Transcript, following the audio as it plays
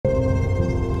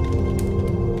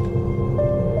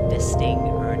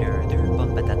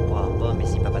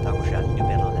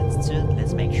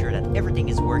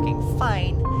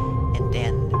fine, and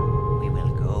then we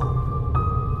will go.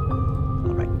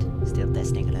 Alright, still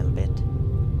testing a little bit.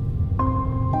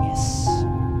 Yes.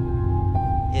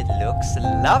 It looks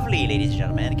lovely, ladies and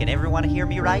gentlemen. Can everyone hear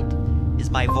me right? Is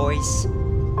my voice...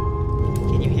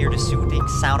 Can you hear the soothing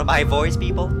sound of my voice,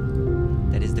 people?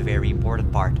 That is the very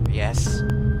important part. Yes.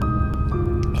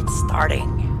 It's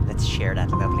starting. Let's share that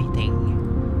lovely thing.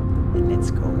 And let's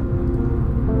go.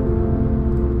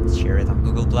 Let's share it on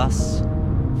Google Plus,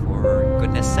 for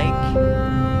goodness sake.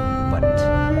 But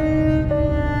I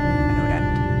know that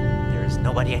there's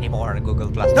nobody anymore on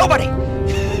Google Plus. Nobody!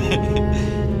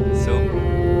 So,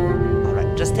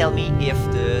 alright, just tell me if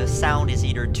the sound is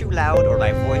either too loud or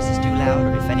my voice is too loud,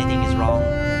 or if anything is wrong.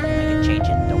 I can change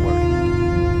it, don't worry.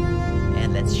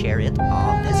 And let's share it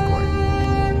on Discord.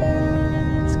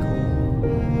 Let's go.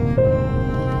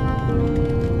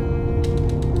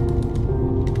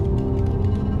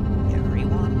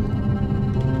 Everyone.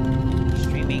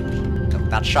 Streaming. No,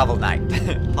 not Shovel Knight.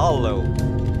 Hollow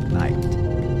Knight.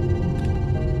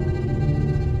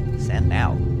 Send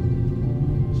now.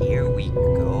 Here we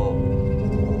go.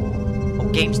 Oh,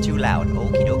 game's too loud.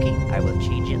 Okie dokie. I will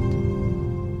change it.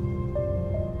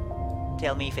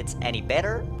 Tell me if it's any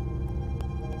better.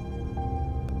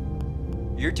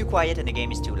 You're too quiet and the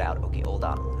game is too loud. Okay, hold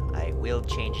on. I will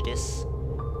change this.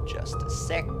 Just a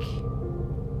sec.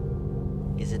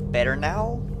 Is it better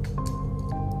now?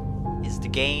 Is the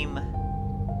game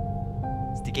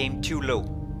too low?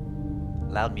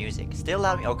 Loud music. Still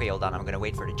loud. Okay, hold on. I'm gonna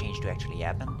wait for the change to actually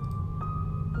happen.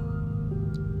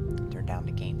 Turn down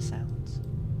the game sounds.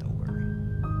 Don't worry.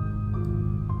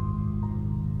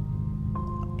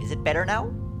 Is it better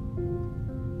now?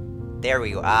 There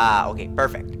we go. Ah, okay,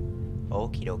 perfect.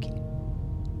 Okie dokie.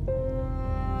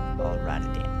 Alright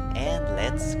then. And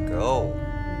let's go.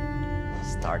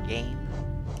 Start game.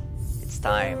 It's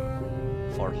time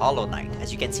for Hollow Knight.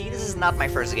 As you can see, this is not my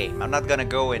first game. I'm not gonna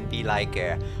go and be like,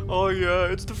 oh yeah,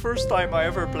 it's the first time I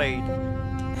ever played.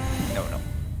 No, no.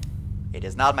 It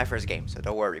is not my first game, so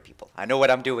don't worry, people. I know what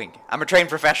I'm doing. I'm a trained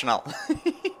professional.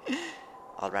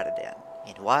 Alright then.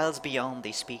 In wilds beyond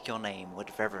they speak your name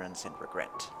with reverence and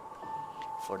regret.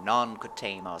 For none could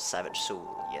tame our savage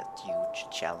soul, yet huge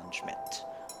challenge met.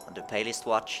 On the palest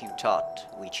watch you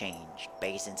taught, we changed,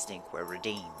 base instinct were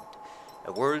redeemed.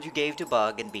 A world you gave to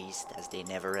bug and beast as they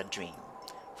never had dreamed.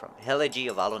 From Elegy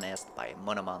of Alonest by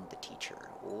Monomon the teacher.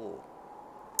 Oh.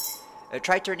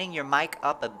 Try turning your mic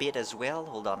up a bit as well.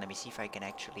 Hold on, let me see if I can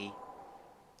actually...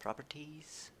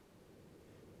 Properties?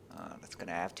 That's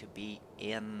gonna have to be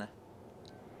in...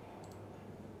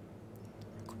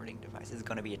 Recording device. This is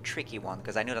gonna be a tricky one,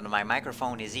 because I know that my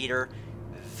microphone is either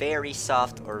very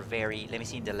soft or very... Let me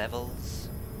see in the levels.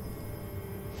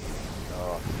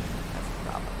 Oh, that's the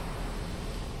problem.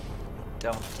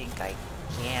 Don't think I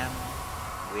can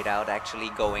without actually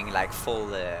going like full...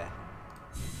 There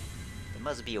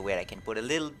must be a way I can put a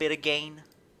little bit of gain.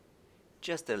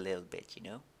 Just a little bit, you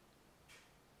know?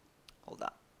 Hold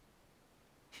on.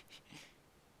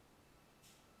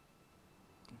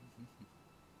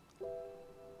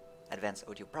 Advanced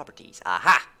audio properties.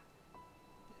 Aha!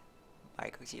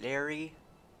 Mic auxiliary.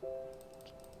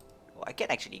 Oh, I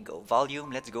can actually go volume.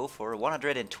 Let's go for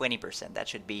 120%. That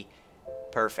should be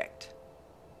perfect.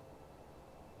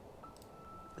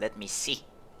 Let me see.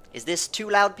 Is this too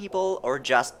loud, people, or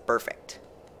just perfect?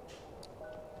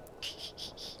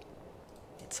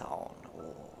 It's on.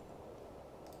 Oh.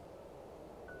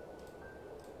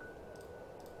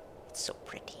 It's so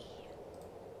pretty.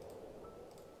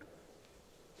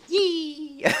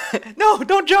 Yee! No,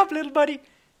 don't jump, little buddy!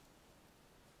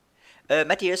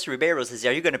 Matthias Ribeiro says,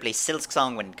 are you gonna play Silk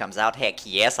Song when it comes out? Heck,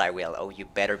 yes, I will. Oh, you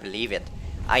better believe it.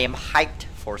 I am hyped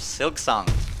for Silk Song.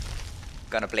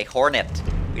 Gonna play Hornet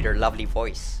with her lovely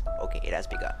voice. Okay, it has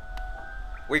begun.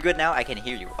 We're good now? I can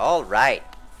hear you. Alright.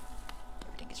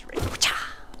 Everything is ready.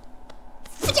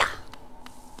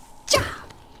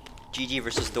 GG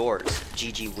versus Doors.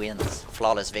 GG wins.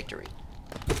 Flawless victory.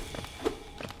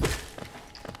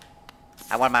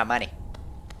 I want my money.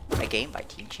 A game by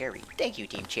Team Cherry. Thank you,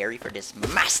 Team Cherry, for this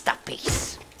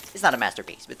masterpiece. It's not a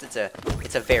masterpiece, but it's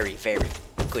a very, very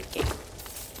good game.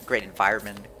 Great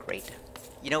environment, great.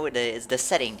 You know, it's the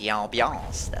setting, the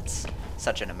ambiance. That's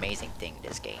such an amazing thing in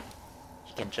this game.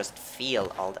 You can just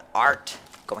feel all the art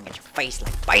going at your face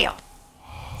like BAM!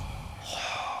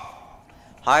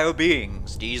 Higher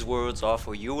beings, these words are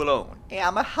for you alone. Hey,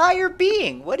 I'm a higher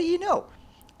being, what do you know?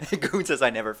 Goon says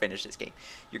I never finished this game.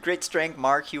 Your great strength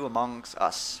mark you amongst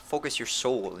us. Focus your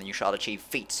soul and you shall achieve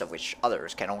feats of which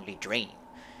others can only dream.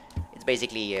 It's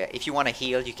basically, if you want to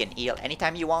heal, you can heal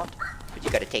anytime you want, but you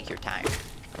gotta take your time.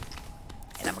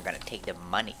 And I'm gonna take the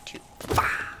money too.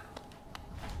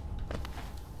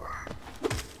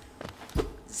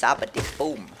 Zabadi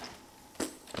boom.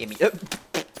 Give me.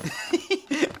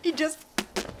 He just.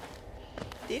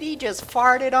 Did he just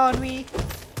fart it on me?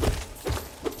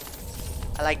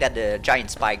 I like that the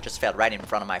giant spike just fell right in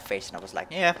front of my face, and I was like,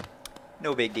 yeah,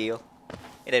 no big deal.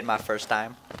 It ain't my first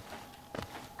time.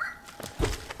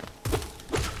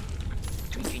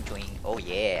 Twing, twing, twing. Oh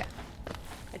yeah.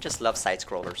 I just love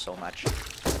side-scrollers so much.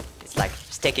 It's like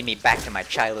it's taking me back to my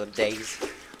childhood days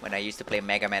when I used to play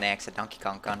Mega Man X at Donkey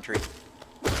Kong Country.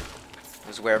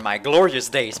 Those were my glorious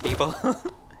days, people.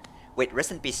 Wait,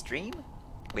 rest in peace stream?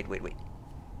 Wait.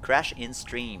 Crash in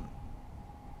stream.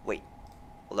 Wait,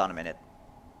 hold on a minute.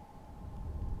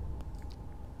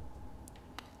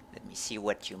 Let me see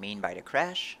what you mean by the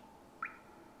crash.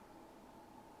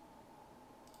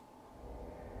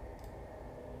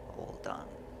 Hold on.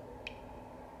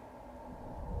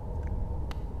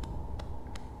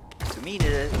 To me,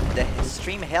 the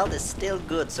stream health is still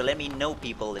good, so let me know,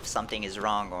 people, if something is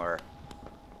wrong or...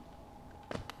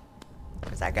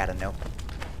 Because I gotta know.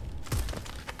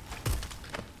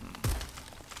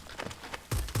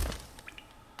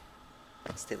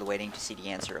 Still waiting to see the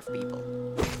answer of people.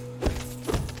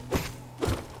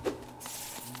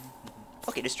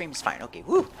 Okay, the stream is fine. Okay,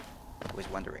 woo! I was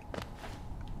wondering.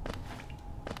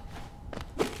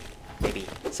 Maybe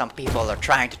some people are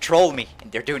trying to troll me,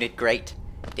 and they're doing it great.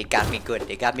 They got me good.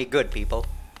 They got me good, people.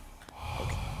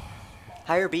 Okay.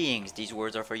 Higher beings, these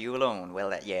words are for you alone.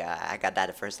 Well, yeah, I got that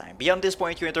the first time. Beyond this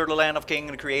point, you enter the land of King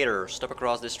and Creator. Step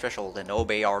across this threshold and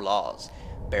obey our laws.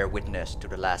 Bear witness to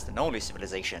the last and only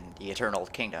civilization, the eternal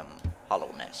kingdom,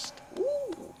 Hollow Nest.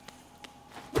 Ooh.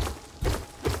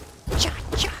 Cha,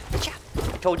 cha, cha.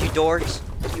 I told you, dorks,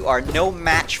 you are no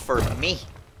match for me.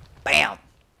 Bam.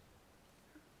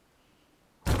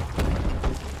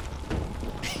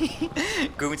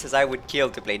 Goon says I would kill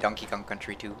to play Donkey Kong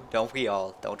Country 2. Don't we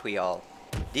all? Don't we all?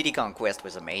 Diddy Kong Quest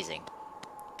was amazing.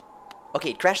 Okay,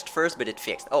 it crashed first, but it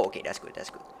fixed. Oh, okay, that's good, that's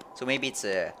good. So maybe it's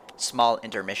small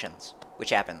intermissions,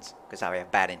 which happens because I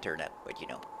have bad internet. But you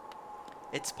know,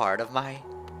 it's part of my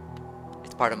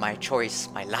choice,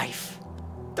 my life.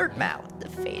 Third mouth, the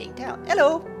fading town.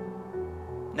 Hello.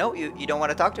 No, you don't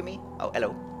want to talk to me. Oh,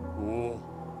 hello.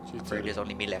 Afraid there's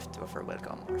only me left to offer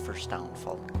welcome. Our first town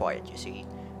fallen quiet, you see.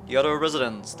 The other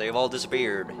residents, they've all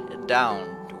disappeared, headed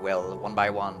down to, well, one by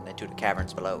one, into the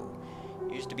caverns below.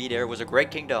 Used to be there was a great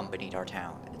kingdom beneath our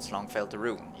town, and it's long fell to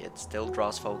ruin, yet still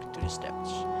draws folk into the steppes.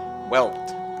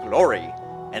 Wealth, glory,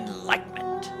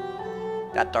 enlightenment.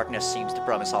 That darkness seems to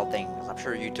promise all things. I'm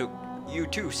sure you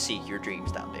too seek your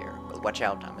dreams down there. But watch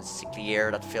out, I'm a sickly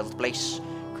air that fills the place.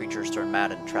 Creatures turn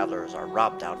mad and travelers are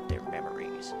robbed out of their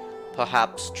memories.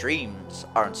 Perhaps dreams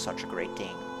aren't such a great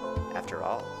thing, after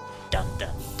all. Dun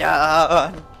dun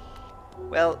dun!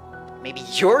 Well, maybe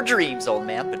your dreams, old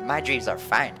man, but my dreams are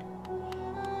fine.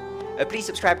 Please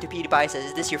subscribe to PewDiePie. Says,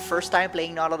 is this your first time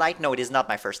playing Hollow Knight? No, it is not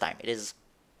my first time. It is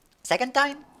second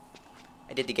time?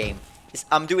 I did the game.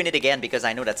 I'm doing it again because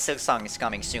I know that Silksong is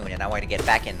coming soon and I want to get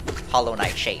back in Hollow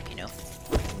Knight shape, you know?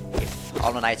 If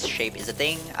Hollow Knight's shape is a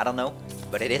thing, I don't know,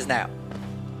 but it is now.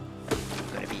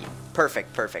 I'm gonna be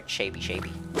perfect,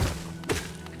 shapey.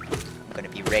 I'm gonna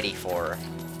be ready for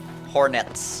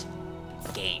Hornet's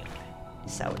game.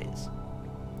 That's how it is.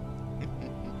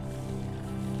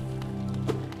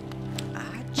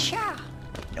 Acha!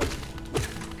 Nope.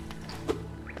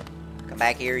 Come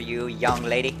back here, you young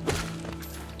lady.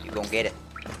 You gonna get it.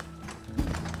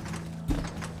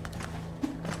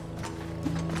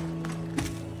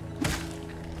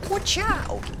 Whatcha?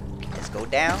 Okay, let's go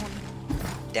down.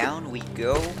 Down we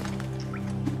go.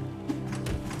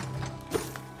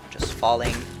 Just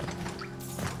falling.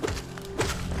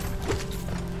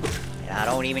 And I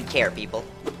don't even care, people.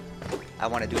 I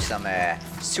want to do some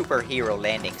superhero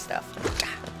landing stuff.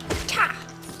 Ta!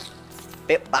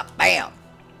 Bip bop bam!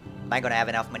 Am I gonna have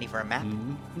enough money for a map?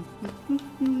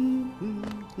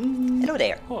 Hello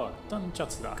there.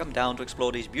 Come down to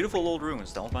explore these beautiful old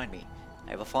ruins, don't mind me.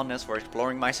 I have a fondness for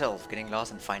exploring myself. Getting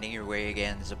lost and finding your way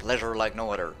again is a pleasure like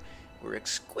no other. We're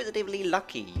exquisitely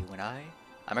lucky, you and I.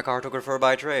 I'm a cartographer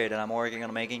by trade, and I'm working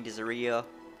on mapping this area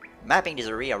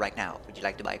right now. Would you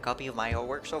like to buy a copy of my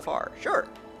work so far? Sure.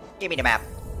 Give me the map.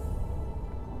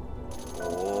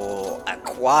 Oh,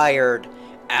 acquired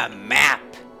a map.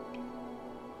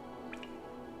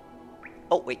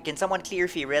 Oh, wait, can someone clear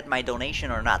if he read my donation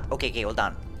or not? Okay, hold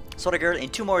on. Soda Girl, in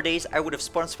 2 more days, I would have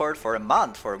sponsored for a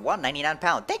month for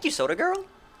 £1.99. Thank you, Soda Girl.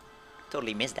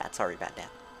 Totally missed that. Sorry about that.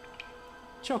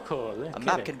 Chocolate. A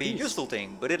map can be a useful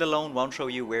thing, but it alone won't show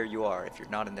you where you are. If you're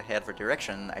not in the head for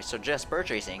direction, I suggest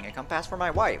purchasing a compass for my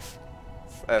wife.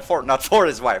 Not for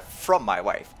his wife, from my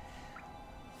wife.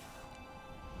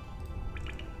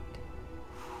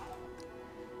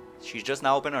 She's just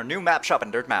now opened her new map shop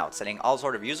in Dirtmouth, selling all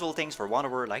sort of useful things for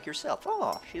wanderer like yourself.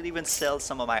 Oh, she'll even sell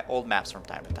some of my old maps from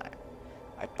time to time.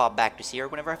 I pop back to see her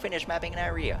whenever I finish mapping an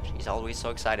area. She's always so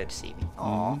excited to see me.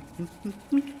 Aww.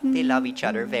 They love each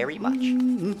other very much.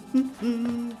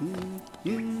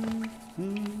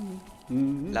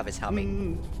 Love is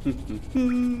humming.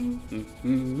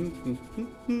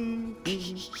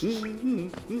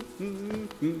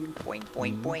 Boing,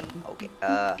 boing, boing. Okay,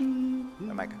 where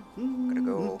am I gonna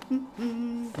go?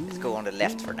 Let's go on the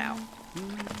left for now.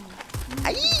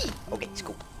 Aye! Okay, it's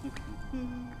cool.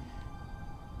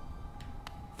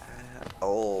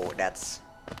 Oh, that's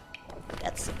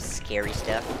some scary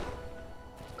stuff.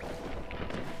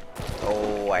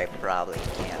 Oh, I probably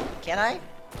can't. Can I?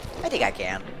 I think I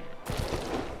can.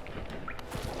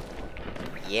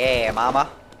 Yeah,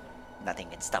 mama. Nothing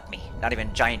can stop me. Not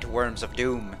even giant worms of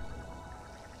doom.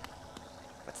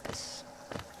 What's this?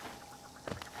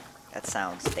 That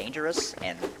sounds dangerous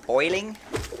and boiling.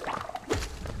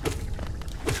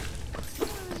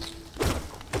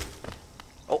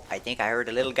 Oh, I think I heard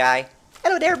a little guy.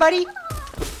 Hello there, buddy.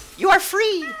 You are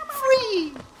free.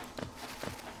 Free.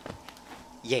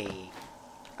 Yay.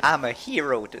 I'm a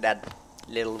hero to that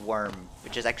little worm,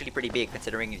 which is actually pretty big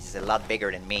considering he's a lot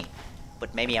bigger than me.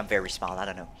 But maybe I'm very small, I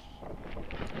don't know.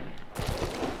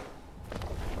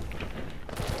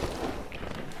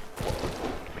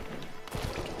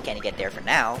 Can't get there for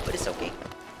now, but it's okay.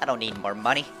 I don't need more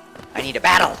money. I need a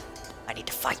battle. I need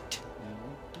to fight.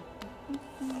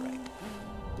 Alright.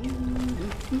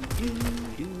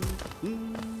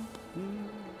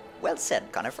 Well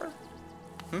said, Conifer.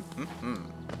 Let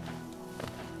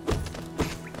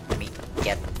me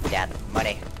get that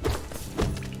money.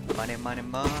 Money, money,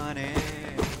 money.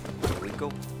 Here we go.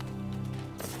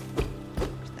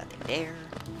 There's nothing there.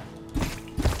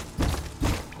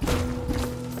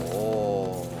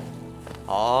 Oh.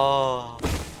 Oh.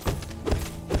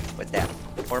 What's that?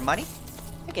 More money?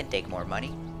 I can take more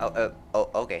money. Oh,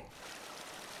 okay.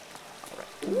 Alright.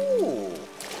 Ooh.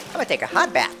 I'm gonna take a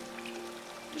hot bath.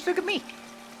 Just look at me.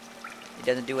 It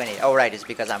doesn't do anything. Oh, right. It's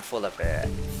because I'm full of,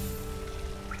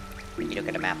 When you look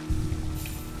at the map.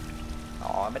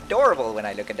 Oh, I'm adorable when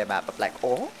I look at the map. I'm like,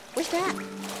 oh, what's that?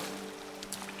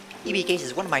 EB Case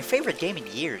is one of my favorite games in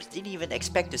years. Didn't even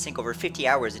expect to sink over 50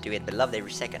 hours into it, but loved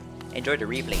every second. Enjoy the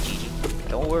replay, GG.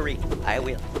 Don't worry, I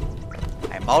will.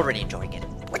 I'm already enjoying it.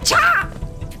 Wacha!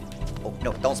 Oh,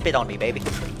 no, don't spit on me, baby.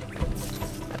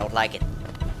 I don't like it.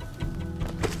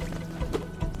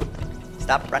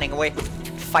 Stop running away.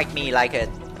 Fight me like a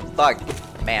bug,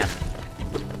 man.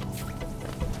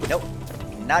 Nope,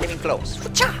 not even close.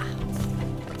 Wacha!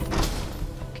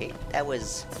 Okay, that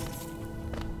was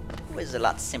a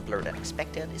lot simpler than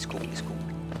expected. It's cool, it's cool.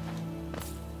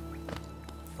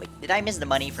 Wait, did I miss the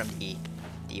money from the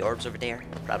orbs over there?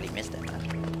 Probably missed them, huh?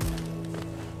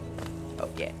 Oh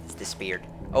yeah, it's disappeared.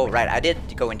 Oh right, I did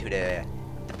go into the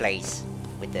place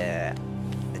with the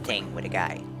thing with the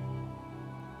guy.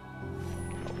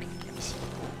 Okay, let me see.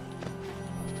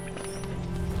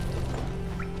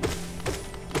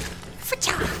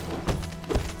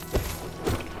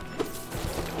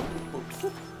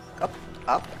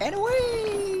 Up and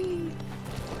away!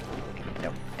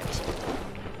 No, let me see.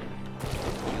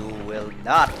 You will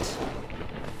not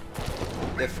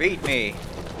defeat me.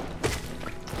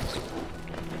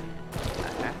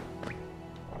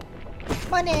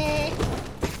 Money!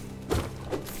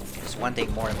 There's one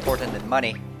thing more important than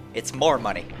money. It's more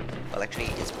money. Well, actually,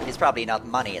 it's probably not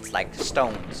money. It's like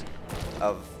stones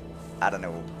of, I don't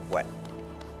know what.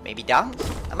 Maybe dungs?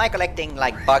 Am I collecting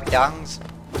like bug dungs?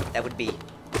 That would be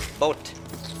both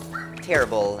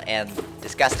terrible and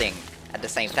disgusting at the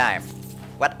same time.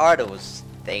 What are those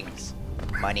things?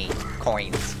 Money,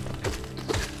 coins.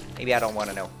 Maybe I don't want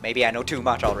to know. Maybe I know too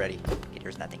much already. Okay,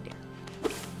 there's nothing there.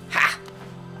 Ha!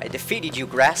 I defeated you,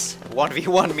 grass.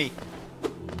 1v1 me.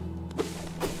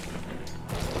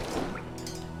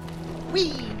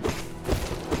 Whee!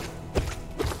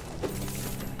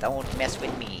 Don't mess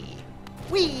with me.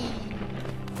 Whee!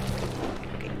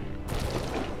 Okay.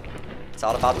 It's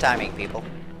all about timing, people.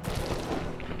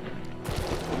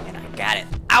 And I got it.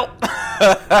 Ow!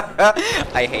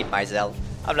 I hate myself.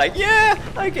 I'm like, yeah,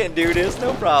 I can do this,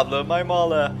 no problem. I'm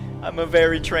a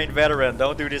very trained veteran.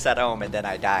 Don't do this at home, and then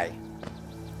I die.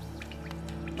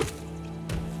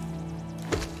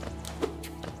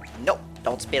 Nope,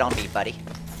 don't spit on me, buddy.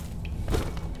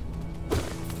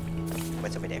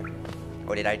 What's over there?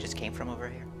 Oh, did I just came from over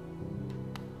here?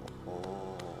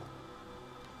 Oh.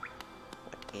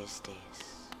 What is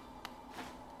this?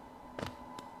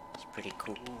 It's pretty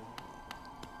cool.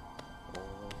 Oh.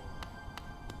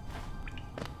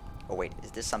 Oh wait,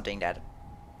 is this something that...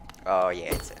 Oh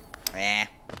yeah, it's a... Eh.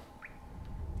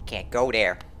 Can't go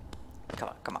there. Come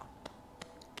on, come on.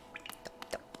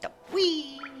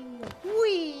 Whee!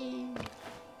 Whee!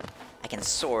 I can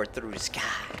soar through the sky.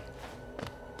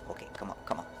 Okay, come on,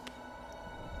 come on.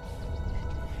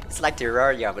 It's like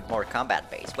Terraria but more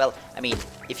combat based. Well, I mean,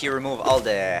 if you remove all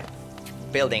the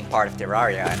building part of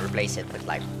Terraria and replace it with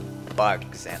like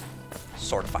bugs and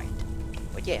sword fight.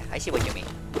 But yeah, I see what you mean.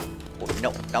 Oh,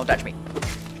 no, don't touch me.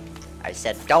 I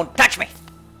said don't touch me!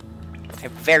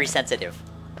 I'm very sensitive.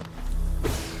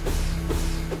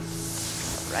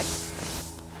 Alright.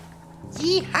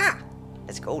 Yeehaw!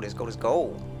 Let's go, let's go, let's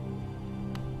go.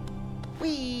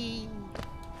 Whee!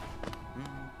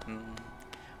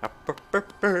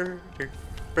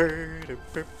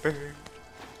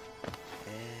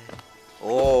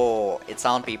 Oh, it's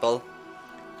on, people.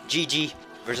 GG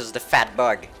versus the fat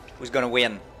bug. Who's gonna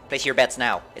win? Place your bets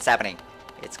now. It's happening.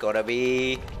 It's gonna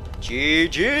be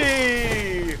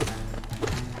GG!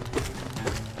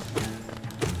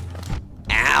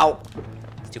 Ow!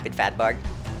 Stupid fat bug.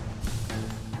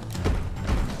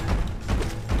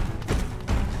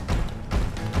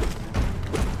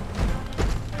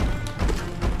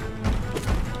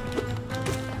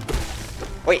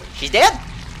 Wait, she's dead?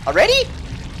 Already?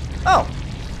 Oh.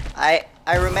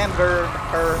 I remember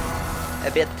her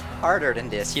a bit harder than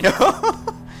this, you know?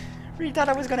 Really thought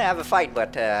I was gonna have a fight,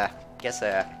 but guess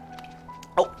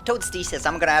oh, Toadstee says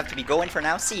I'm gonna have to be going for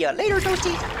now. See ya later,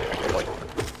 Toadstee!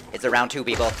 It's around 2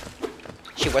 people.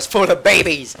 She was full of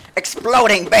babies!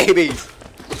 Exploding babies!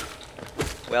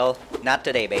 Well, not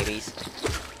today, babies.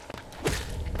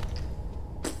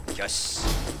 Yes.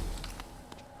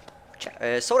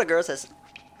 Soda Girl says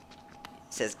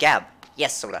Gab.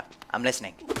 Yes, Soda. I'm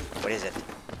listening. What is it?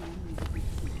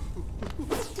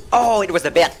 Oh, it was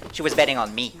the bet. She was betting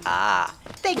on me. Ah.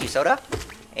 Thank you, Soda.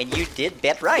 And you did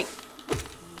bet right.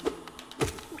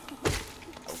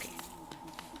 Okay.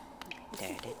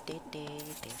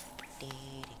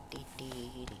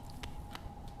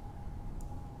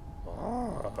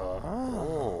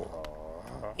 Oh.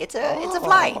 It's a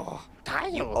fly.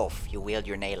 You oaf. You wield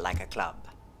your nail like a club.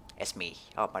 It's me.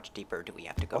 How much deeper do we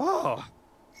have to go?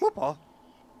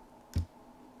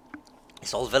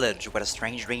 This old village, what a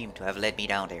strange dream to have led me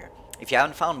down there. If you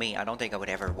hadn't found me, I don't think I would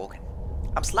ever have woken.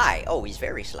 I'm Sly. Oh, he's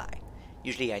very sly.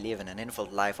 Usually I live in an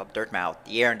infilled life up Dirtmouth.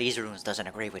 The air in these rooms doesn't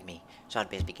agree with me, so I'd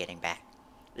best be getting back.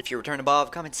 If you return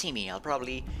above, come and see me. I'm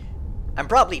probably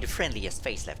the friendliest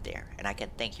face left there, and I can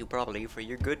thank you properly for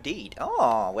your good deed.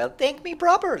 Oh, well, thank me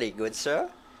properly, good sir.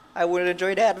 I would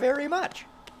enjoy that very much.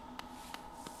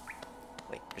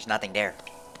 Wait, there's nothing there.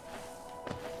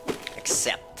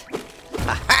 Except...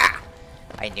 Aha!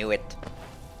 I knew it.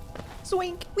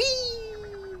 Swink! Whee!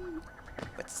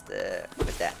 What's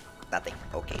that? Nothing.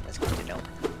 Okay, that's good to know.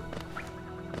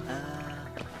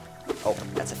 Oh,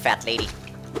 that's a fat lady.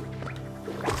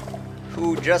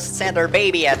 Who just sent her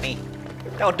baby at me.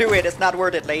 Don't do it, it's not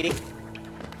worth it, lady.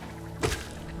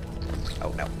 Oh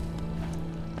no.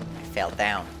 I fell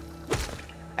down.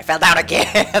 I fell down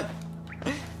again!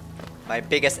 My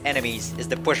biggest enemies is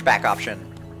the pushback option.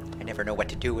 I never know what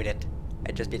to do with it.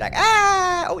 I'd just be like,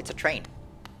 ah! Oh, it's a train.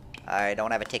 I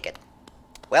don't have a ticket.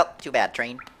 Well, too bad,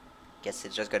 train. Guess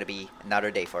it's just gonna be another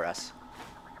day for us.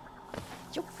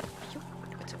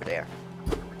 What's over there?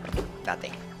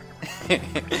 Nothing.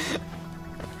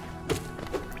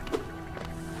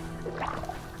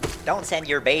 Don't send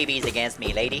your babies against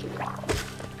me, lady.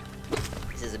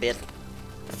 This is a bit...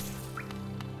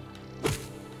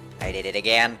 I did it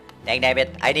again. Dang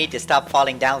it, I need to stop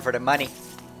falling down for the money.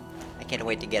 I can't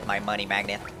wait to get my money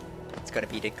magnet. It's gonna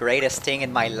be the greatest thing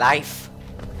in my life.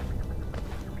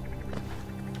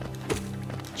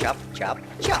 Chop, chop,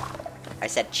 chop. I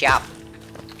said chop.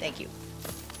 Thank you.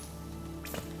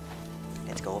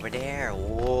 Let's go over there.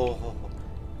 Whoa.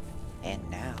 And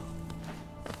now.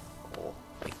 Oh,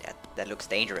 wait, that looks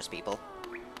dangerous, people.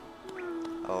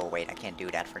 Oh, wait, I can't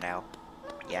do that for now.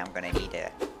 Yeah, I'm gonna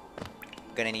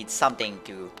need something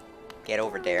to get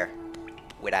over there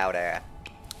without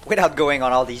going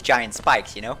on all these giant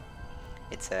spikes, you know?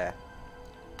 It's I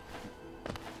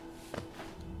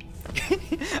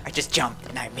just jumped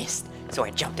and I missed. So I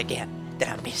jumped again. Then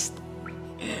I missed.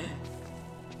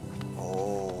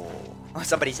 Oh,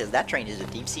 somebody says that train is a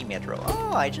deep sea metro.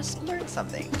 Oh, I just learned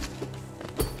something.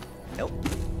 Nope.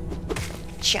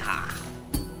 Cha.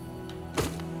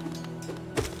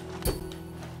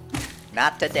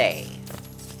 Not today.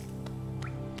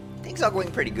 things are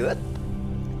going pretty good.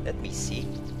 Let me see.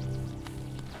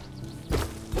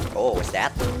 Oh, what's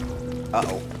that?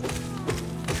 Uh-oh.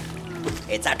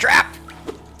 It's a trap!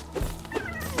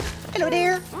 Hello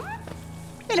there.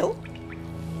 Hello.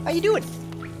 How you doing?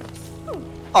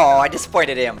 Oh, I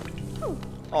disappointed him.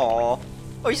 Oh,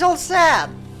 he's all sad.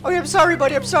 Oh, I'm sorry,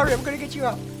 buddy. I'm sorry. I'm gonna get you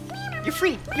out. You're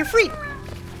free. You're free.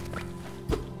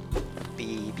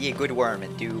 Be a good worm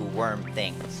and do worm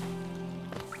things.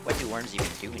 What do worms even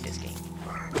do in this game?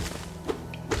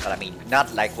 Well, I mean,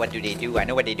 not like what do they do. I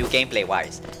know what they do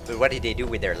gameplay-wise, but what do they do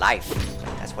with their life?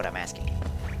 That's what I'm asking.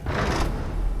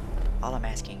 All I'm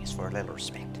asking is for a little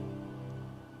respect.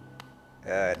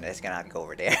 Let's not go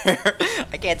over there.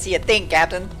 I can't see a thing,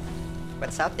 Captain.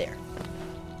 What's out there?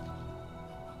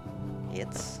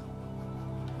 It's...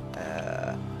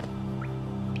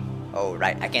 Oh,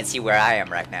 right. I can't see where I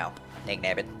am right now.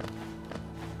 Dang-nabbit.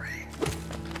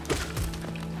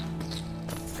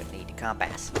 Gonna need the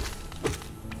compass.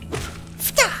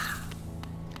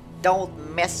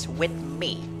 Don't mess with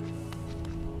me.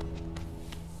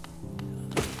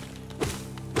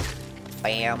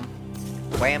 Bam.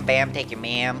 Wham bam, take your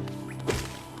ma'am.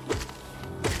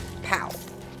 Pow.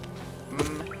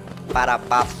 Bada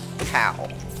bop pow.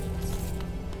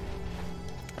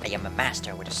 I am a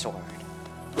master with a sword.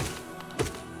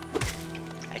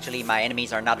 Actually, my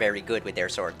enemies are not very good with their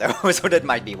sword though, so that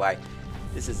might be why.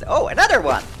 This is... Oh, another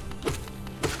one!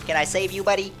 Can I save you,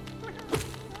 buddy?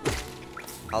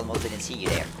 Almost didn't see you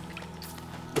there.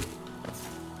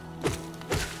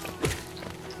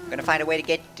 Gonna find a way to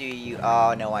get to you.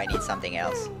 Oh no, I need something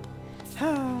else.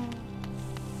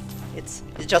 It's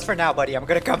just for now, buddy. I'm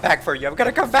gonna come back for you. I'm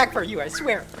gonna come back for you, I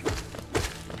swear.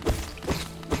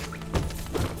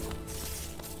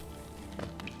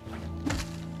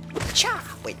 Cha!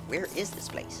 Wait, where is this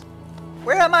place?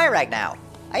 Where am I right now?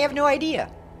 I have no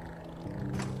idea.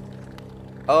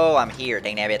 Oh, I'm here.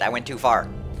 Dang it, I went too far.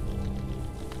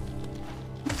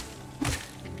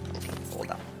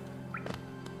 Hold on.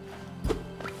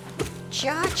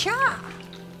 Cha-cha!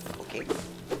 Okay.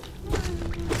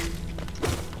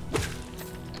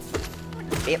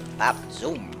 Bip, bop,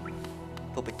 zoom.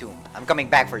 Poopatoom. I'm coming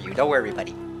back for you. Don't worry,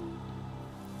 buddy.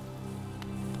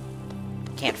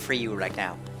 Can't free you right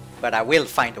now. But I will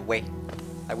find a way.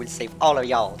 I will save all of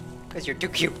y'all. Because you're too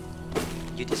cute.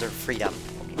 You deserve freedom.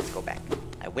 Okay, let's go back.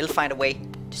 I will find a way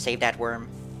to save that worm.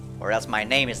 Or else my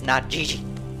name is not Gigi.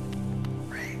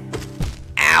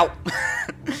 Ow!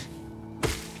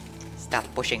 Stop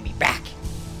pushing me back.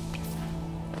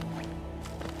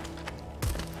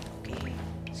 Okay.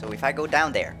 So if I go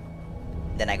down there,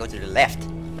 then I go to the left,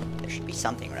 there should be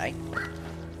something, right?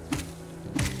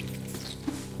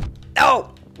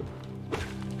 No!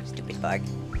 Stupid bug.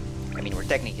 I mean, we're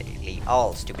technically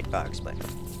all stupid bugs, but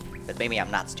maybe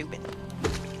I'm not stupid.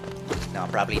 No, I'm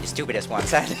probably the stupidest one,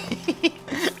 sadly.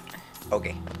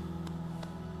 Okay.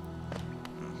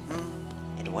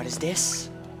 And what is this?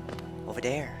 Over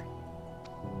there.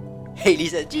 Haley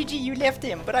said, Gigi, you left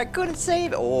him, but I couldn't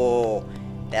save it. Oh,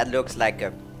 that looks like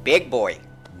a big boy.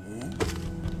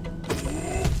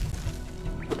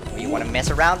 Oh, you want to mess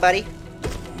around, buddy?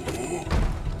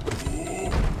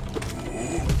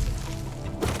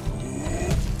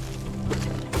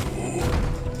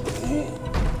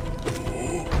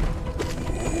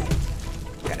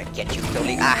 Get you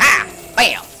totally. Aha!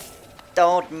 Bam!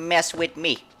 Don't mess with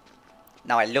me.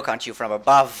 Now I look at you from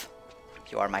above.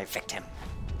 You are my victim.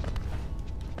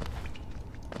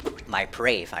 My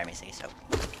prey, if I may say so.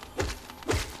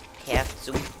 Half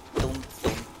zoom, zoom,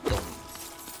 zoom, zoom.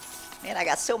 Man, I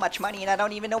got so much money and I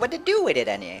don't even know what to do with it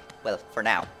anyway. Well, for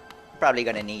now. Probably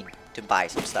gonna need to buy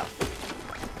some stuff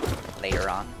later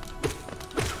on.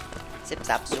 Zip,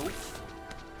 zap, zoof.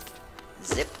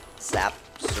 Zip, zap,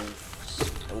 zoof.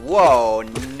 Whoa,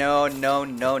 no, no,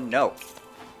 no, no.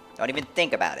 Don't even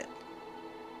think about it.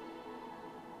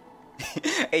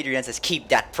 Adrian says, keep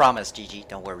that promise, Gigi.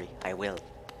 Don't worry, I will.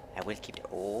 I will keep it.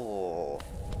 Oh,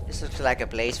 this looks like a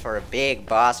place for a big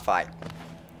boss fight.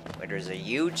 Where there's a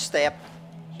huge step,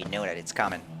 you know that it's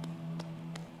coming.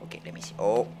 Okay, let me see.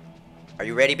 Oh, are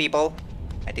you ready, people?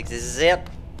 I think this is it.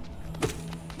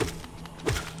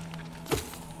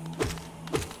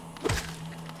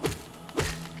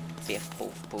 Biff,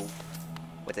 poof, poof.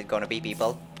 What's it gonna be,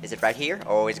 people? Is it right here?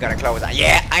 Oh, it's gonna close.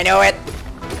 Yeah, I know it!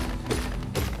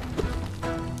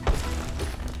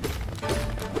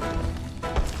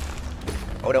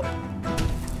 Oh no.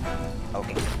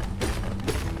 Okay.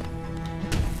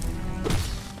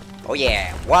 Oh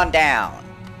yeah, one down.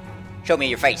 Show me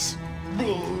your face.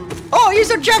 Oh, you're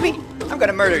so chubby! I'm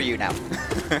gonna murder you now.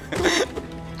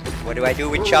 What do I do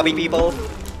with chubby people?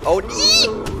 Oh,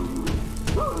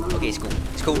 okay, it's cool.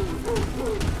 It's cool.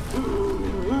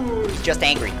 He's just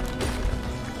angry.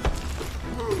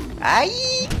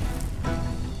 Aye!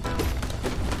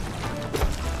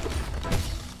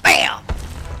 Bam!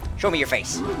 Show me your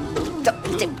face.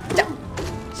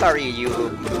 Sorry, you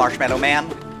marshmallow man.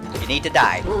 You need to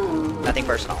die. Nothing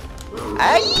personal.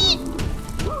 Aye!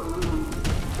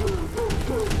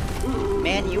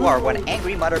 Man, you are one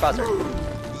angry mother buzzer.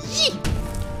 Yee!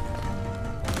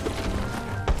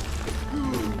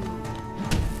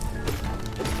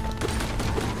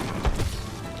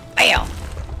 Bam!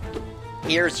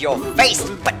 Here's your face.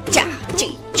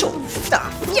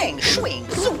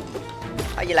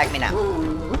 How you like me now?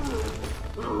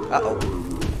 Uh-oh.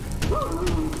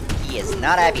 He is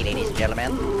not happy, ladies and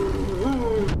gentlemen.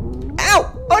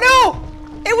 Ow! Oh no!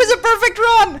 It was a perfect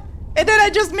run! And then I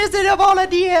just missed it all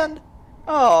at the end.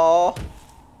 Oh.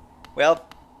 Well,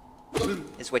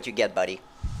 it's what you get, buddy.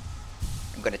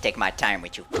 I'm gonna take my time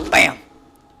with you. Bam!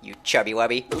 You chubby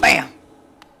wubby. Bam!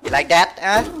 You like that?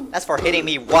 That's for hitting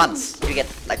me once. You get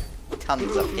like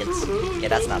tons of hits. Yeah,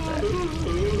 that's not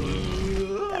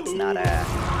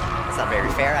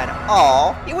very fair. I know.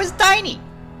 Oh, he was tiny.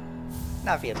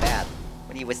 Now I feel bad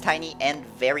when he was tiny and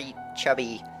very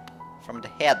chubby from the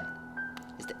head.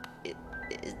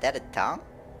 Is that a tongue?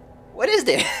 What is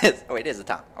this? Oh, it is a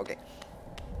tongue. Okay.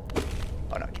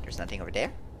 Oh no, there's nothing over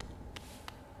there.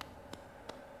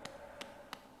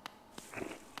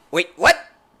 Wait, what?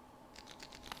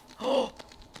 Oh,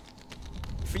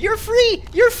 you're free!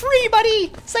 You're free,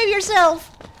 buddy! Save yourself!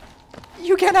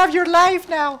 You can have your life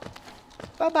now.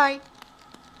 Bye-bye.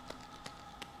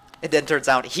 It then turns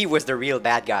out he was the real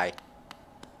bad guy.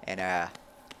 And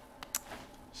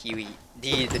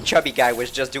the chubby guy was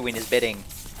just doing his bidding.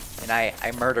 And I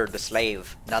murdered the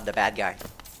slave, not the bad guy.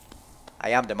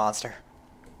 I am the monster.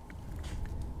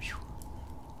 Whew.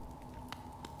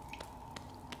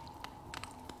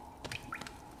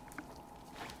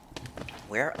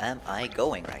 Where am I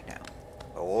going right now?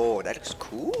 Oh, that looks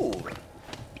cool.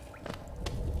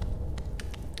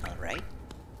 Alright.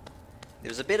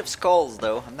 There's a bit of skulls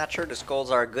though. I'm not sure the skulls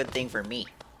are a good thing for me.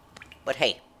 But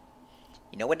hey,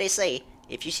 you know what they say?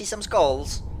 If you see some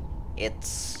skulls,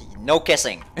 it's no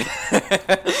kissing.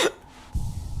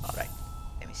 Alright,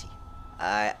 let me see.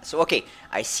 So okay,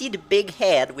 I see the big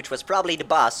head, which was probably the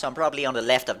boss, so I'm probably on the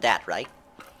left of that, right?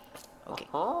 Okay.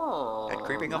 That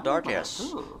creeping of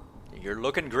darkness. You're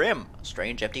looking grim. A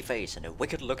strange empty face and a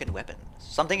wicked looking weapon.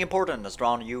 Something important has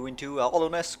drawn you into a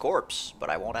Hollowness corpse, but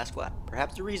I won't ask what.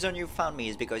 Perhaps the reason you found me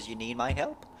is because you need my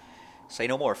help? Say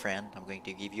no more, friend. I'm going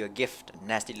to give you a gift, a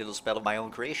nasty little spell of my own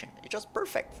creation. It's just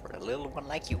perfect for a little one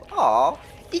like you. Aww,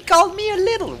 he called me a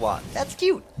little one. That's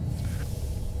cute.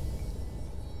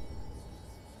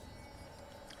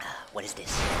 What is this?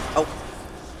 Oh,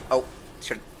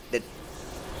 should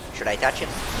I touch it?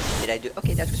 Did I do?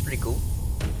 Okay, that was pretty cool.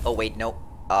 Oh wait, no.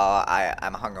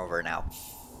 I'm hungover now.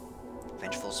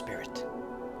 Vengeful spirit.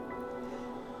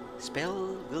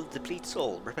 Spell will deplete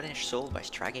soul, replenish soul by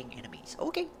striking enemies.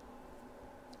 Okay.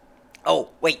 Oh,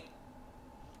 wait.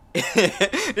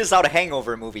 This is how the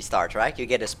Hangover movie starts, right? You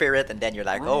get a spirit and then you're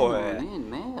like,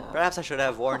 perhaps I should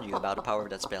have warned you about the power of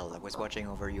that spell. I was watching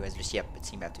over you as Luciep, but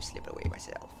seemed to have to slip away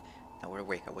myself. Now we're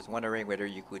awake. I was wondering whether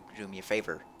you could do me a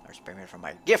favor, or spare me from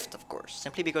my gift, of course.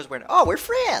 Simply because we're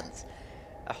friends!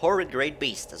 A horrid great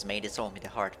beast has made its home in the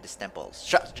heart of this temple.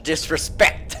 Shut the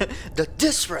disrespect! The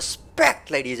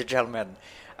disrespect, ladies and gentlemen!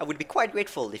 I would be quite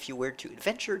grateful if you were to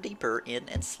adventure deeper in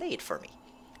and slay it for me.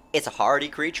 It's a hardy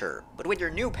creature, but with your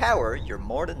new power, you're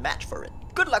more than match for it.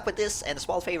 Good luck with this and a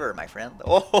small favor, my friend.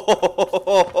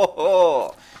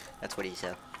 Oh, that's what he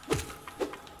said.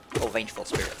 Oh, vengeful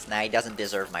spirits. Nah, he doesn't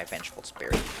deserve my vengeful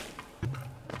spirit.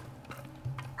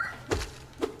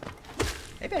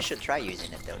 Maybe I should try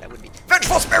using it though. That would be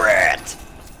vengeful spirit.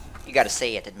 You gotta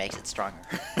say it. It makes it stronger.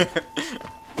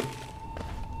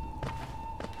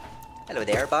 Hello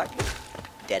there, bug.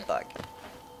 Dead bug.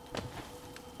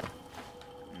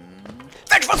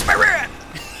 Vengeful spirit!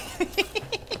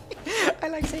 I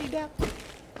like saying that.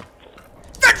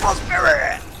 Vengeful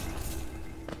spirit!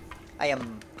 I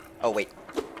am... Oh, wait.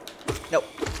 No.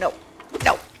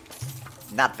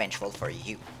 Not vengeful for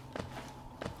you.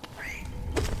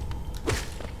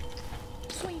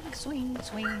 Swing.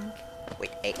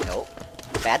 Wait, hey, no.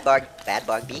 Bad bug,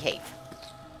 behave.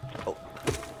 Oh.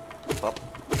 Up.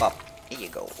 Here you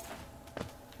go.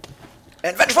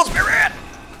 And vengeful spirit!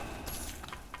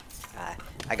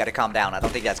 I gotta calm down. I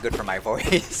don't think that's good for my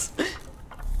voice.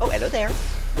 Oh, hello there.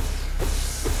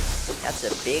 That's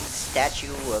a big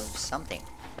statue of something.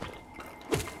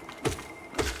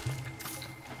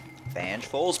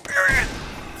 Vengeful spirit!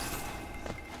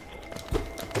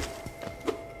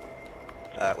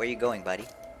 Where you going, buddy?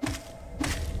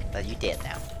 Well, you dead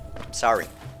now. I'm sorry.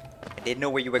 I didn't know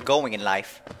where you were going in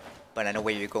life, but I know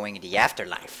where you're going in the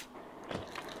afterlife.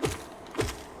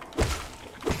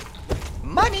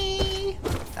 Money!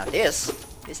 Now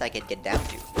this I can get down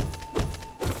to.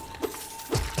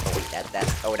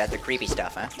 Oh wait, that's the creepy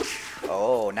stuff, huh?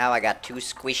 Oh, now I got two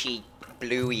squishy,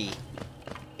 bluey.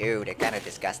 Ew, they're kind of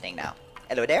disgusting now.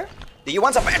 Hello there? Do you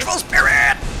want some vengeful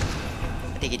spirit?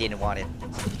 I think he didn't want it.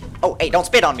 Oh, hey, don't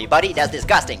spit on me, buddy. That's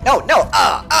disgusting. No, no,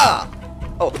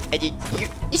 Oh, and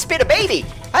you spit a baby.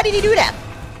 How did he do that?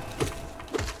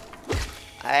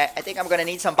 I think I'm gonna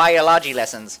need some biology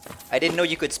lessons. I didn't know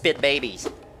you could spit babies.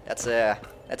 That's a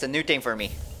new thing for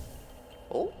me.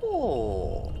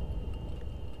 Oh.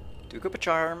 Do a group of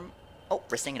charm. Oh,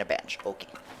 we're singing a bench. Okay.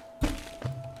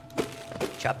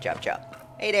 Chop, chop,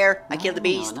 chop. Hey there, I killed the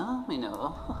beast.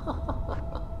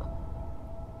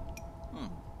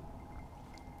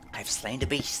 I've slain the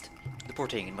beast. The poor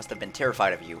thing must have been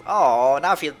terrified of you. Oh,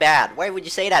 now I feel bad. Why would you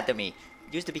say that to me?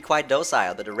 It used to be quite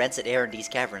docile, but the rancid air in these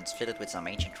caverns filled it with some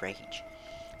ancient rage.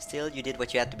 Still, you did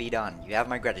what you had to be done. You have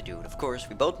my gratitude. Of course,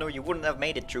 we both know you wouldn't have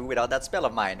made it through without that spell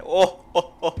of mine. Oh,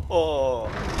 ho, ho, ho.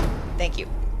 Thank you.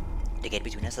 The gate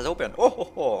between us has opened. Oh,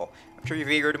 ho, ho. I'm sure you're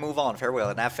eager to move on. Farewell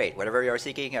and have faith. Whatever you are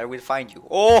seeking, I will find you.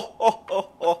 Oh, ho,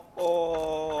 ho, ho,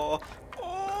 ho.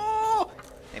 Oh.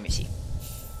 Let me see.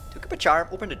 Took up a charm.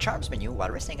 Open the charms menu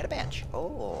while resting at a bench.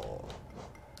 Oh.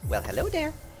 Well, hello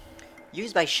there.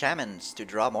 Used by shamans to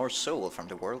draw more soul from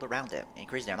the world around them.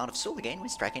 Increase the amount of soul gain when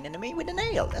striking an enemy with a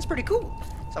nail. That's pretty cool.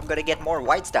 So I'm gonna get more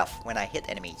white stuff when I hit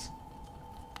enemies.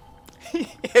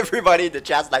 Everybody in the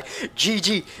chat's like,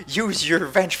 GG, use your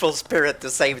vengeful spirit to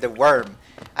save the worm.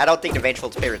 I don't think the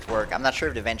vengeful spirit work. I'm not sure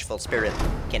if the vengeful spirit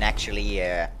can actually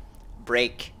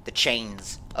break the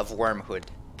chains of wormhood.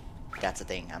 That's the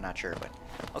thing. I'm not sure, but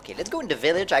okay, let's go in the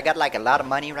village. I got like a lot of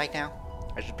money right now.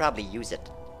 I should probably use it.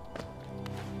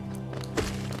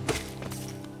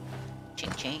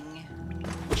 Ching ching.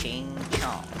 Ching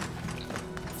chong.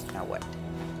 Now what?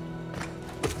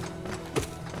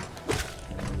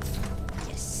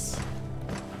 Yes.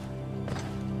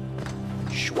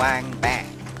 Schwang bang.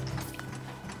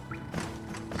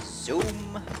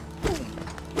 Zoom. Boom.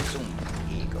 Zoom.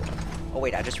 Here you go. Oh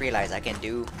wait, I just realized I can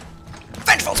do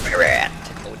Vengeful Spirit!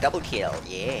 Oh, double kill.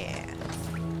 Yeah.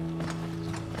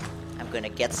 I'm gonna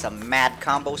get some mad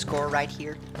combo score right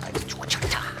here. Like,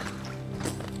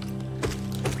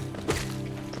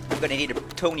 I'm gonna need a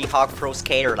Tony Hawk Pro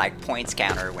Skater like points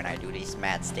counter when I do these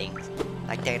mad stings.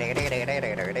 Like, just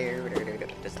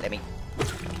let me.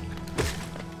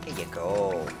 There you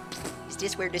go. Is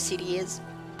this where the city is?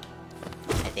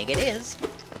 I think it is.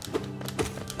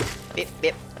 Bip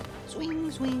bip. Swing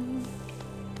swing.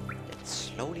 Let's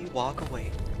slowly walk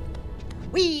away.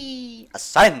 Whee!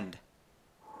 Ascend!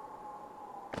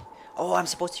 Oh, I'm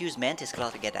supposed to use Mantis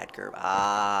Claw to get that curve.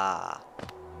 Ah.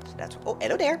 So that's. Oh,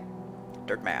 hello there.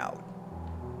 Dirt Mouth.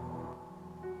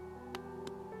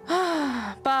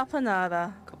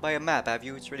 Bapanada. Come by a map, have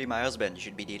you? It's really my husband you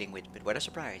should be dealing with. But what a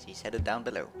surprise, he's headed down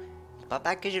below. He popped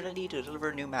back occasionally to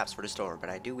deliver new maps for the store, but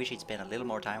I do wish he'd spend a little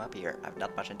more time up here. I've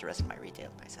not much interest in my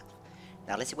retail myself.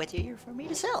 Now let's see what's here for me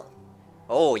to sell.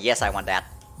 Oh, yes, I want that.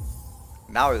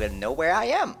 Now we're gonna know where I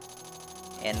am.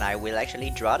 And I will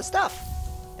actually draw the stuff.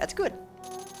 That's good.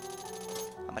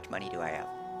 How much money do I have?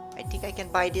 I think I can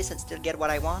buy this and still get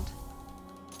what I want.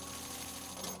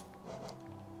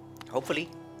 Hopefully.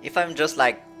 If I'm just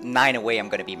like 9 away, I'm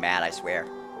gonna be mad, I swear.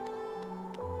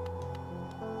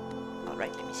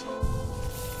 Alright, let me see.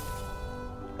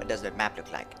 What does the map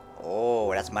look like?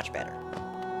 Oh, that's much better.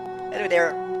 Hello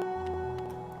there.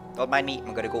 Don't mind me,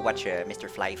 I'm gonna go watch Mr.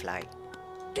 Fly Fly.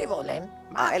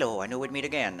 Ah, hello, I know we'd meet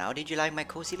again. Now, did you like my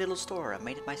cozy little store? I've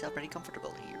made it myself pretty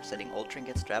comfortable here, selling old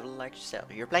trinkets, travel like yourself.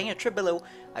 If you're playing a trip below,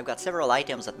 I've got several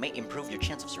items that may improve your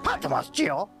chance of survival.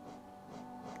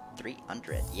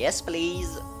 300. Yes,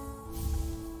 please.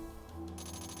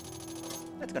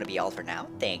 That's gonna be all for now.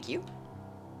 Thank you.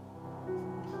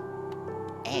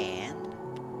 And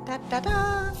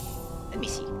da-da-da. Let me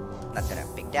see. I'm not gonna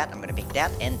pick that. I'm gonna pick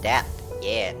that and that.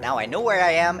 Yeah, now I know where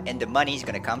I am, and the money's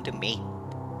gonna come to me.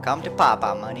 Come to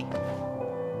Papa, money.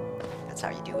 That's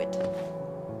how you do it.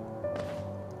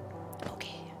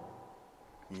 Okay.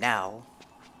 Now.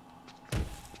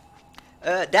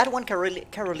 That one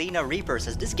Carolina Reaper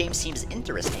says, this game seems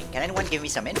interesting. Can anyone give me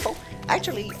some info?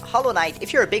 Actually, Hollow Knight,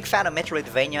 if you're a big fan of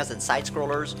Metroidvanias and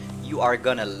side-scrollers, you are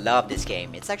gonna love this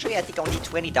game. It's actually, I think, only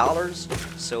 $20,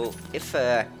 so if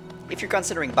you're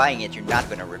considering buying it, you're not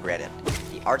gonna regret it.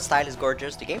 The art style is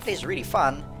gorgeous, the gameplay is really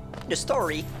fun, the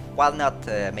story, while not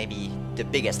maybe the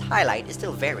biggest highlight, is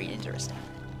still very interesting.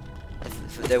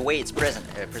 the way it's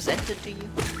presented to you,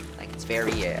 like it's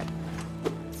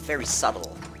very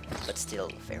subtle, but still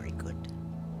very good.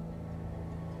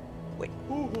 Wait.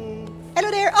 Hello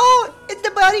there! Oh, it's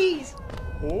the buddies!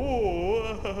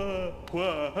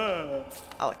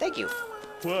 Oh, thank you.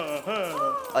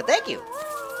 Oh, thank you.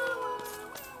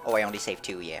 Oh, I only saved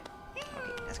 2, yeah. Okay,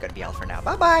 that's gonna be all for now.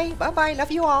 Bye-bye! Bye-bye,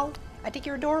 love you all! I think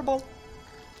you're adorable.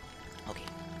 Okay.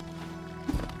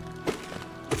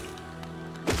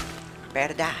 Prepare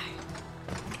to die.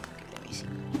 Okay, let me see.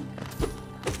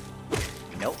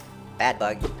 Nope. Bad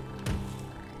bug.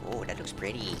 Oh, that looks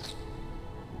pretty.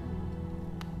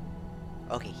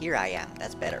 Okay, here I am.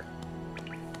 That's better.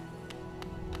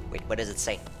 Wait, what does it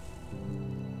say?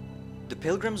 The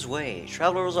Pilgrim's Way,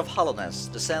 travelers of hollowness,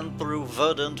 descend through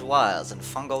verdant wilds and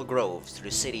fungal groves to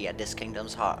the city at this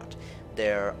kingdom's heart.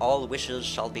 There all wishes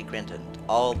shall be granted,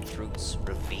 all truths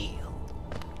revealed.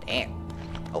 Damn.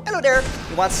 Oh, hello there!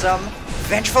 You want some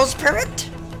vengeful spirit?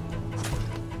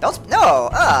 Don't, no!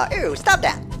 Ew, stop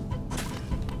that!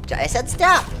 I said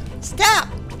stop! Stop!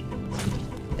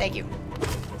 Thank you.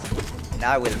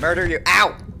 Now I will murder you.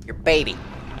 Ow! Your baby!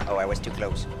 Oh, I was too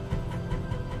close.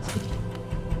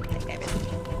 Damn it.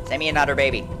 Send me another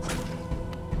baby.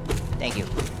 Thank you.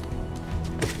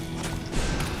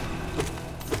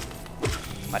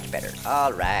 Much better.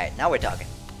 Alright, now we're talking.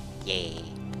 Yay.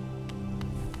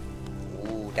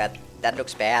 Ooh, that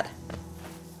looks bad.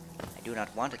 I do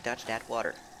not want to touch that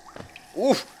water.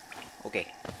 Oof!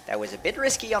 Okay, that was a bit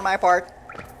risky on my part,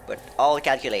 but all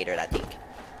calculated, I think.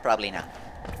 Probably not.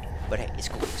 But hey, it's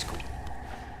cool, it's cool.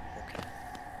 Okay.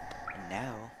 And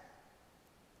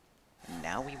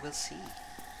now we will see.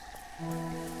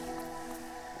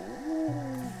 Ooh,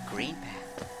 green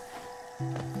path.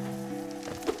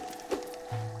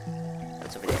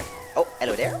 What's over there? Oh,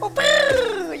 hello there. Oh,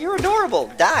 brrr, you're adorable.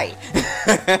 Die.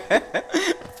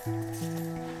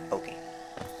 Okay.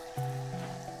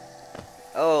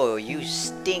 Oh, you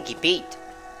stinky Pete.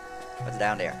 What's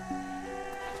down there?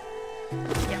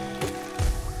 Yeah.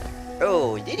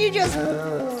 Oh, did you just...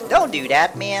 Don't do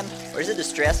that, man. Or is it the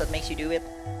stress that makes you do it?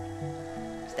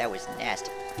 'Cause that was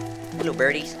nasty. Hello,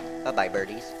 birdies. Bye-bye,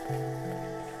 birdies.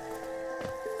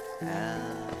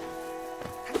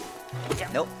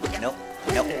 Nope, nope,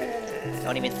 nope.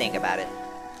 Don't even think about it.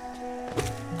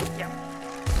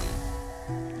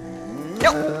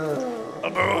 Nope.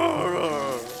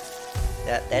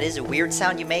 That is a weird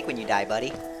sound you make when you die,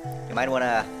 buddy. You might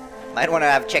wanna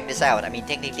have checked this out. I mean,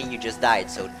 technically you just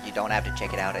died, so you don't have to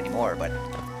check it out anymore. But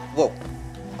whoa.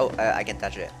 Oh, I can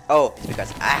touch it. Oh, it's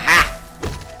because aha.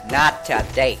 Not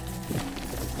today.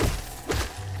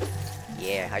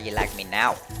 Yeah, how you like me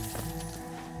now?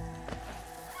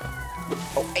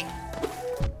 Oh, hey.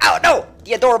 Oh, no!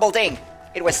 The adorable thing!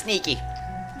 It was sneaky.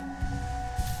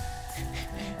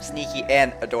 Sneaky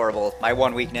and adorable. My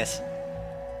one weakness.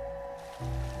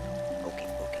 Okay,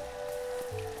 okay.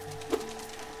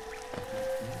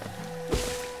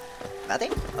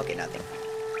 Nothing? Okay, nothing.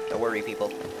 Don't worry,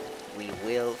 people. We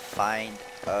will find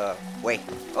a way.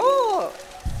 Oh!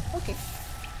 Okay.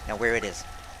 Now, where it is?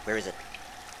 Where is it?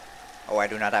 Oh, I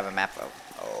do not have a map.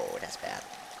 Oh, that's bad.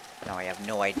 Now I have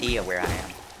no idea where I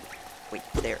am. Wait,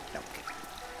 there. No, okay.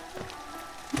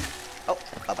 Oh,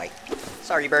 bye-bye.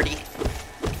 Sorry, birdie.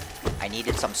 I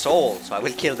needed some soul, so I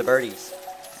will kill the birdies.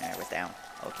 I was down.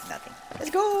 Okay, nothing. Let's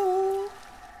go!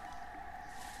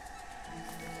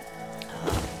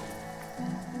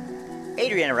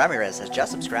 Adrian Ramirez has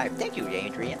just subscribed. Thank you,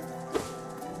 Adrian.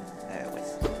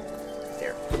 What's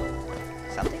there?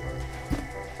 Something?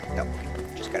 No,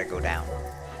 okay. Just gotta go down.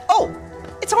 Oh!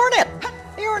 It's Hornet!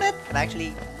 Hey, Hornet! Can I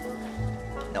actually...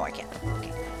 No, I can't.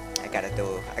 Okay. I gotta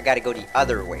go the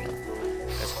other way.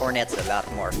 Because Hornet's a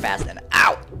lot more fast than...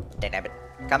 Ow! Damn it.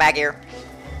 Come back here.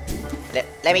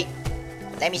 Let me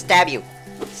stab you.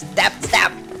 Stab!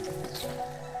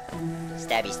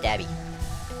 Stabby, stabby.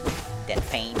 Then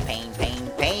pain, pain, pain,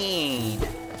 pain.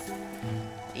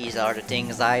 These are the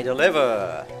things I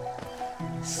deliver.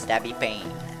 Stabby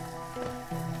pain.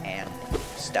 And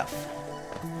stuff.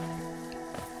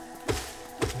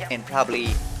 And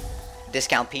probably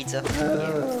discount pizza.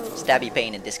 Yeah. Stabby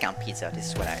pain and discount pizza. This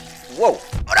is what I... Whoa!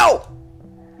 Oh no!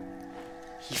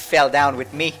 He fell down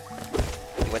with me.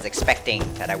 He was expecting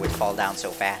that I would fall down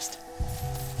so fast.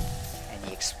 And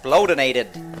he explodinated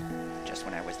just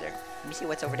when I was there. Let me see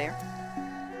what's over there.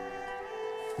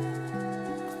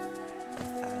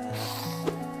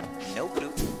 No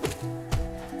clue.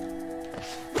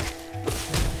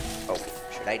 Oh,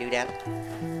 should I do that?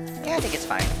 Yeah, I think it's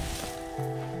fine.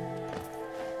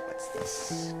 What's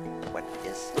this? What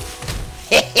is...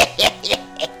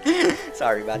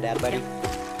 Sorry about that, buddy.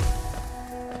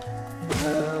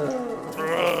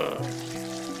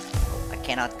 I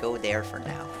cannot go there for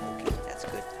now. Okay, that's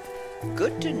good.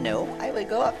 Good to know. I will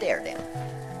go up there then.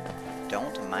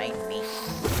 Don't mind me.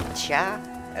 Cha.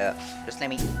 Just let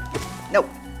me. No.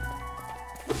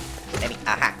 Let me.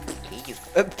 Aha. Here you.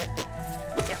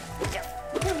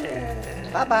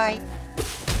 Bye bye.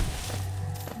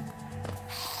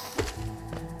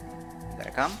 You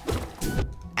gotta come.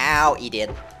 Ow, he did.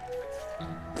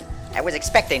 I was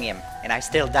expecting him, and I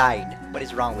still died. What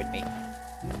is wrong with me?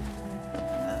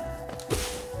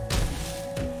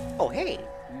 Oh, hey.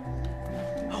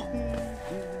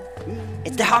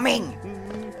 It's the humming.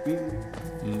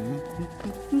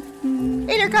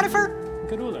 Hey there, Conifer.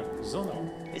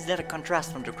 Is that a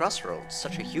contrast from the crossroads?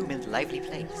 Such a humid, lively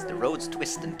place. The roads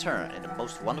twist and turn in the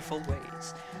most wonderful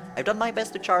ways. I've done my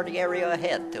best to chart the area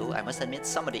ahead, though I must admit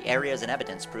some of the area's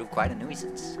inhabitants prove quite a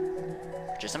nuisance.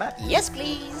 Just a map? Yes,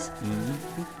 please!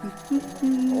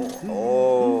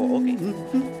 Oh, okay.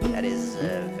 That is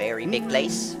a very big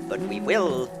place, but we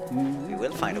will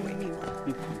find a way, people.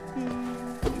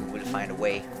 We will find a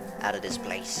way out of this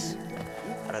place.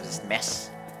 Out of this mess.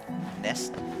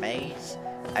 Nest, maze.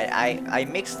 I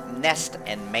mixed nest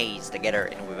and maze together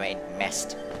and we made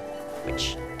mest,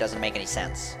 which doesn't make any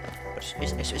sense. But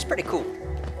it's pretty cool.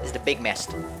 It's the big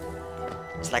mest.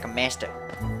 It's like a master.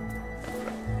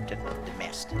 The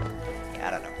mest. Yeah,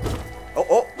 I don't know.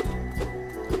 Oh!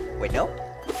 Wait, no?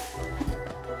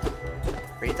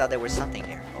 Really thought there was something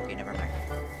there. Okay, never mind.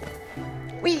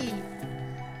 Whee!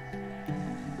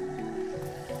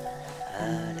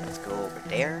 Let's go over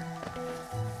there.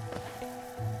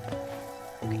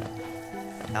 Okay.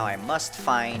 Now I must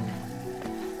find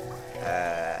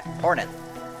Hornet.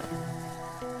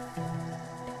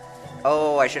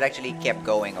 Oh, I should actually kept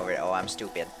going over. Oh, I'm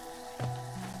stupid.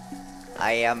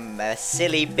 I am a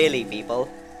silly Billy, people.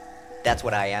 That's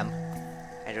what I am.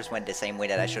 I just went the same way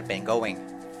that I should have been going.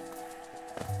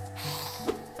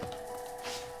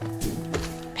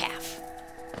 Path.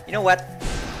 You know what?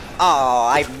 Oh,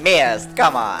 I missed.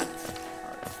 Come on.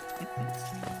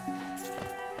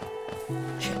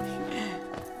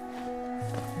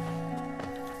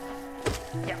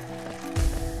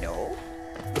 No.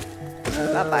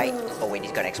 Bye-bye. Oh, wait,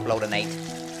 he's gonna explode an 8.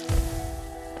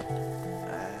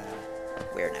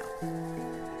 Where now?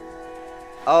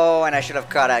 Oh, and I should have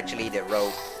cut actually the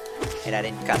rope. And I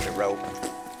didn't cut the rope.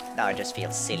 Now I just feel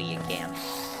silly again.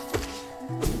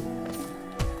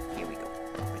 Here we go.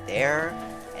 Over there.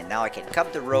 And now I can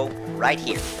cut the rope right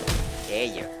here. There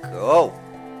you go.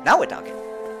 Now we're talking.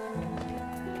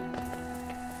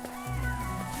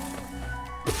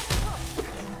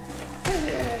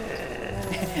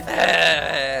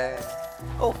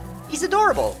 Oh, he's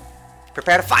adorable.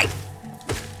 Prepare to fight.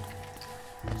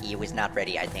 He was not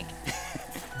ready, I think.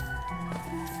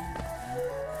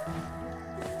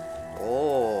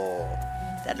 Oh,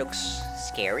 that looks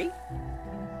scary.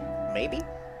 Maybe?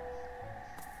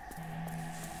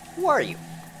 Who are you?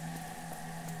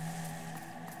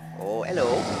 Oh, hello.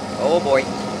 Oh boy.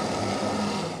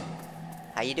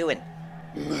 How you doing?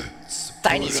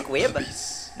 Tiny squib?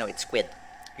 No, it's squid.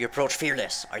 You approach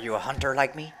fearless. Are you a hunter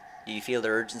like me? Do you feel the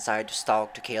urge inside to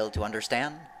stalk, to kill, to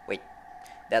understand? Wait,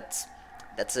 that's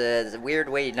a weird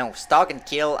way. No, stalk and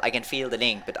kill, I can feel the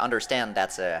link, but understand,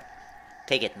 that's a...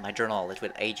 Take it, my journal, it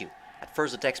will aid you. At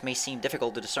first the text may seem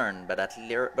difficult to discern, but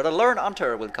a learned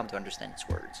hunter will come to understand its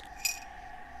words.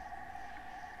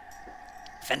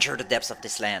 Venture the depths of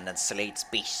this land and slay its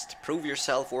beast. Prove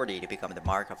yourself worthy to become the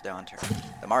mark of the hunter.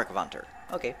 The mark of hunter.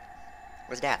 Okay.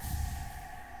 What's that?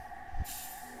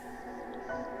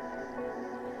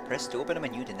 Press to open a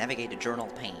menu to navigate the journal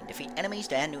pane. Defeat enemies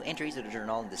to add new entries to the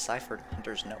journal and decipher the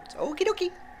hunter's notes. Okie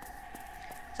dokie.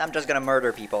 So I'm just gonna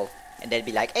murder people. And they'll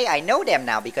be like, hey, I know them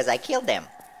now because I killed them.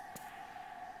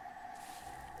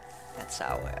 That's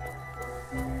how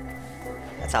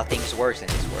things work in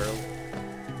this world.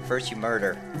 First you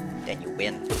murder, then you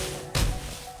win.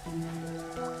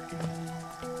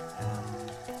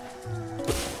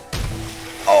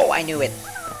 Oh, I knew it.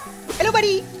 Hello,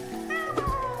 buddy.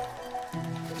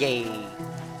 Yay.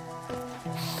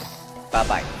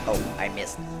 Bye-bye. Oh, I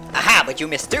missed. Aha, but you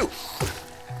missed too.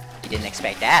 You didn't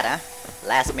expect that, huh?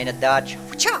 Last minute dodge.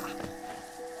 Wcha!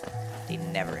 They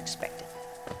never expect it.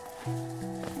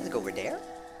 Let's go over there.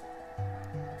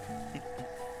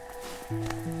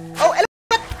 Oh, hello.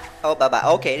 Oh, bye-bye.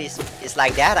 Okay, it's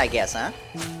like that, I guess, huh?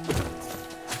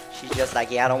 She's just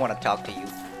like, yeah, I don't want to talk to you.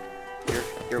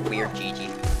 You're weird, Gigi.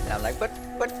 And I'm like, but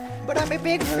I'm a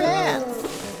big fan.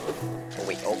 Oh,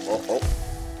 wait. Oh.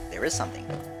 There is something.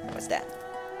 What's that?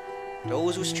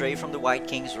 Those who stray from the White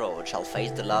King's road shall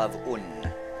face the law of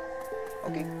Un.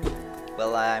 Okay.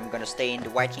 well, I'm gonna stay in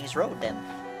the White King's Road then.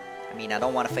 I mean, I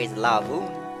don't want to face the Lavoon.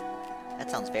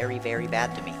 That sounds very, very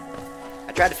bad to me.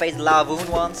 I tried to face the Lavoon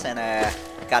once and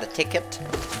got a ticket.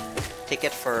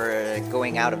 Ticket for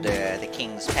going out of the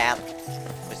King's path.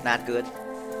 It was not good.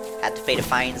 Had to pay the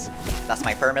fines. Lost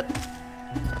my permit.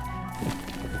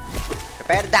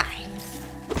 Prepare to die.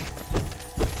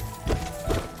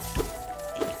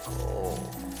 There you go.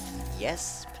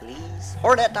 Yes, please.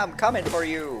 Hornet, I'm coming for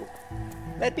you.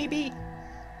 Let me be.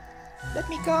 Let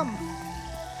me come.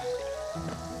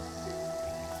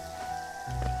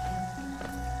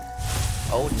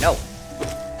 Oh no.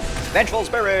 Vengeful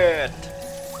Spirit.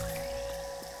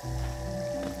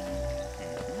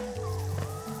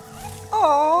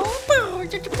 Oh,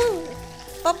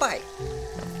 bye-bye.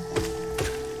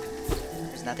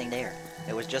 There's nothing there.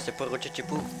 There was just a poo.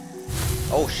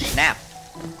 Oh snap.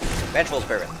 Vengeful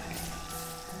Spirit.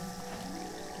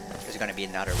 There's gonna be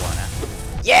another one, huh?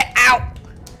 Yeah, ow!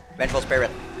 Vengeful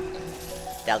Spirit.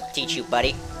 That'll teach you,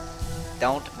 buddy.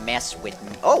 Don't mess with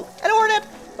me. Oh, an Hornet!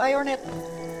 Bye, Hornet.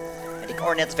 I think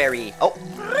Hornet's very... Oh!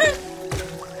 I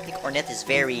think Hornet is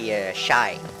very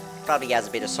shy. Probably has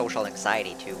a bit of social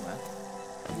anxiety too, huh?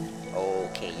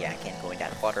 Okay, yeah, I can't go in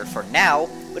that water for now,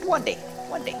 but one day.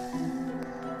 Let me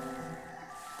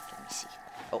see.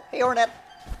 Oh, hey, Hornet!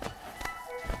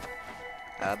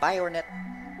 Bye, Hornet.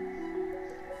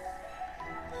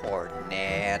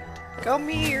 Hornet, come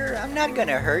here. I'm not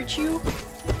gonna hurt you.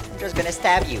 I'm just gonna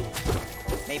stab you.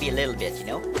 Maybe a little bit, you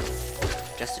know?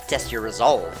 Just to test your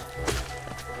resolve.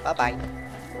 Bye-bye.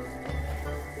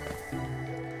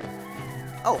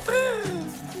 Oh.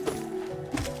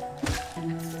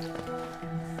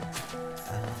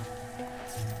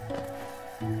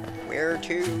 Where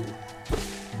to?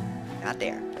 Not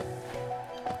there.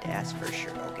 That's for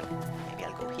sure. Okay. Maybe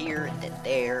I'll go here, and then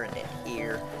there, and then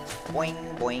here. Boing,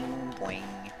 boing, boing.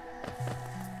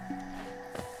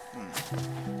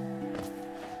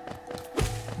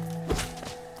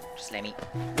 Just let me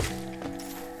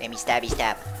stabby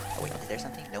stab. Oh wait, is there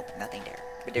something? Nope, nothing there.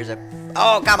 But there's a...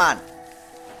 Oh, come on!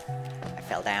 I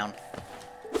fell down.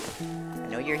 I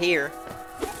know you're here.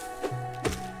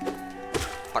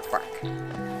 Bark, bark.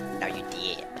 Now you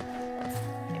did.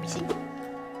 Let me see.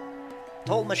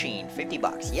 Toll machine, 50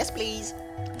 bucks. Yes, please.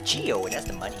 Geo, that's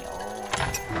the money. Oh.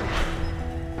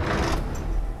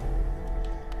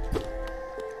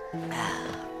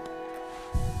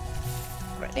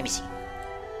 Alright, let me see.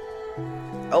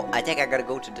 Oh, I think I gotta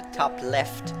go to the top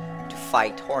left to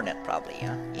fight Hornet, probably,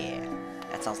 huh? Yeah,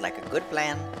 that sounds like a good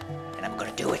plan, and I'm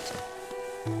gonna do it.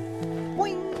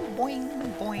 Boing, boing,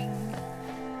 boing.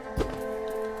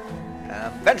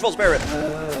 Vengeful Spirit!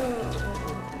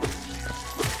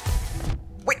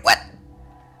 Wait, what?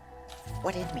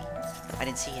 What hit me? I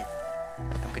didn't see it.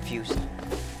 I'm confused.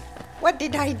 What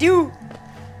did I do?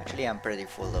 Actually, I'm pretty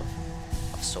full of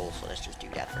souls, so let's just do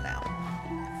that for now.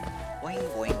 Boing,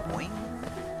 boing, boing.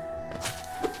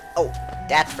 Oh,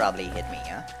 that probably hit me,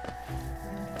 huh?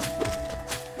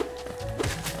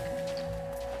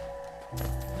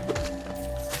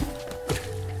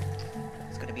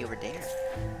 It's gonna be over there.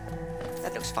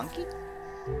 That looks funky.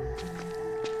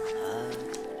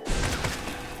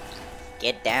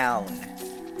 Get down.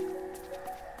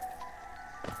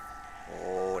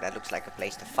 Oh, that looks like a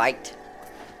place to fight.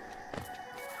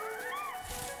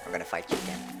 I'm gonna fight you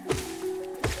then.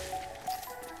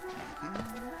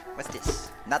 What's this?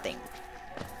 Nothing.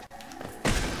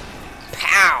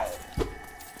 Pow!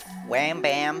 Wham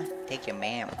bam. Take your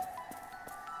ma'am.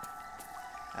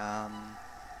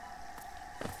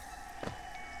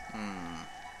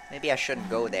 Maybe I shouldn't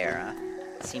go there, huh?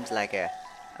 It seems like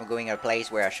I'm going a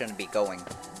place where I shouldn't be going.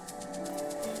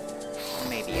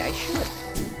 Maybe I should.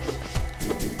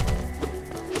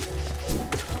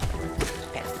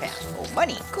 Pass, pass. Oh,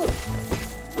 money. Cool.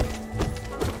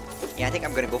 Yeah, I think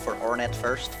I'm gonna go for Hornet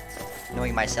first.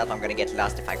 Knowing myself, I'm gonna get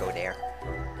lost if I go there.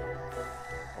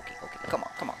 Okay, okay. Come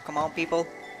on, come on, come on, people.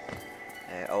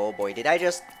 Oh boy, did I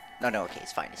just... No, no, okay,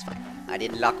 it's fine, it's fine. I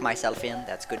didn't lock myself in.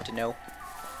 That's good to know.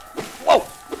 Whoa!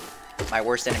 My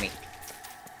worst enemy.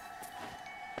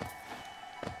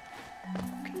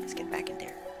 Okay, let's get back in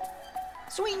there.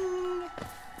 Swing!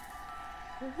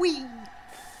 Whee!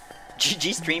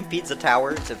 GG Stream Pizza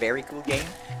Tower. It's a very cool game.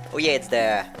 Oh yeah, it's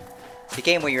the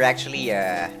game where you're actually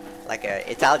like a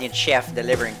Italian chef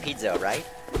delivering pizza, right?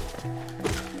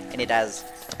 And it has...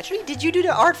 Actually, did you do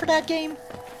the art for that game?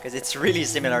 Because it's really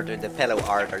similar to the Pello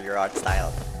art or your art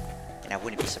style. And I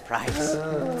wouldn't be surprised.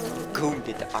 Goom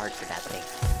did the art for that thing.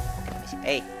 Okay, let me see.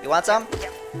 Hey, you want some?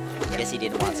 I guess he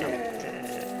didn't want some.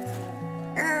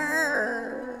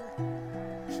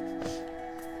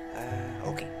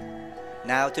 Okay.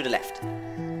 Now to the left.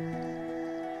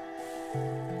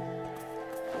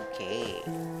 Okay.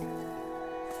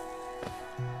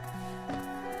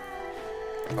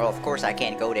 Well, of course I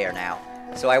can't go there now.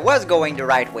 So I was going the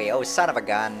right way. Oh, son of a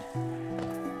gun.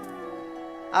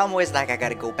 I'm always like I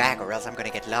gotta go back or else I'm gonna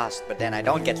get lost. But then I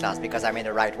don't get lost because I'm in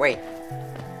the right way.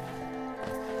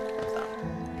 So,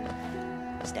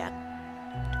 what's that?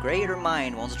 The greater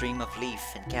mind once dreamed of leaf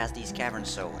and cast these caverns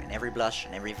so. In every blush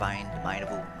and every vine, the mind of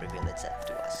Woomy revealed itself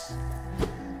to us.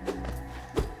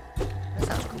 That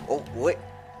sounds cool. Oh, wait.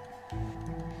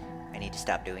 I need to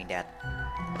stop doing that.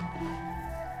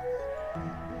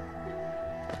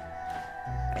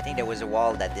 I think there was a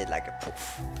wall that did like a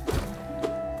poof.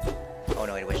 Oh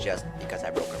no, it was just because I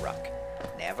broke a rock.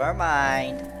 Never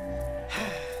mind.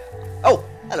 Oh,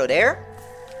 hello there.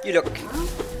 You look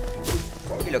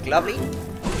lovely.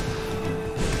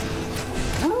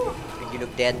 You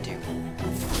look dead too.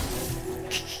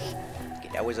 Okay,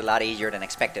 that was a lot easier than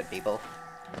expected, people.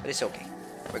 But it's okay.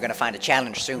 We're gonna find a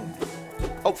challenge soon.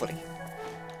 Hopefully.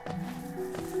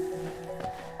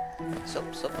 So.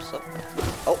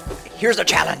 Oh, here's the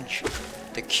challenge.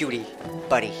 The cutie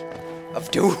buddy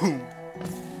of doom.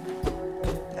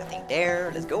 Nothing there.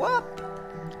 Let's go up.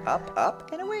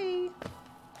 Up, and away.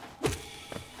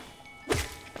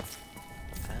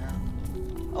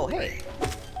 Oh, hey.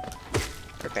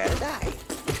 Prepare to die.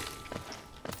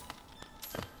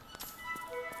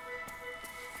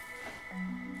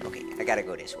 Okay, I gotta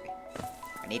go this way.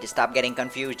 I need to stop getting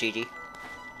confused, Gigi.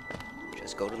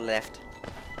 Just go to the left.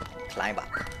 Climb up.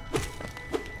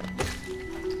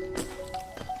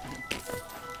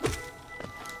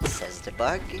 Says the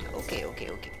bug. Okay.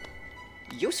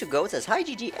 Yusugo says, hi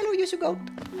Gigi. Hello Yusugo.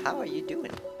 How are you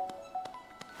doing?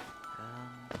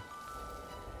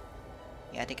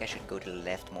 Yeah, I think I should go to the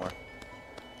left more.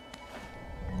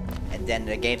 And then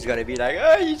the game's gonna be like,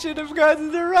 oh, you should have gone to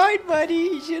the right, buddy.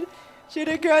 You should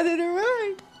have gone to the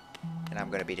right. And I'm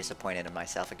gonna be disappointed in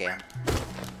myself again.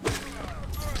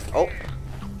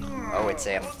 Oh, it's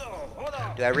him.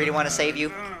 Do I really want to save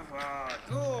you?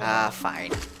 Ah,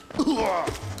 fine.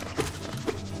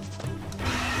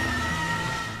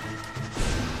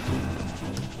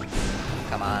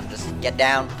 Come on, just get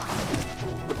down.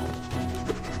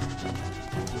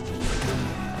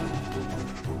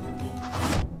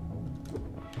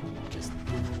 Just...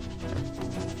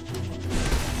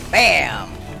 Bam!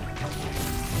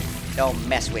 Don't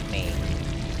mess with me.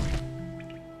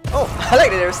 Oh, I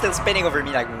like that they're still spinning over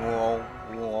me like, whoa.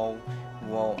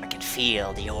 I can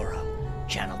feel the aura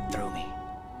channeled through me.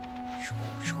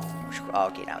 Oh,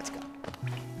 okay, now it's gone.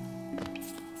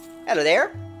 Hello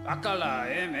there.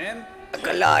 Akalae, man.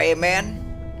 Akalae, man.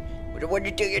 What do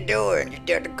you think you're doing? You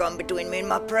dare to come between me and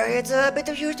my prey? It's a bit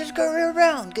of useless scurry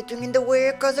around, getting in the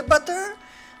way cause of butter?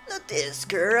 Not this,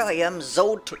 girl. I am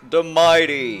Zot the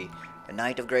Mighty, a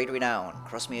knight of great renown.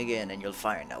 Cross me again and you'll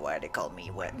find out why they call me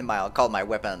I'll call my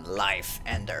weapon Life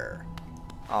Ender.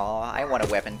 Oh, I want a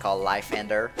weapon called Life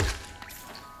Ender.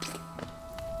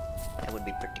 That would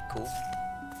be pretty cool.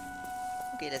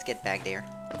 Okay, let's get back there.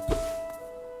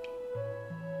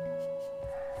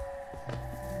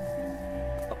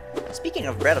 Oh, speaking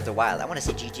of Breath of the Wild, I want to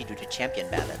see Gigi do the champion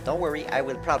battle. Don't worry, I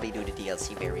will probably do the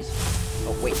DLC very soon.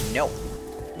 Oh wait, no.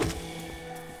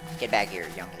 Get back here,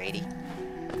 young lady.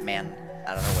 Man,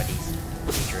 I don't know what these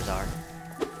creatures are.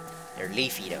 They're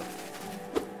leafy though.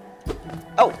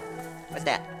 Oh! What's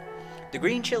that? The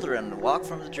green children walk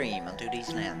from the dream unto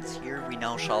these lands. Here we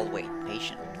now shall wait,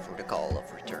 patient for the call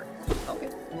of return. Okay.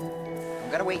 I'm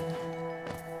gonna wait.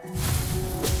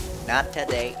 Not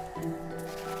today.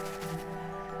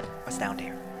 What's down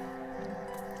there?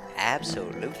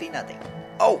 Absolutely nothing.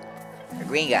 Oh! The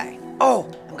green guy.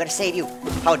 Oh! I'm gonna save you!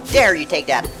 How dare you take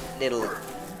that little...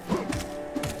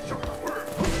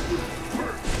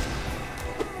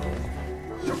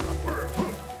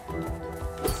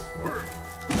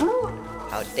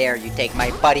 How dare you take my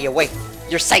buddy away?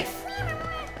 You're safe!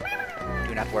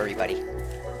 Do not worry, buddy.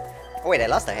 Oh wait, I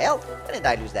lost a health? When did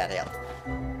I lose that health?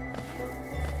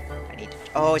 I need to...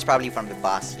 Oh, it's probably from the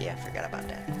boss. Yeah, forgot about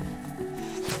that.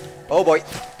 Oh boy,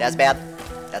 that's bad.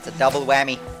 That's a double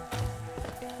whammy.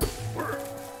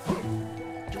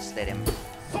 Just let him...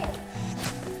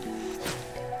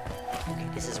 Okay,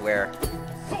 this is where...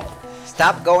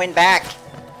 Stop going back!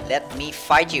 Let me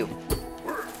fight you.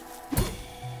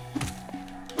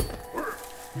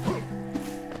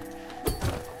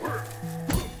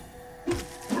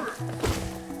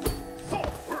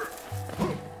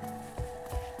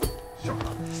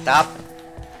 Stop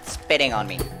spitting on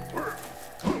me.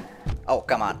 Oh,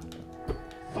 come on.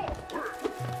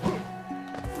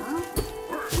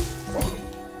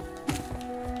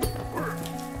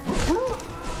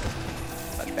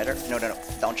 faster. No, no, no.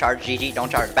 Don't charge, GG.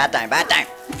 Don't charge. Bad time, bad time.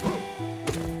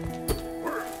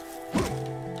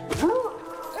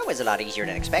 That was a lot easier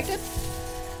than expected.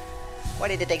 Why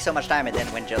did it take so much time and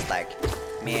then went just like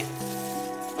meh?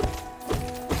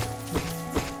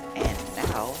 And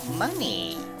now,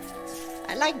 money.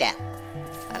 I like that.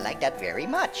 I like that very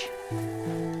much.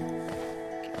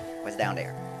 Okay, what's down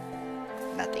there?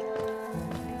 Nothing.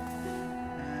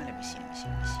 Let me see, let me see,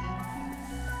 let me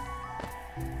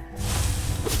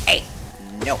see. Hey!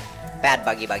 No! Bad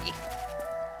buggy.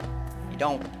 You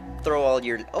don't throw all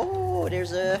your... Oh,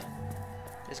 there's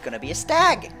gonna be a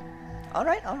stag!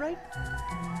 Alright, alright.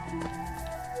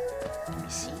 Let me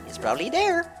see, it's probably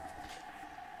there.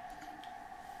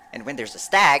 And when there's a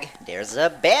stag, there's a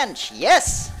bench!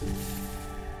 Yes!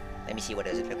 Let me see, what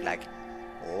does it look like?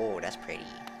 Oh, that's pretty.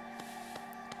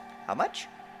 How much?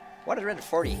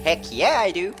 140. Heck yeah,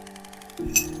 I do!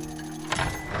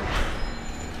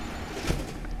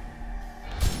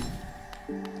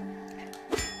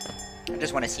 I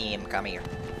just want to see him come here.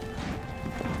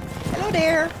 Hello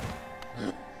there!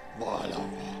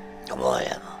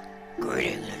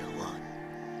 Greeting, little one.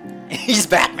 He's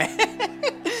Batman!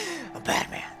 I'm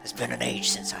Batman. It's been an age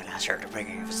since I last heard the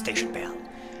ringing of a station bell.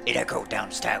 It echoed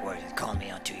down Stagway and called me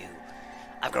unto you.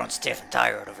 I've grown stiff and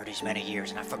tired over these many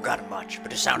years, and I've forgotten much, but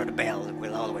the sound of the bell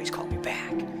will always call me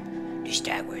back. These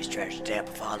Stagways treasure the depth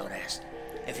of hollowness.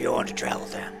 If you want to travel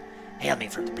them, hail me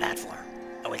from the platform.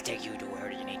 I will take you to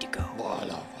where you need to go.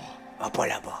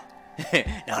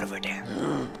 Not over there.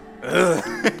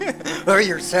 Hurry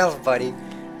yourself, buddy.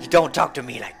 You don't talk to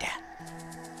me like that.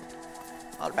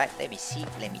 Alright, let me see.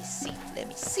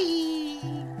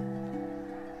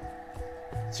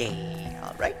 Yay,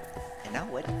 alright. And now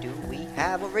what do we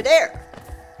have over there?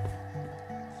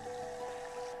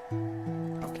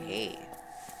 Okay.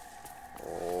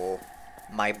 Oh,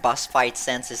 my boss fight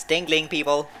sense is tingling,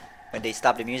 people. When they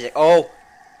stop the music. Oh!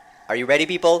 Are you ready,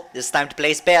 people? This is time to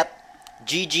place bet.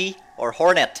 GG or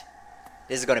Hornet.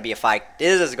 This is gonna be a fight.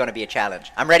 This is gonna be a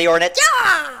challenge. I'm ready, Hornet.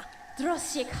 Yeah!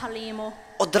 Odrasya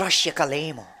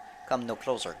Kalemo. Come no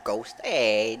closer, ghost.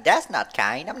 Hey, that's not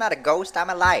kind. I'm not a ghost. I'm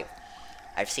alive.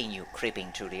 I've seen you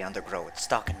creeping through the undergrowth,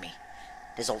 stalking me.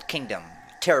 This old kingdom,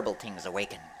 terrible things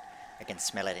awaken. I can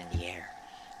smell it in the air.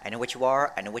 I know what you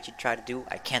are. I know what you try to do.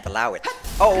 I can't allow it.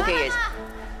 Oh, okay, guys.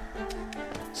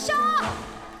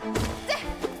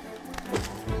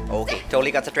 Okay,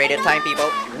 totally concentrated time, people.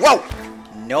 Whoa!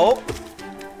 Nope.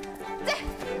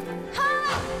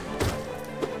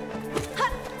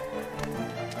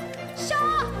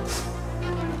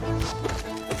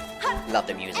 Love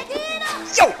the music.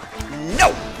 Yo!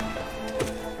 No!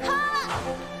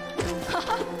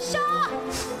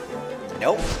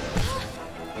 Nope.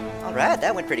 Alright,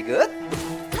 that went pretty good.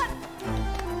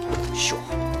 Sure.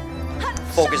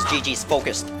 Focus, GG's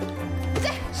focused.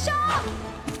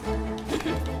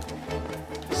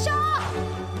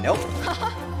 Nope.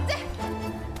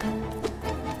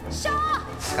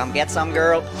 Come get some,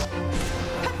 girl.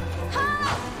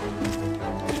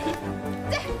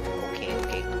 Okay,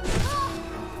 okay.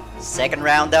 Second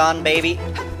round done, baby.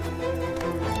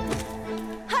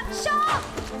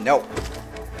 Nope.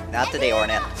 Not today,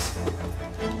 Ornette.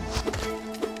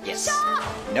 Yes.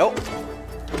 Nope.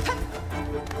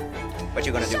 What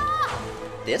you gonna do?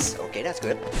 This? Okay, that's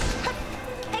good.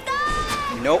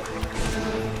 Nope.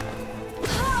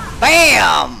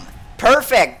 BAM!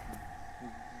 Perfect!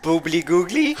 Boobly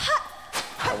googly.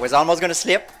 I was almost gonna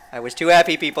slip. I was too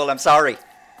happy, people. I'm sorry.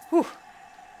 Whew.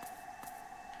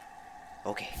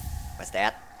 Okay, what's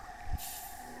that?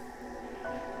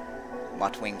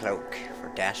 Mothwing cloak for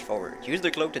dash forward. Use the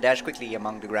cloak to dash quickly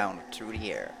among the ground through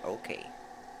the air. Okay.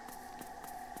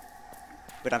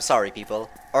 But I'm sorry, people.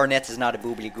 Ornette is not a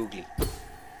boobly googly.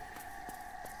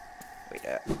 Wait,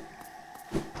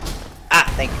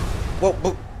 Ah, thank you. Whoa,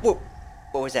 whoa, whoa.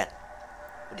 What was that?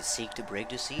 Would it seek to break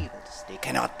the seals? They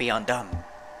cannot be undone.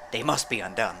 They must be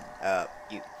undone.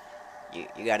 You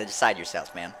gotta decide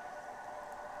yourself, man.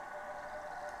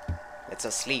 Let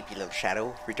us sleep, you little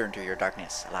shadow. Return to your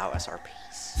darkness. Allow us our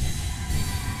peace.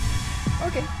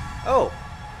 Okay. Oh.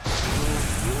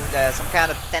 You, some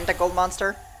kind of tentacle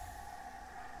monster?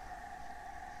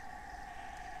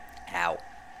 Ow.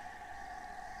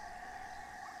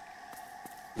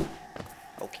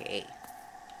 Okay.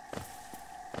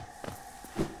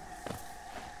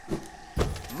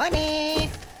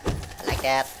 Money! I like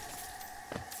that.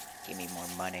 Give me more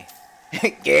money.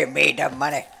 Give me the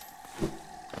money!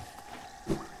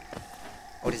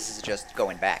 Oh, this is just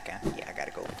going back, huh? Yeah, I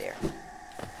gotta go over there.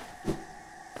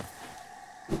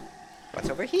 What's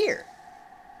over here?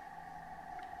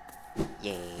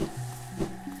 Yay.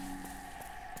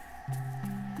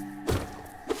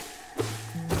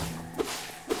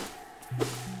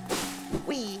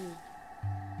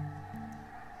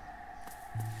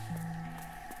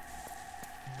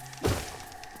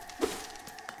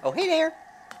 Oh, hey there!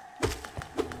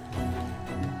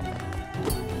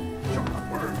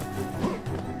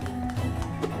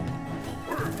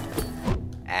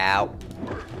 Ow.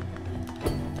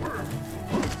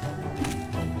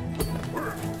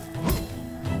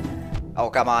 Oh,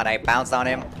 come on, I bounced on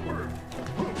him.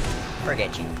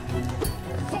 Forget you.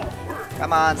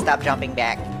 Come on, stop jumping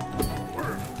back.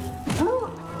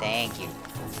 Thank you.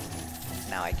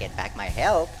 Now I get back my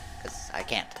health, because I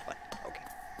can't, but okay.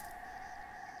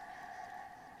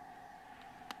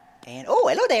 And, oh,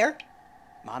 hello there!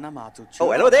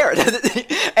 Oh, hello there!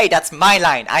 Hey, that's my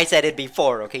line! I said it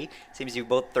before, okay? Seems you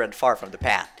both tread far from the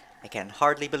path. I can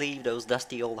hardly believe those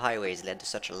dusty old highways led to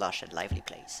such a lush and lively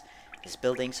place. This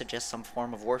building suggests some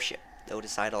form of worship, though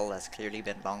this idol has clearly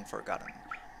been long forgotten.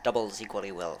 Doubles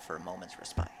equally well for a moment's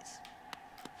respite.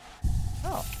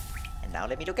 Oh, and now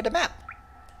let me look at the map.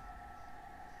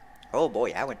 Oh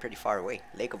boy, I went pretty far away.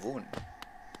 Lake of Woon.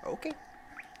 Okay.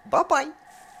 Bye-bye.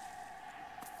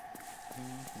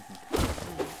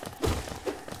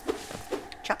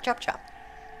 Chop, chop, chop.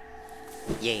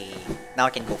 Yay. Now I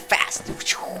can go fast.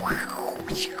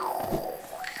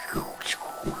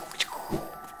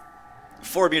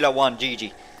 Formula 1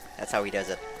 GG. That's how he does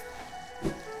it.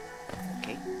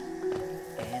 Okay.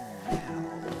 And now...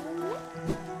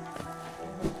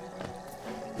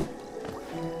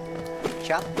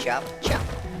 Chop, chop, chop.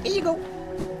 Here you go.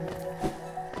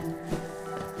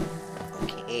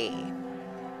 Okay.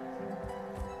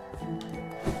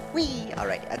 Whee!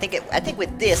 Alright, I think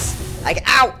with this,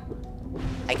 ow!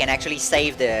 I can actually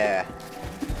save the...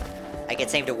 I can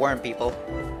save the worm people.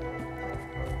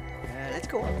 Let's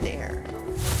go up there.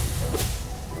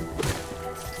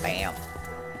 Bam.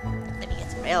 Let me get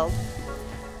some help.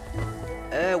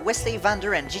 Wesley,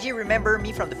 Vander, and Gigi remember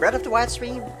me from the Breath of the Wild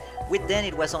stream? With then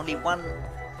it was only 1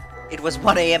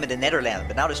 AM in the Netherlands,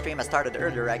 but now the stream has started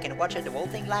earlier. I can watch the whole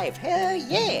thing live. Hell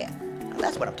yeah! Now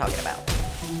that's what I'm talking about.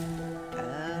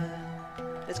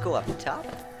 Let's go up top.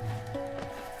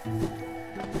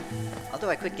 Although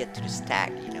I could get to the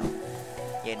stag, you know.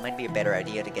 Yeah, it might be a better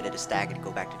idea to get to the stag and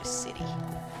go back to the city.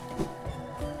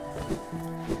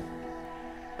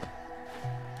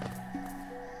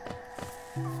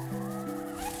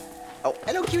 Oh,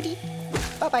 hello, cutie.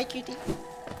 Bye-bye, cutie.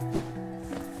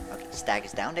 Okay, stag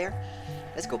is down there.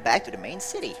 Let's go back to the main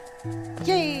city.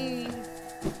 Yay!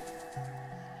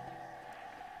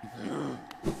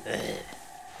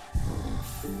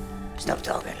 Stop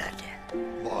talking like that.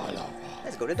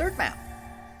 Let's go to Dirt Mound.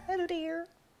 Hello there.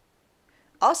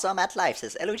 Awesome at life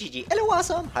says hello GG. Hello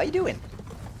awesome. How you doing?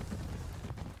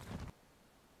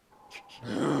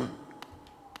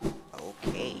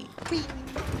 Okay. Whee.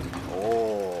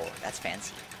 Oh, that's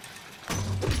fancy.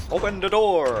 Open the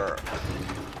door.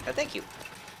 Oh, thank you.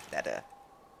 That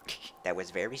that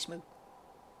was very smooth.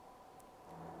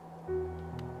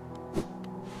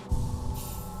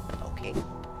 Okay.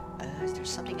 Is there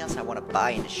something else I want to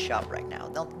buy in the shop right now?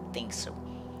 Don't think so.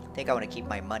 I think I want to keep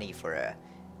my money for a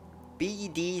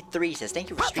BD3 says thank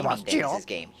you for streaming this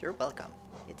game. You're welcome.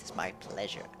 It is my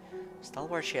pleasure.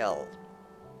 Stalwart Shell.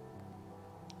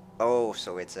 Oh,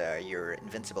 so it's you're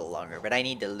invincible longer, but I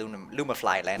need the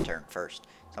Lumafly lantern first,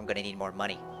 so I'm gonna need more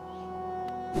money.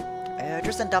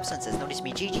 Tristan Dobson says, notice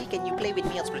me, GG, can you play with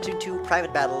me on Splatoon 2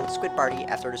 Private Battle Squid Party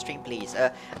after the stream, please?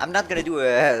 I'm not gonna do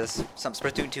some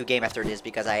Splatoon 2 game after this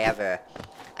because I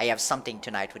have something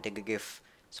tonight with the GIF,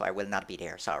 so I will not be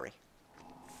there. Sorry.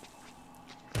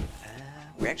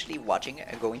 We're actually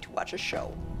going to watch a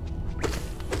show.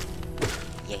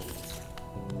 Yay.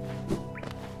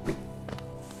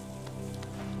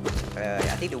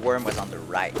 I think the worm was on the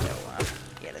right, though. Huh?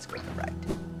 Yeah, let's go on the right.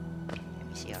 Let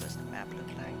me see how does the map look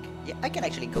like. Yeah, I can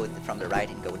actually go from the right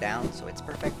and go down, so it's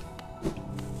perfect.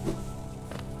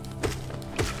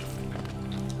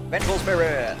 Vengeful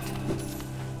Spirit!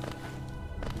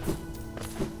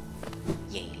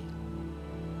 Yay.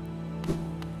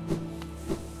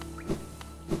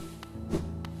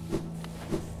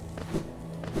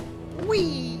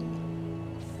 Whee!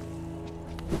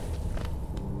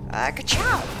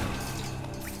 Ka-chow!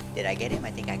 Did I get him?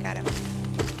 I think I got him.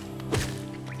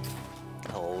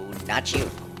 Oh, not you.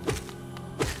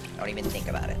 Don't even think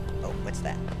about it. Oh, what's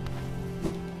that?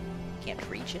 Can't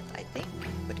reach it, I think.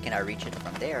 But can I reach it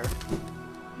from there?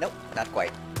 Nope, not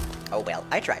quite. Oh well,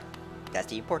 I tried. That's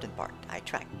the important part. I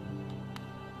tried.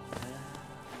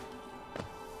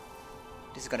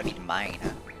 This is gonna be mine,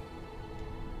 huh?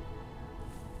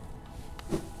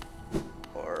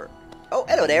 Or... Oh,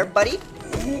 hello there, buddy!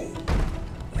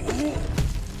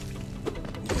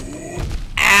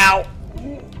 Ow!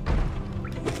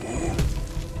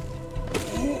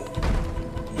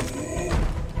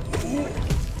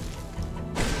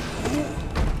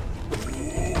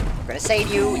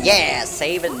 save you. Yeah,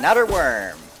 save another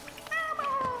worm.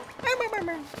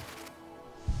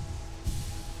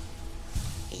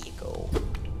 Here you go.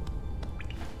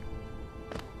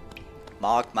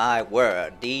 Mark my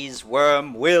word, these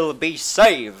worms will be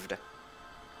saved.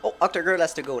 Oh, Octogirl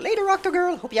has to go. Later,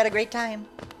 Octogirl. Hope you had a great time.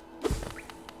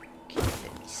 Okay,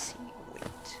 let me see. Wait,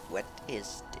 what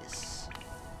is this?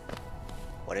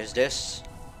 What is this?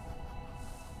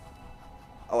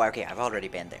 Oh, okay, I've already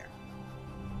been there.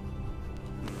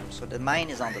 So the mine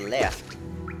is on the left,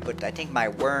 but I think my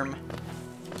worm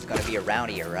is gonna be around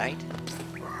here, right?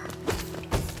 I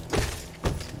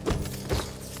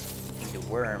think the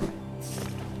worm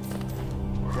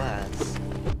was...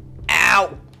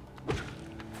 Ow!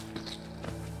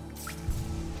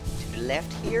 To the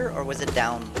left here, or was it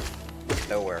down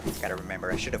lower? Gotta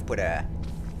remember, I should have put a...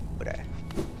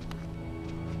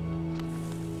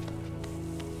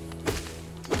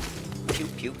 Pew,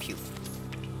 pew, pew.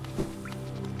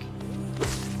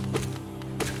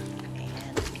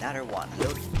 And another one.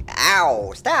 Look.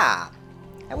 Ow! Stop!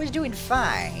 I was doing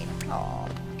fine. Oh,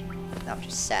 now I'm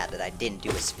just sad that I didn't do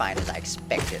as fine as I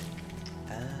expected.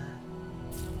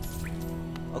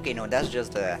 Okay, no, that's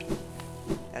just the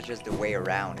way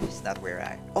around. It's not where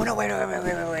I... Oh no! Wait!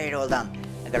 Hold on.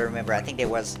 I gotta remember. I think there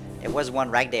was one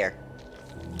right there.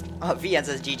 Oh, VN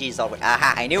says GG's always.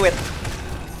 Aha! I knew it.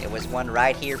 There was one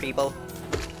right here, people.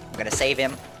 I'm gonna save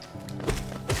him.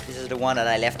 This is the one that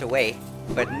I left away.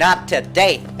 But not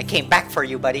today! I came back for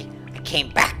you, buddy. I came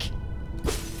back.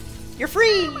 You're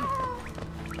free!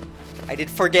 I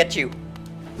didn't forget you.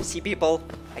 See, people?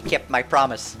 I kept my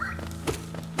promise.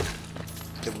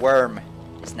 The worm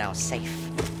is now safe.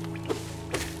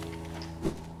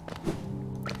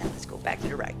 Now let's go back to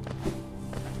the right.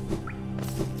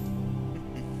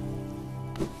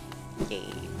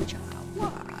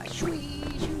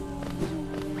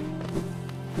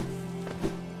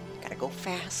 Gotta go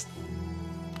fast.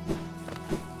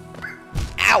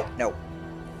 Ow! No.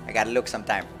 I gotta look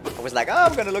sometime. I was like, oh,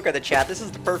 I'm gonna look at the chat. This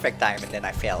is the perfect time. And then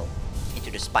I fell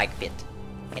into the spike pit.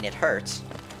 And it hurts.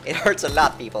 It hurts a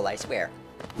lot, people, I swear.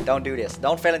 Don't do this.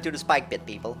 Don't fall into the spike pit,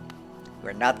 people.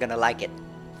 We're not gonna like it.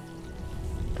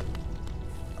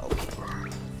 Okay.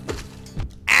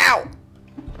 Ow!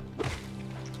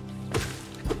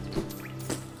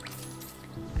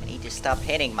 I need to stop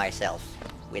hitting myself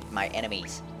with my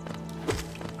enemies.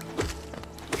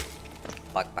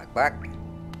 Buck.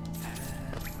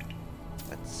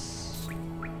 Let's...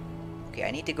 Okay,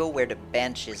 I need to go where the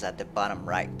bench is at the bottom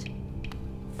right.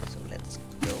 So let's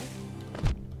go.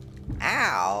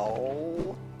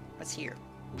 Ow! What's here?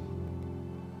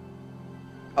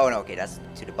 Oh no, okay, that's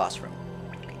to the boss room.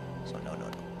 Okay, so no.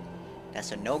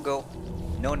 That's a no-go.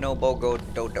 No, bogo,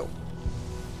 do.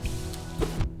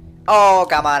 Oh,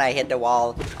 come on, I hit the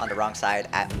wall on the wrong side.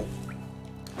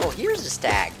 Oh, here's the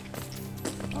stag.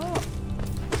 Oh.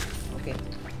 Okay.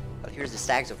 Well, here's the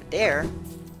stags over there.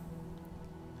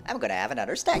 I'm gonna have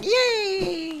another stag.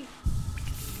 Yay!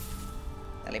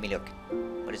 Now let me look.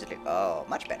 What does it look? Oh,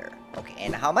 much better. Okay,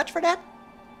 and how much for that?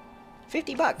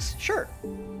 50 bucks. Sure.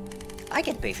 I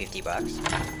can pay 50 bucks.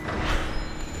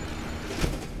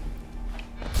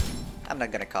 I'm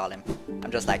not gonna call him.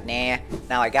 I'm just like, nah,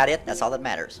 now I got it. That's all that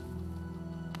matters.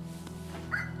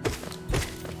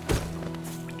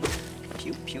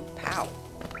 Pew, pew, pow.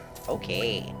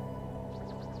 Okay.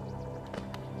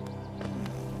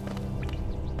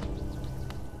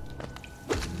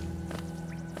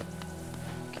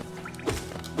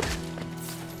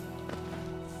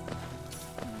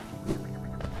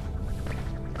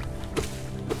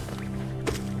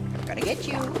 Gonna get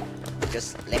you.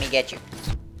 Just let me get you.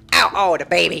 Ow! Oh, the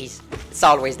babies! It's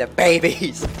always the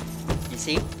babies! You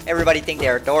see? Everybody think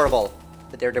they're adorable,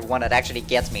 but they're the one that actually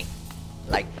gets me.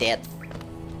 Like dead.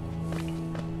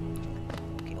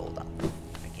 Okay, hold on.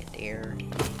 I get there.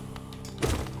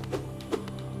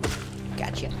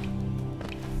 Gotcha.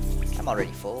 I'm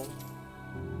already full.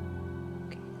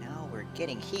 Okay, now we're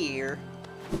getting here.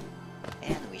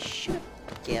 And we should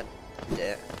get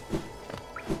the...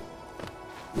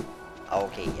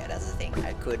 Okay, yeah, that's the thing.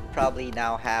 I could probably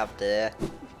now have the...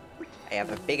 I have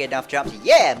a big enough jump to...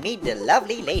 Yeah, meet the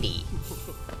lovely lady.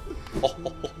 Oh,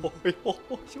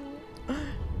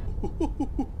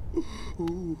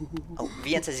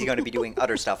 VN says he's going to be doing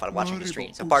other stuff while watching the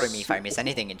stream. So pardon me if I miss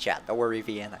anything in chat. Don't worry,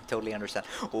 VN. I totally understand.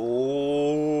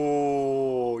 Oh,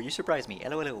 you surprised me.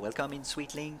 Hello. Welcome in,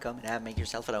 sweetling. Come and make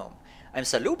yourself at home. I'm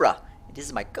Salubra. This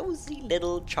is my cozy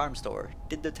little charm store.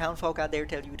 Did the townfolk out there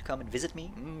tell you to come and visit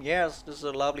me? Yes, this is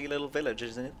a lovely little village,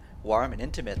 isn't it? Warm and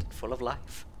intimate and full of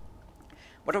life.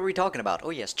 What are we talking about? Oh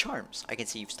yes, charms. I can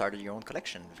see you've started your own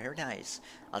collection. Very nice.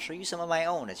 I'll show you some of my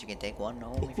own, as you can take one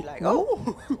home if you like.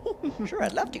 Oh! Sure,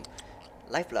 I'd love to.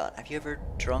 Lifeblood. Have you ever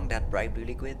drunk that bright blue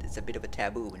liquid? It's a bit of a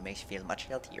taboo, but it makes you feel much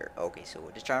healthier. Okay,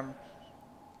 so the charm...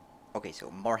 Okay,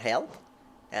 so more health?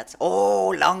 That's... Oh,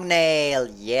 long nail!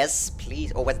 Yes,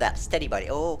 please. Oh, what's that? Steady buddy.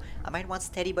 Oh, I might want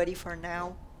steady buddy for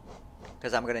now.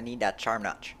 Because I'm gonna need that charm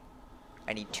notch.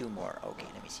 I need 2 more. Okay,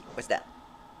 let me see. What's that?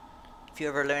 If you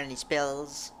ever learn any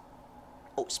spells...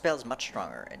 Oh, spells much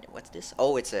stronger. And what's this?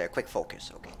 Oh, it's a quick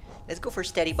focus. Okay. Let's go for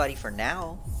steady buddy for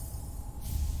now.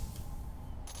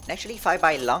 And actually, if I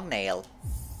buy long nail,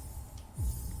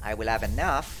 I will have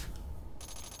enough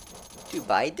to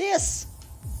buy this.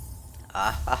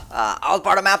 All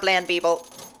part of my plan, people.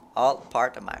 All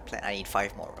part of my plan. I need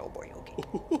 5 more. Oh boy, okay.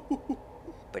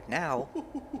 But now,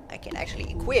 I can actually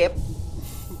equip...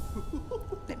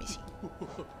 Let me see.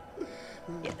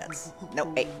 Yeah, that's...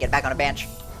 No, hey, get back on the bench.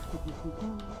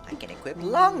 I can equip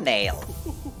long nail.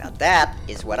 Now that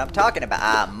is what I'm talking about.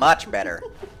 Ah, much better.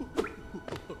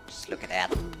 Just look at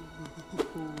that.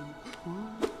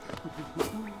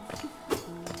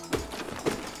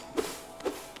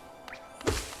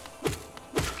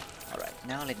 Alright,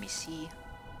 now let me see.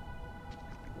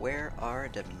 Where are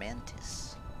the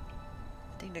mantis?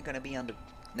 I think they're gonna be on the...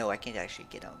 No, I can't actually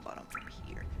get on the bottom from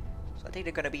here. So I think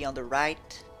they're gonna be on the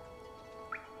right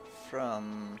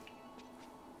from...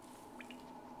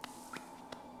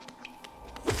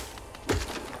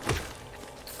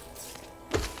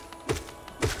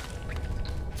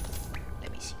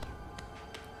 Let me see.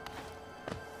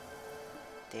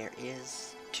 There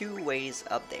is 2 ways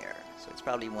up there. So it's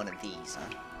probably one of these, huh?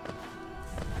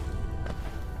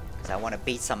 Because I want to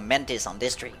beat some mantis on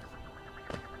this tree.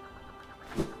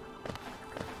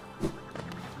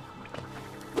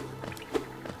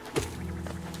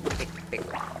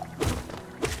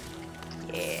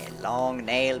 Long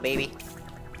nail, baby.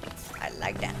 I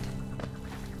like that.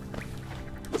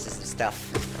 This is the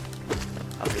stuff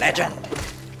of legend.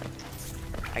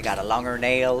 I got a longer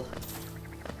nail.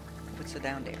 What's it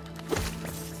down there?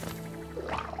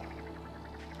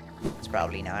 It's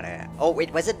probably not a... Oh,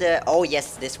 wait, was it the... Oh,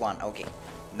 yes, this one. Okay.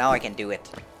 Now I can do it.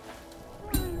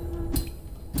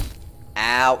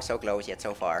 Ow, so close yet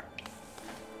so far.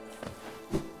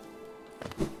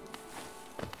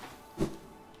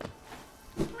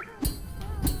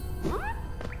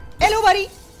 Hello, buddy!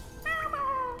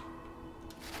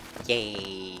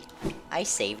 Yay! I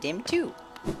saved him too.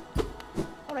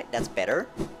 Alright, that's better.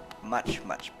 Much,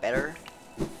 much better.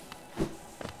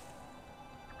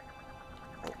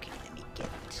 Okay, let me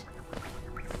get...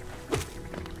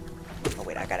 Oh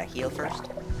wait, I gotta heal first.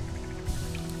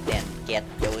 Then get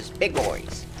those big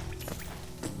boys.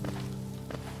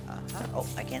 Oh,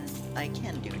 I can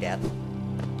do that.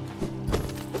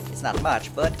 It's not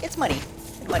much, but it's money.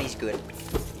 And money's good.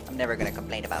 I'm never gonna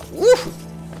complain about. Woof!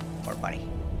 More money.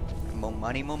 More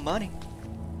money, more money.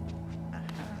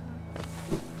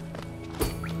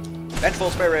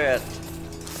 Vengeful spirit!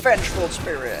 Vengeful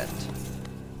spirit!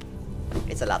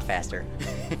 It's a lot faster.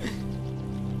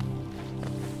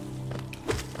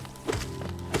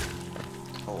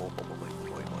 Oh, boy.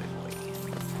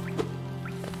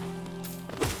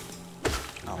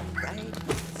 Alright,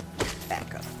 let's get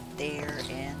back up there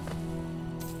and...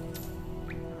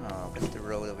 Oh, what's the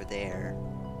road over there?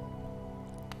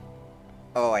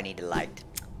 Oh, I need a light.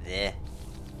 Blech.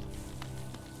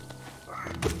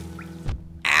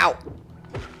 Ow!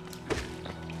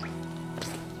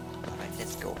 Alright,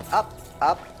 let's go up,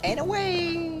 up, and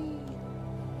away!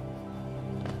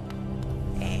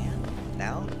 And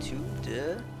now to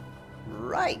the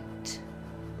right.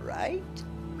 Right?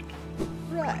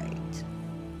 Right.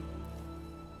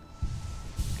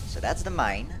 So that's the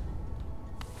mine.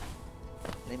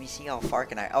 Let me see how far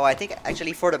can I... Oh, I think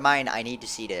actually for the mine I need to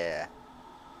see the...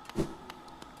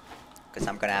 Because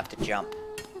I'm gonna have to jump.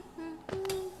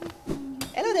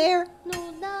 Hello there!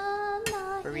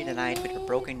 Buried a knight with a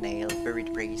broken nail,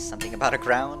 buried praise, something about a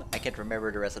crown. I can't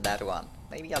remember the rest of that one.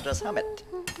 Maybe I'll just hum it.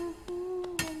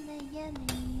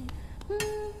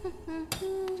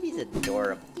 He's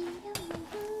adorable.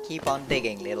 Keep on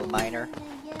digging, little miner.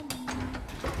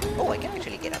 Oh, I can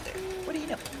actually get up there. What do you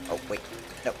know? Oh, wait.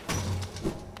 No.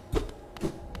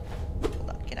 Hold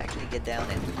on. Can I actually get down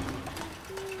and...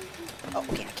 Oh,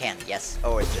 okay, I can. Yes.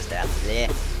 Oh, it's just that. Bleh. I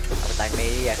was like,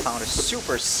 maybe I found a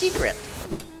super secret.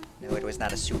 No, it was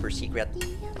not a super secret.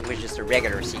 It was just a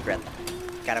regular secret.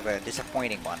 Kind of a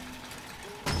disappointing one.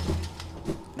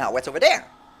 Now, what's over there?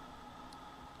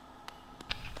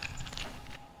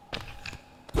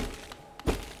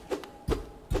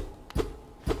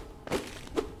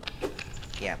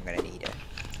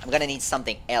 gonna need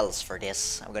something else for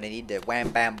this. I'm gonna need the wham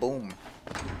bam boom.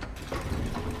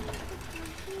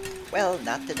 Well,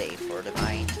 not today for the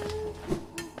mind.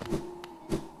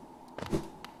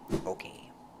 Okay.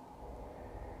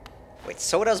 Wait,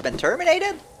 Soda's been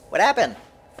terminated? What happened?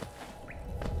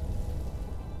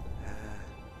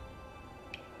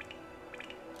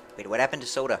 Wait, what happened to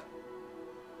Soda?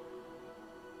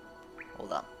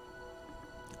 Hold on.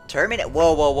 Terminate?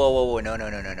 Whoa, whoa, whoa, whoa, whoa. No,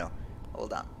 no, no, no, no.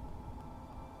 Hold on.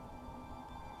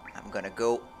 I'm gonna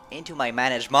go into my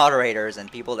managed moderators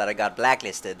and people that I got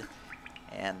blacklisted.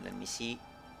 And let me see.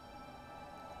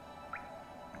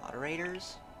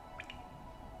 Moderators?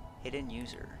 Hidden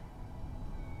user.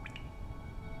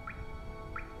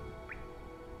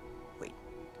 Wait.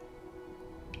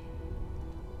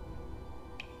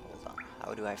 Hold on.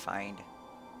 How do I find...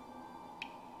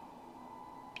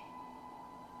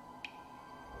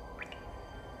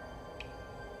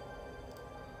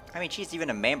 I mean, she's even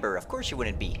a member. Of course she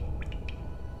wouldn't be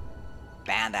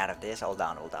banned out of this. Hold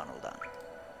on, hold on, hold on.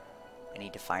 I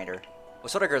need to find her. Oh,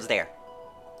 Soda Girl's there.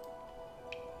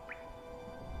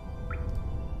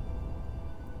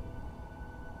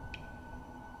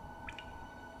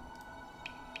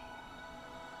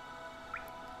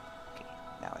 Okay,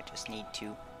 now I just need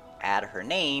to add her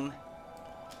name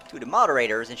to the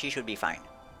moderators and she should be fine.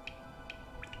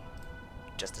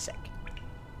 Just a sec.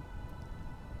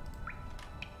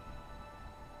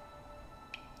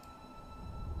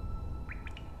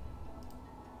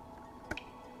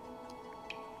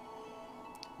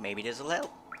 Maybe this'll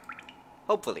help.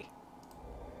 Hopefully.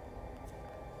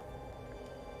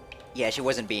 Yeah, she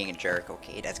wasn't being a jerk.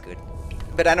 Okay, that's good.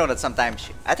 But I know that sometimes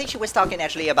I think she was talking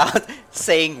actually about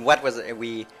saying what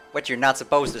you're not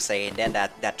supposed to say, and then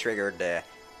that triggered the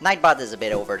Nightbot is a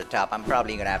bit over the top. I'm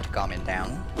probably gonna have to calm him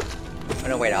down. Oh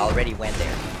no, wait, I already went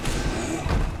there.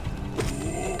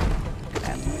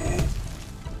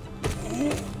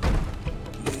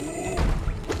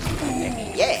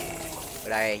 Yeah.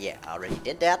 But I already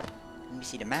did that. Let me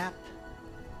see the map.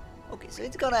 Okay, so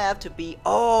it's gonna have to be...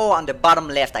 Oh, on the bottom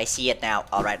left, I see it now.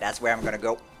 Alright, that's where I'm gonna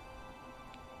go.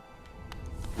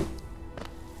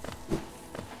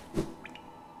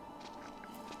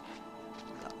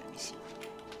 Let me see.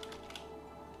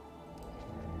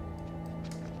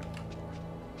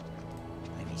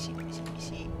 Let me see, let me see, let me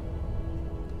see.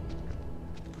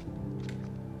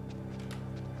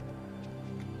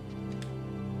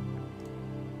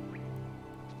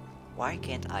 Why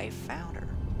can't I found her?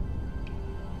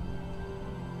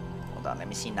 Hold on, let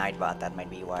me see Nightbot. That might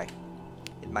be why.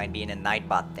 It might be in a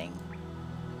Nightbot thing.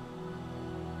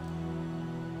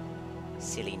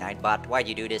 Silly Nightbot. Why'd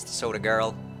you do this to Soda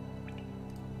Girl?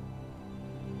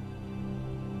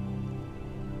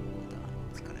 Hold on,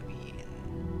 it's gonna be in...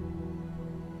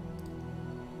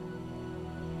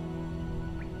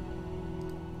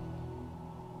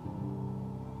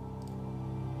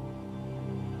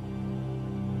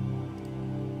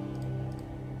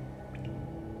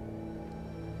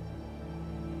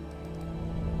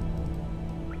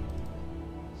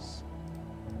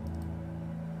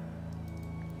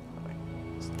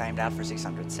 Timed out for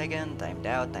 600 seconds. Timed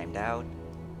out, timed out.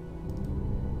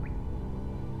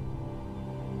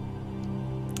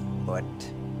 But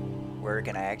where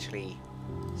can I actually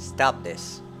stop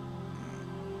this?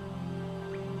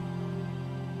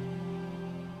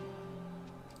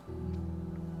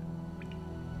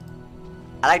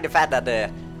 I like the fact that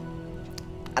a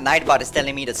Nightbot is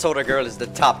telling me that Soda Girl is the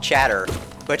top chatter,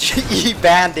 but he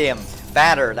banned him.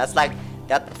 Banned her. That's like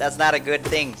that's not a good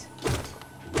thing.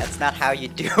 That's not how you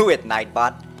do it,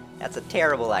 Nightbot. That's a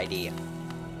terrible idea.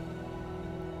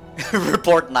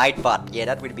 Report Nightbot. Yeah,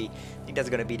 that would be... I think that's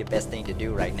gonna be the best thing to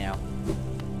do right now.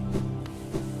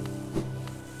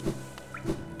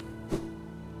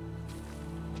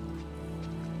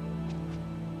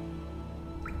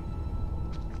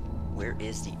 Where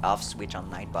is the off switch on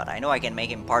Nightbot? I know I can make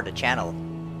him part of the channel,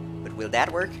 but will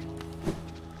that work?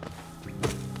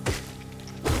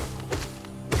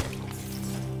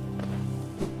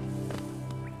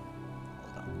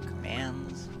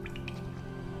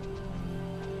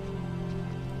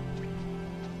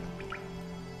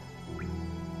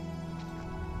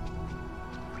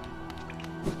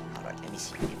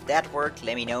 If that worked,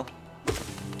 let me know.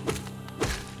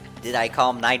 Did I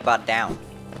calm Nightbot down?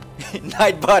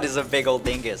 Nightbot is a big old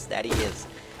dingus. That he is.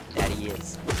 That he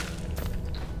is.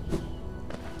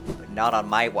 But not on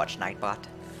my watch, Nightbot.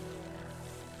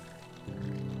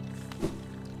 Okay.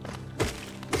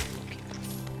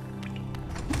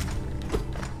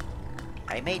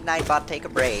 I made Nightbot take a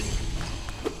break,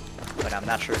 but I'm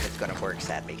not sure if it's gonna work,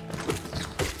 sadly.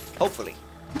 Hopefully.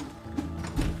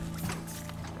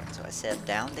 said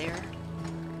down there.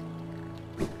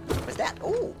 What's that?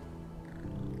 Oh!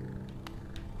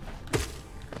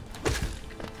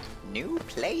 New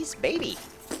place, baby!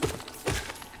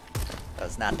 Well,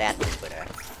 it's not that new, but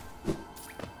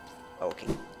okay.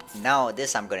 Now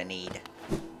this I'm gonna need.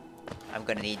 I'm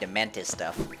gonna need the mantis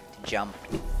stuff to jump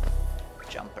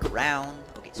around.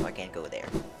 Okay, so I can't go there.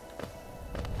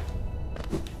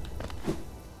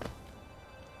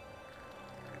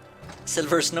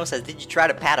 Silver Snow says, did you try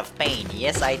the Path of Pain?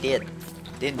 Yes, I did.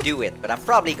 Didn't do it, but I'm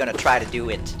probably gonna try to do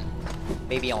it.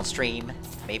 Maybe on stream,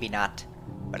 maybe not,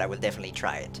 but I will definitely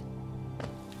try it.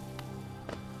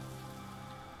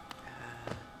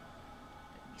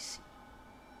 Let me see.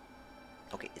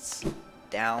 Okay, it's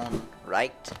down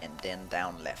right and then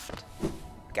down left.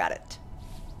 Got it.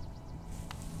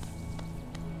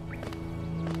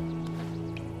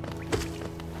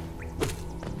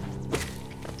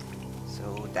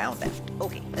 So down left.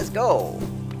 Okay, let's go.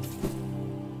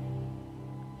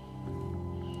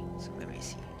 So let me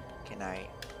see. Can I...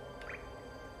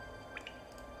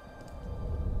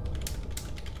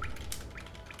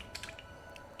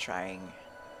 Trying...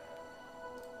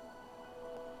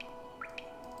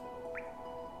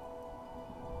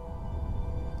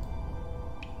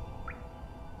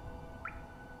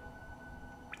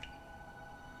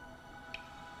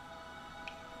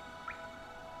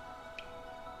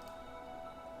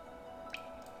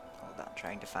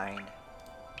 Trying to find...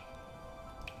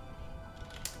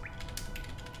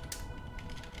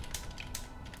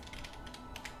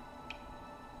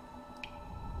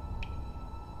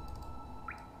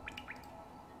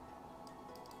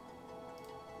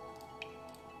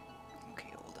 Okay,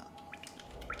 hold on.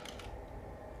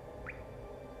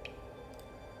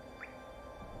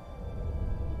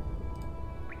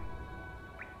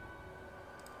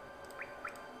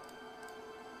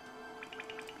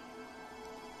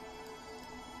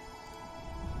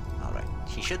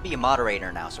 He should be a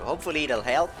moderator now, so hopefully it'll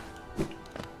help.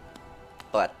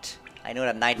 But I know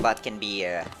that Nightbot can be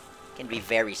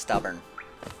very stubborn.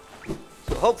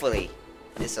 So hopefully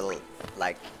this'll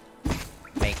like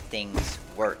make things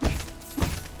work.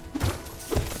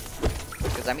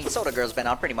 Because I mean, Soda Girl's been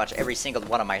on pretty much every single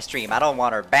one of my stream. I don't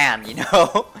want her banned, you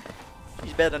know.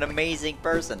 She's been an amazing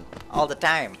person all the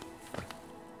time.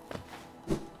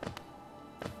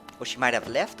 Oh, she might have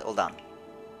left. Hold on.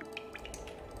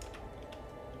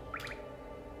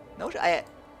 No,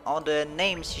 on the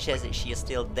names she says that she is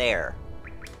still there.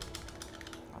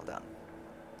 Hold on.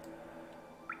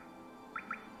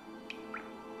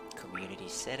 Community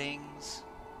settings.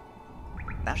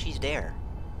 Now she's there.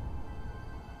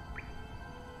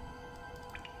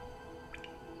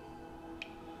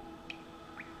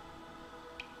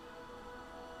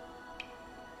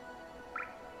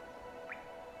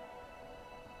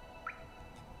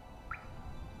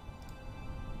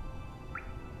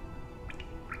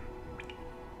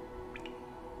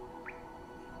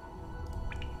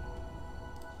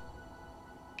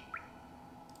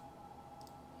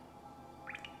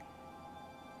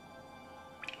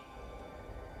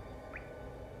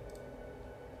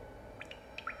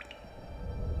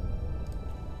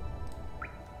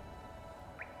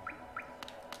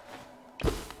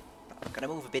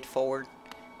 Gonna move a bit forward,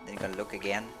 then gonna look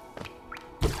again.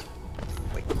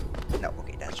 Wait, no,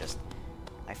 okay, that's just...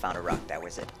 I found a rock, that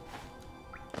was it.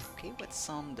 Okay, what's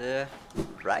on the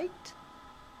right?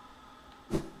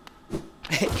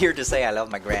 Here to say I love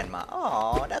my grandma.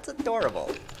 Oh, that's adorable.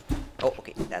 Oh,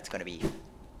 okay, that's gonna be...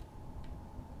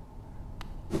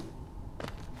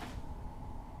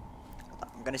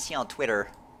 I'm gonna see on Twitter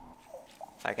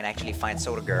if I can actually find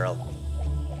Soda Girl.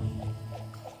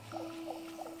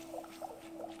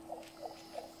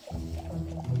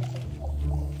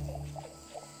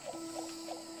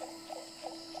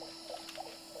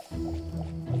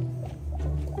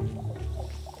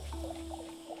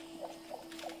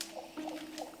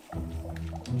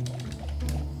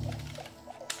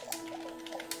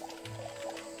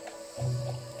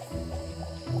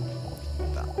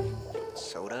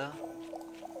 Soda.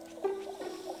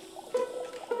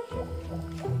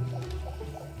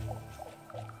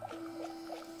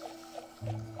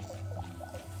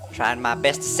 Trying my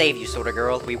best to save you, Soda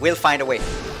Girl. We will find a way.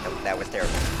 Oh, that was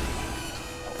terrible.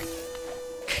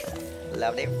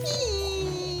 Love it.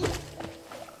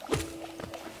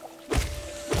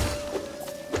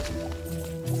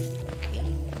 Okay,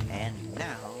 and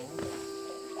now...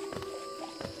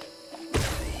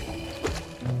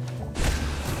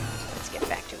 let's get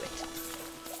back to it.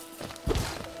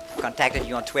 Contacted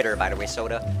you on Twitter, by the way,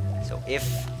 Soda. So if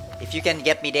you can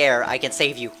get me there, I can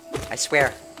save you. I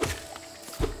swear.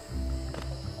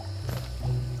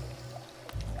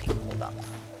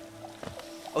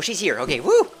 Oh, she's here. Okay,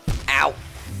 woo! Ow!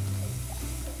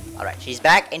 Alright, she's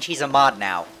back and she's a mod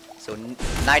now. So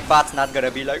Nightbot's not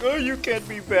gonna be like, oh, you can't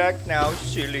be back now,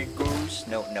 silly goose.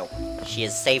 No, no. She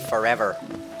is safe forever.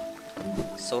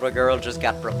 Soda Girl just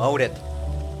got promoted.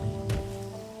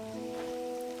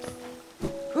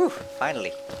 Whew,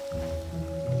 finally.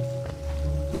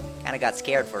 Kinda got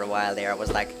scared for a while there. I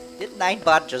was like, did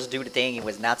Nightbot just do the thing he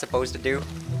was not supposed to do?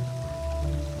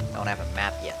 Don't have a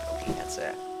map yet. Okay, that's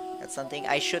something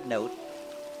I should note.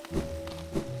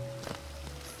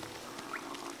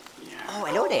 Oh,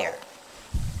 hello there.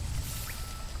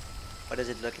 What does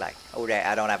it look like? Oh, there,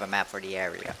 I don't have a map for the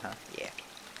area, huh? Yeah.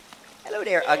 Hello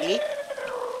there, ugly.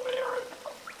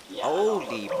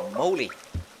 Holy moly.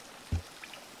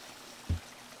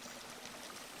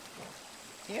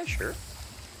 Yeah, sure.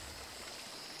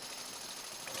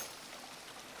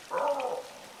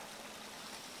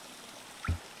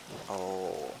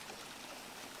 Oh.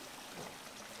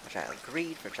 Fragile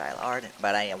greed, fragile art,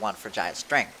 but I want fragile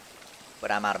strength.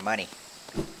 But I'm out of money.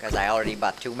 Because I already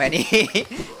bought too many.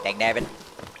 Dang nabbit.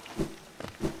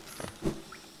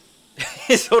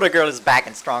 Soda Girl is back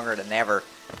and stronger than ever.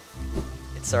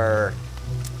 It's her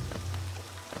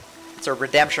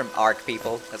redemption arc,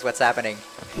 people. That's what's happening.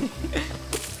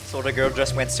 Soda Girl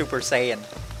just went Super Saiyan.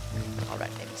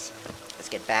 Alright, let me see. Let's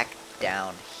get back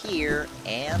down here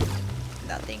and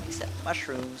nothing except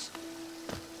mushrooms.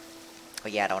 Oh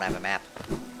yeah, I don't have a map.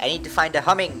 I need to find the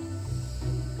humming.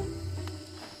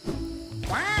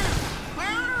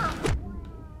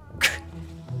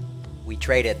 We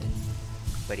traded,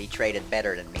 but he traded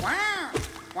better than me.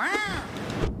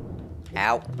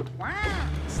 Ow.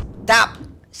 Stop!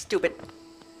 Stupid.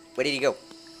 Where did he go?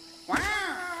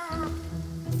 I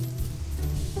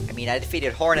mean, I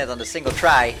defeated Hornet on the single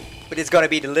try, but it's gonna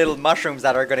be the little mushrooms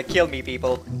that are gonna kill me,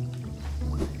 people.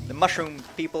 The mushroom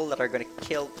people that are gonna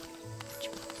kill...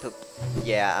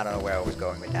 Yeah, I don't know where I was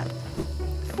going with that.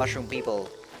 The mushroom people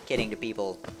killing the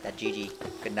people that Gigi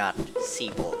could not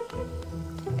see-pull.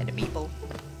 And the meeple?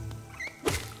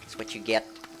 That's what you get.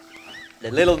 The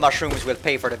little mushrooms will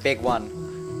pay for the big one.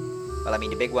 Well, I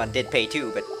mean, the big one did pay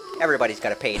too, but everybody's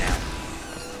gotta pay now.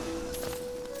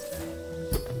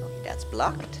 Okay, that's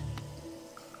blocked.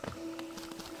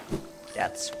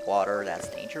 That's water, that's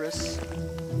dangerous.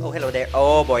 Oh, hello there.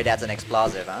 Oh boy, that's an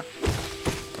explosive, huh?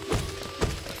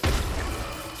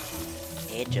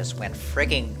 It just went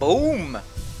freaking boom!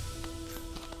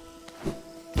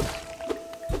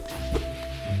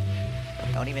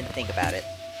 Don't even think about it.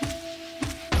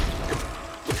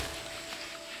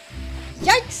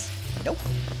 Yikes! Nope.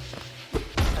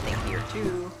 Nothing here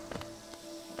too.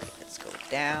 Okay, let's go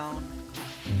down.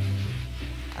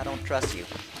 I don't trust you.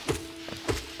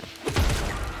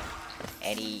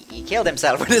 And he killed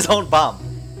himself with his own bomb.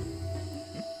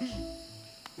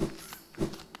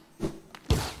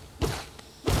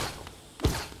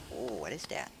 Oh, what is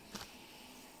that?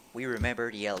 We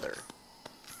remember the Elder.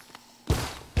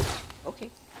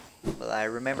 Okay. Well, I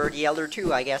remember the Elder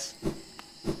too, I guess.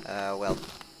 Well,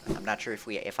 I'm not sure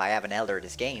if I have an Elder in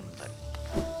this game, but...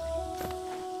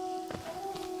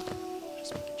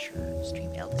 Just making sure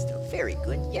Stream Eld is still very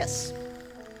good. Yes.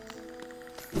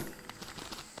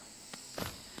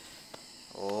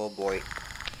 Oh boy.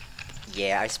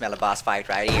 Yeah, I smell a boss fight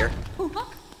right here.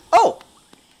 Oh!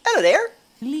 Hello there!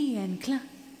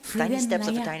 Tiny steps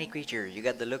of a tiny creature. You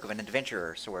got the look of an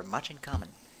adventurer, so we're much in common.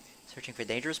 Searching for a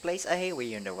dangerous place? Hey,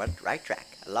 we're on the right track.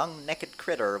 A long-necked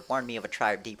critter warned me of a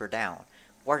tribe deeper down.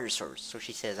 Warrior swords, so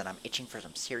she says, and I'm itching for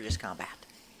some serious combat.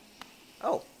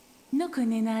 Oh.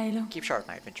 Keep sharp,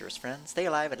 my adventurous friend. Stay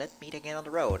alive and let's meet again on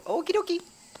the road. Okie dokie.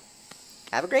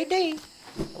 Have a great day.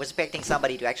 I was expecting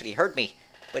somebody to actually hurt me,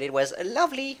 but it was a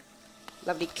lovely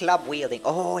club wielding.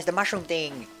 Oh, it's the mushroom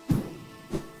thing.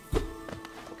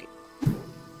 Okay.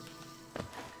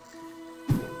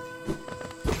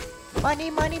 Money,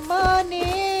 money,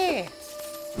 money!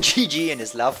 GG and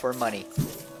his love for money.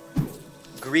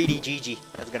 Greedy Gigi.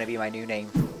 That's gonna be my new name.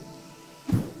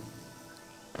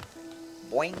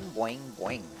 Boing, boing,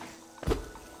 boing.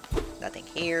 Nothing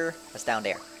here. What's down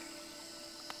there?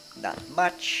 Not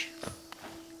much.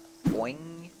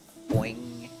 Boing,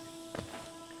 boing,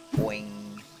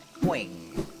 boing,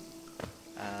 boing.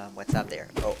 What's up there?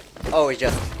 Oh, it's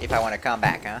just if I want to come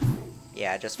back, huh?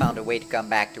 Yeah, I just found a way to come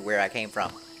back to where I came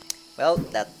from. Well,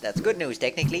 that's good news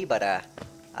technically, but I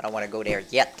don't want to go there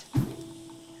yet.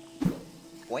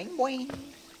 Boing, boing.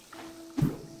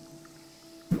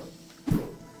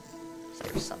 Is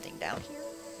there something down here?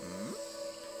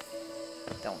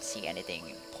 Don't see anything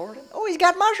important. Oh, he's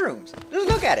got mushrooms. Just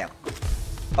look at him.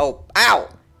 Oh, ow!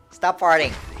 Stop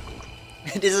farting.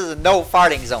 This is a no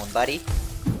farting zone, buddy.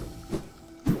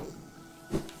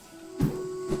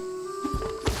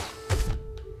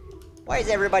 Why is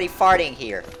everybody farting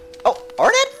here? Oh,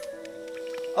 hornet?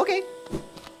 Okay.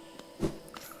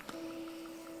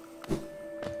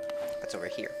 What's over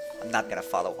here? I'm not gonna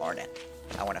follow hornet.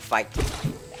 I wanna fight.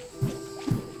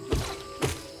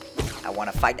 I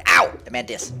wanna fight. Ow! The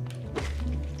mantis.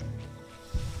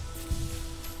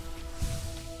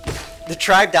 The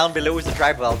tribe down below is the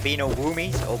tribe of albino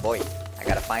woomies. Oh boy, I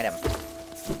gotta find them.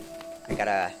 I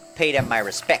gotta pay them my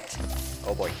respect.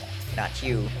 Oh boy, not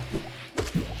you.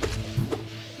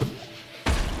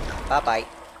 Bye-bye.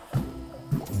 Boom.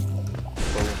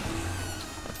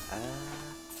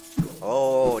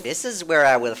 Oh, this is where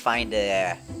I will find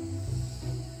the...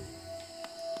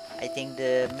 I think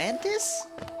the mantis?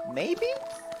 Maybe?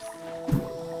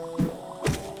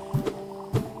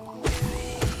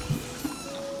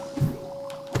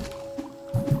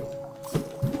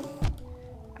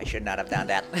 I should not have done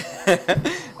that.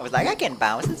 I was like, I can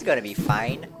bounce, it's gonna be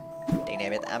fine. Dang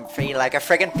it, I'm free like a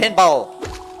friggin' pinball!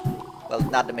 Well,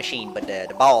 not the machine, but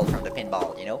the ball from the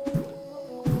pinball, you know?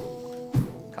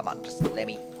 Come on, just let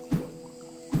me...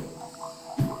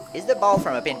 Is the ball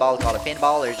from a pinball called a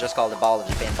pinball, or is it just called the ball of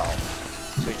the pinball?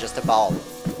 So it's just a ball.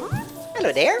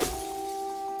 Hello there!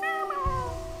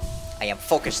 I am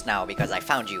focused now because I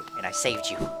found you, and I saved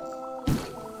you.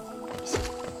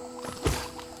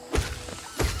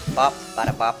 Bop,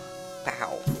 bada bop,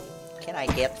 pow. Can I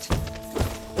get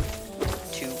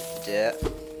to the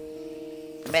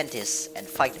mantis and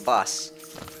fight the boss?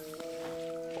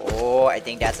 Oh, I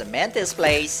think that's a mantis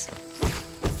place.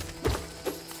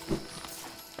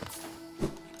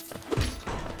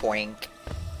 Poink.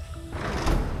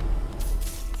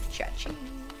 Cha-ching.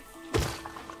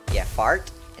 Yeah, fart,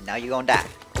 and now you're gonna die.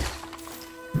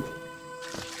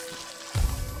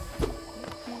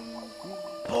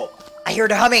 Oh, I hear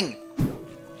the humming!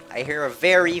 I hear a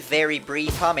very, very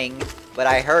brief humming, but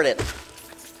I heard it.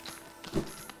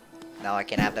 Now I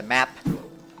can have the map.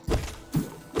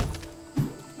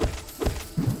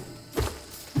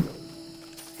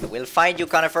 I will find you,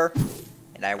 Conifer,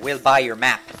 and I will buy your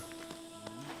map.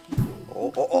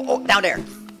 Oh, oh, oh, oh, down there!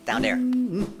 Down there.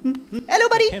 Hello,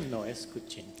 buddy!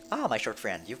 Ah, my short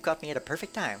friend, you've caught me at a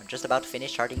perfect time. I'm just about to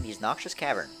finish charting these noxious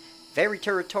caverns. Very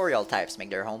territorial types make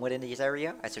their home within this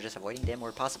area. I suggest avoiding them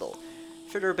where possible.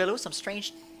 Further below, some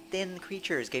strange thin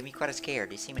creatures gave me quite a scare.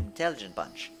 They seem an intelligent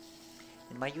bunch.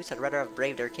 In my youth, I'd rather have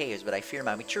braved their caves, but I fear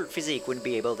my mature physique wouldn't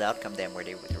be able to outcome them where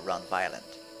they would run violent.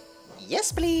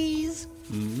 Yes, please!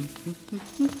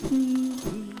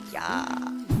 Yeah.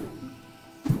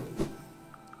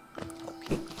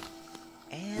 Okay.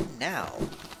 And now...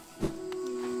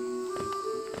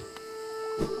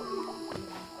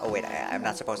 Oh wait, I'm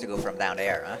not supposed to go from down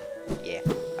there, huh? Yeah.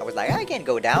 I was like, I can't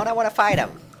go down, I want to fight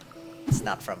him. It's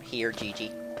not from here,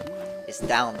 Gigi. It's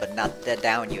down, but not the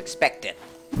down you expected.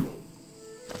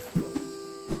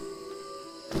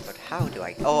 But how do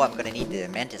I... Oh, I'm gonna need the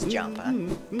mantis jump, huh?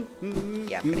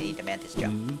 Yeah, I'm gonna need the mantis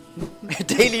jump.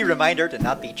 Daily reminder to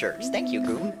not be jerks. Thank you,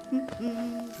 Goon.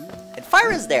 And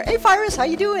Fira's there. Hey, Fira's, how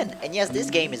you doing? And yes, this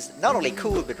game is not only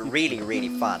cool, but really, really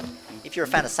fun. If you're a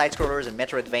fan of side-scrollers and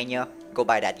Metroidvania, go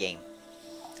buy that game.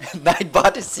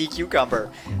 Nightbot is Sea Cucumber.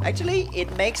 Actually,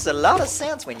 it makes a lot of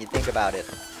sense when you think about it.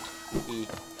 He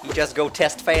just go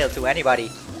test fail to anybody,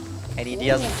 and he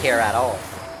doesn't care at all.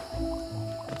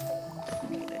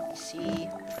 Okay, let me see.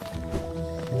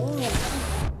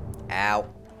 Ow.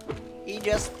 He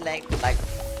just like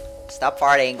stop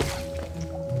farting.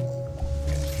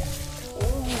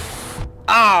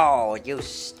 Oh, you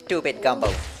stupid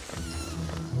gumbo.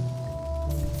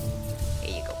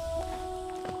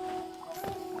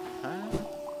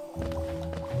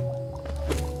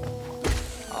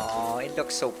 It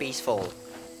looks so peaceful.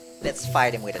 Let's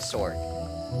fight him with a sword.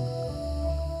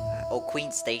 Oh,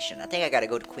 Queen Station. I think I gotta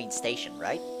go to Queen Station,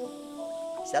 right?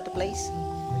 Is that the place?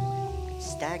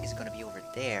 Stag is gonna be over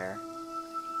there.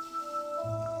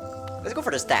 Let's go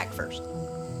for the stag first.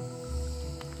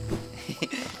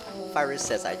 Virus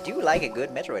says, I do like a good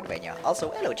Metroidvania. Also,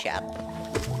 hello, chat.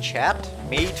 Chat,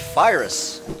 meet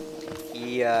Virus.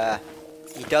 He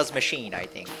does machine, I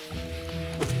think.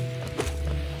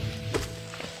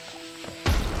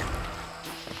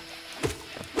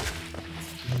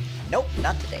 Nope,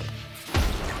 not today.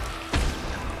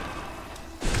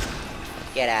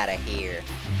 Get out of here.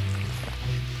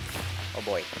 Oh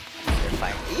boy. They're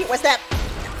fine. Eee, what's that?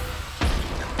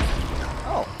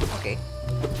 Oh, okay.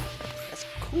 That's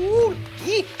cool.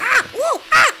 Eee, ah, whoa,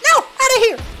 ah, no, out of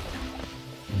here.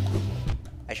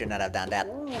 I should not have done that.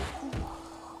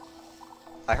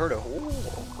 I heard a, oh,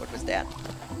 what was that?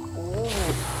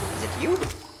 Is it you?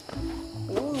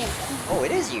 Oh,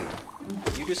 it is you.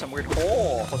 You do some weird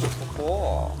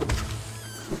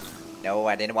No,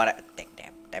 I didn't want to.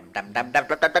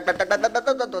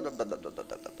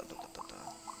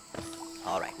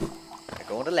 Alright. I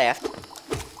go on the left.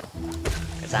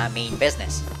 Because I mean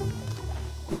business.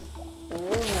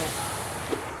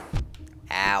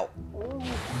 Ow.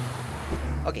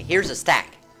 Okay, here's a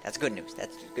stack. That's good news.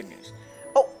 That's good news.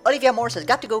 Oh, Olivia Moore says,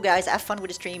 got to go, guys. Have fun with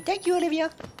the stream. Thank you,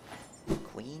 Olivia.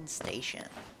 Queen Station.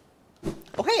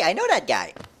 Oh, hey, I know that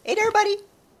guy. Hey there, buddy.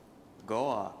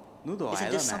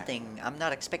 Isn't this something I'm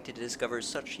not expected to discover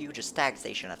such huge a stag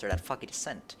station after that foggy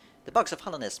descent? The bugs of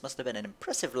hollowness must have been an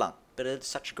impressive lump, but it's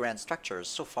such grand structures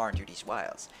so far into these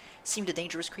wilds. Seem the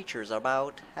dangerous creatures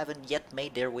about haven't yet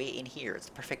made their way in here. It's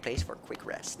the perfect place for a quick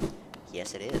rest.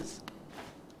 Yes, it is.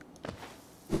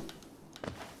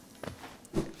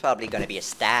 Probably gonna be a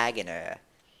stag and a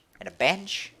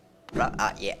bench.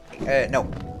 Yeah. No,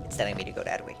 it's telling me to go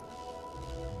that way.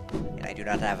 And I do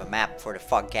not have a map for the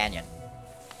Fog Canyon.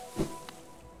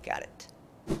 Got it.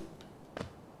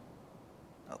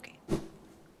 Okay.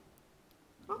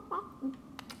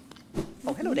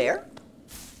 Oh, hello there.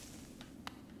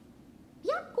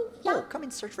 Oh, come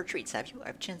and search for treats, have you?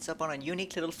 I've chanced up on a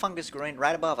unique little fungus growing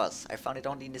right above us. I found it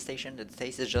only in the station. The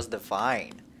taste is just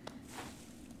divine.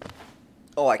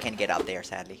 Oh, I can't get up there,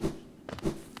 sadly.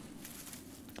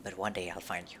 But one day I'll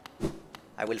find you.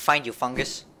 I will find you,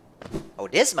 fungus. Oh,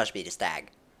 this must be the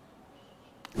stag.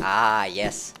 Ah,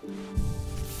 yes.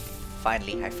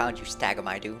 Finally, I found you, stag of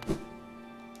my doom.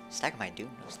 Stag of my doom?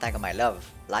 No, stag of my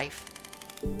love. Life.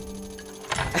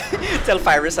 Tell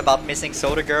Fyrus about missing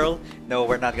Soda Girl. No,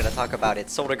 we're not gonna talk about it.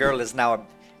 Soda Girl is now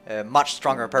a much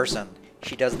stronger person.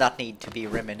 She does not need to be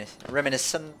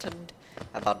reminiscent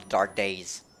about the dark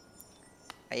days.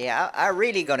 Yeah, I'm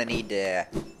really gonna need the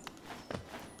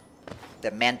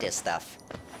mantis stuff.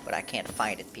 But I can't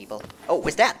find it, people. Oh,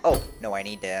 what's that? Oh, no, I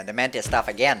need the mantis stuff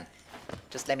again.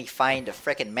 Just let me find the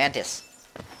frickin' mantis.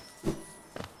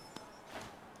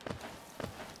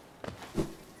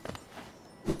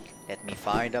 Let me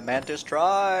find a mantis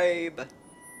tribe.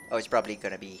 Oh, it's probably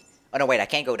gonna be... Oh, no, wait, I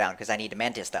can't go down because I need the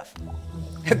mantis stuff.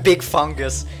 Big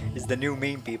fungus is the new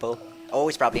meme, people. Oh,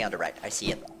 it's probably on the right. I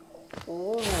see it.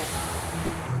 So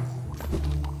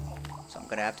I'm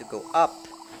gonna have to go up.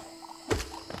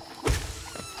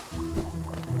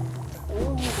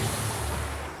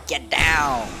 Get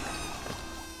down!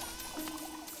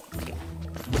 Okay.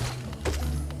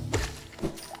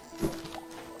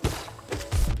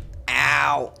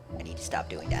 Ow! I need to stop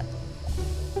doing that.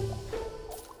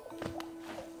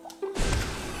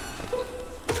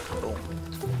 Boom.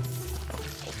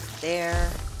 Over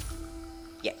there.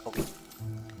 Yeah, okay.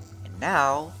 And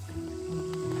now...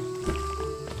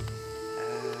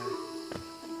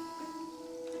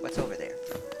 what's over there?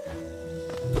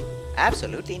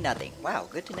 Absolutely nothing. Wow,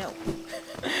 good to know.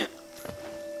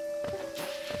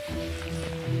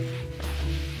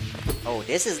 Oh,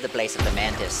 this is the place of the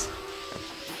mantis.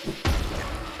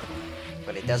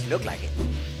 Well, it does look like it.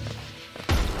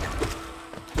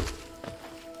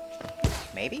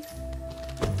 Maybe?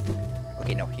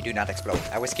 Okay, no, you do not explode.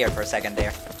 I was scared for a second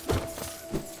there.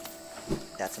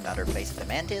 That's another place of the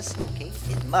mantis. Okay,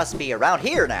 it must be around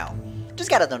here now. Just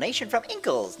got a donation from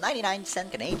Inkles, 99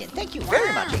 cents Canadian. Thank you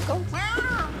very much, Inkles.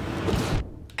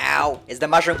 Ow! It's the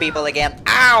mushroom people again.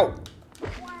 Ow!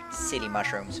 Silly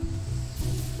mushrooms.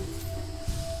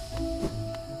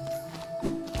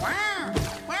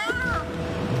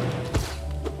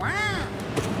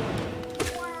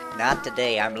 Not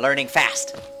today. I'm learning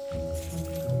fast.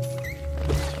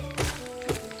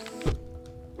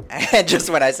 And just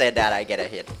when I said that, I get a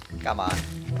hit. Come on.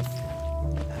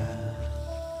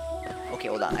 Okay,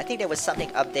 hold on. I think there was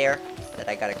something up there that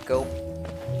I gotta go.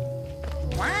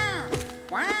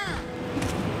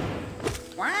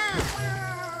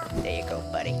 There you go,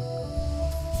 buddy.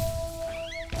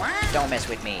 Don't mess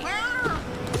with me.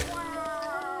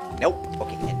 Nope.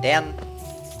 Okay, and then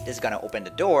this is gonna open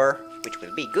the door, which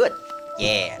will be good.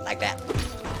 Yeah, like that.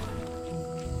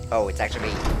 Oh, it's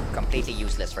actually completely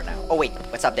useless for now. Oh wait,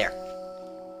 what's up there?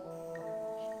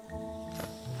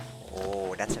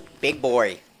 Oh, that's a big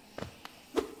boy.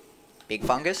 Big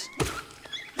fungus?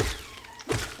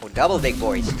 Oh, double big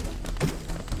boys.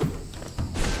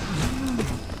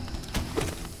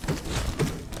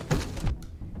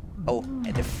 Oh,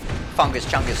 and the fungus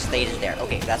chungus stayed in there.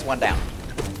 Okay, that's one down.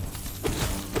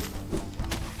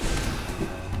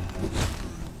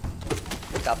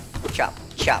 Chop, chop,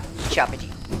 chop, chop it.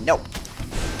 No.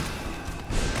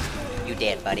 You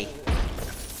dead, buddy.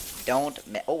 Don't.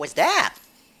 Oh, what's that?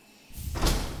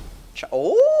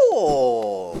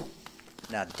 Oh!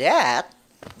 Now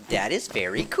that is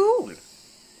very cool.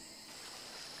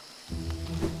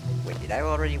 Wait, did Did I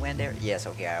already went there? Yes,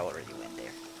 okay, I already went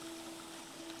there.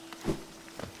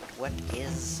 What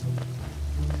is...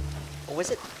 What was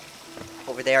it?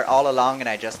 Over there all along and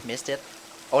I just missed it?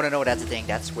 Oh, no, that's the thing.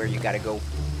 That's where you gotta go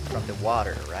from the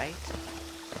water, right?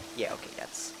 Yeah, okay,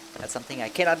 that's something I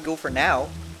cannot go for now.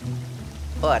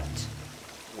 But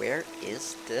where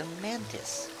is the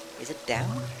mantis? Is it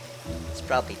down? It's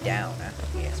probably down, huh?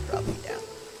 Yeah, it's probably down.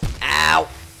 Ow!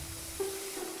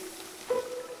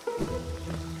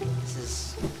 This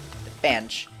is the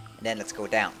bench, and then let's go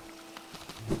down.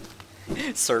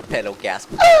 Sir Pello gasp.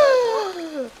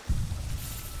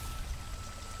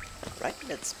 Right,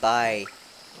 let's buy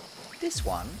this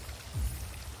one.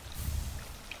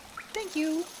 Thank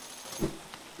you.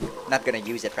 Not gonna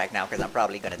use it right now because I'm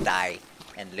probably gonna die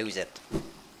and lose it.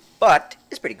 But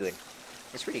it's pretty good.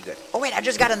 It's really good. Oh wait, I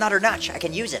just got another notch. I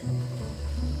can use it.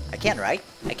 I can, right?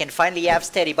 I can finally have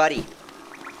steady buddy.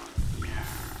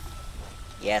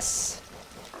 Yes.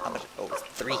 How much? Oh, it's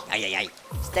 3. Ay, ay, ay.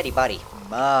 Steady buddy.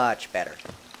 Much better.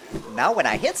 Now when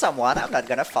I hit someone, I'm not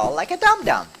gonna fall like a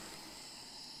dum-dum.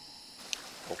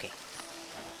 Okay.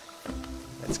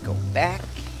 Let's go back.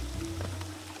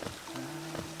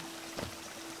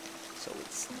 So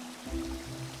it's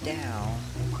down.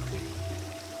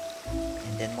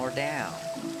 And then more down.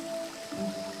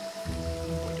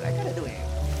 What do I gotta do here?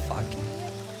 Fuck.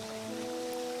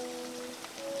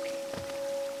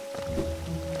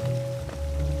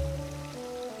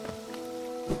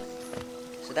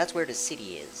 So that's where the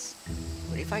city is.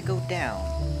 But if I go down,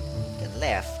 then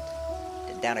left,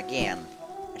 then down again,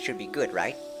 that should be good,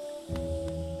 right?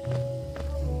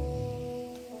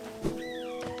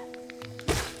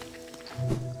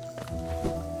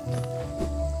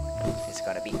 It's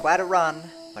gonna be quite a run,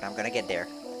 but I'm gonna get there.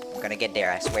 I'm gonna get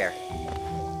there, I swear.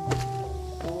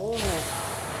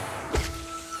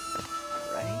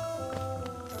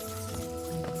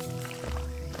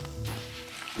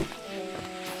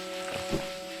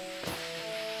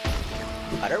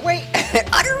 Other way!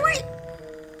 Other way!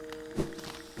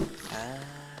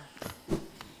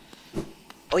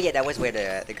 Oh yeah, that was where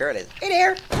the girl is. Hey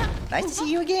there! Nice to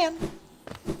see you again!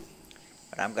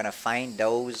 But I'm gonna find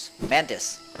those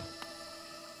mantis.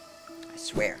 I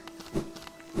swear.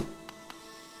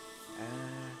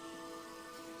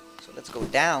 So let's go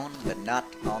down, but not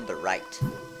on the right.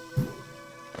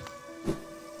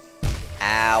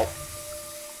 Ow!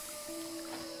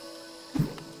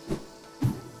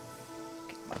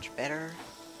 Better.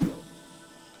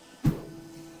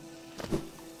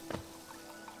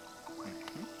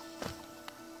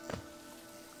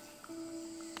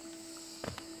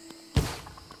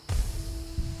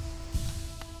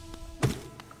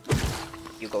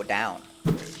 You go down.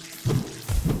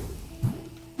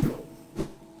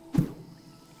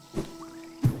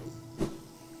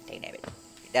 Dang it.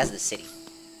 That's the city.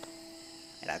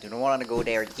 And I do not want to go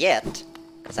there yet,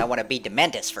 because I want to beat the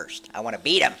mantis first. I want to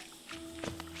beat him.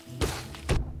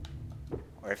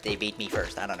 Or if they beat me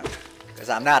first, I don't know. Because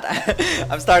I'm not,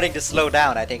 I'm starting to slow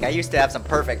down, I think. I used to have some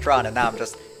perfect run, and now I'm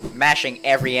just mashing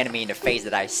every enemy in the face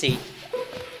that I see.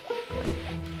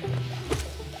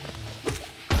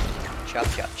 Chop,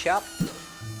 chop, chop.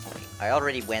 Okay, I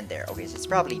already went there. Okay, so it's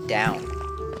probably down.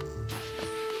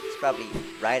 It's probably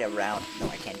right around. No,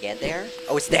 I can't get there.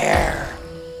 Oh, it's there!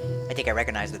 I think I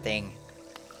recognize the thing.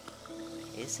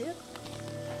 Is it?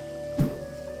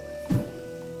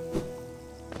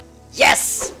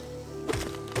 Yes!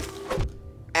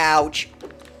 Ouch.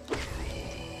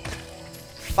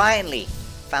 Finally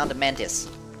found a mantis.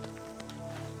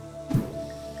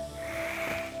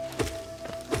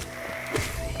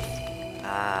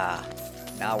 Ah,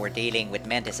 now we're dealing with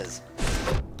mantises.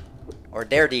 Or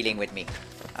they're dealing with me.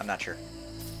 I'm not sure.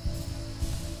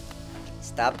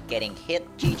 Stop getting hit,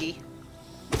 GG.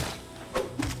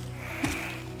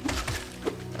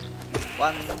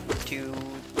 1, 2,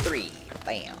 3.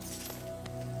 Bam.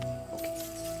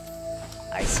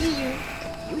 I see you.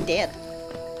 You dead.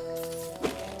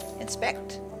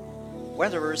 Inspect.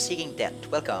 Wanderer seeking death.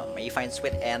 Welcome. May you find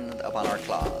sweet end upon our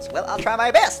claws. Well, I'll try my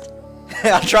best.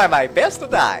 I'll try my best to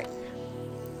die.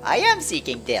 I am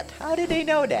seeking death. How did they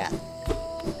know that?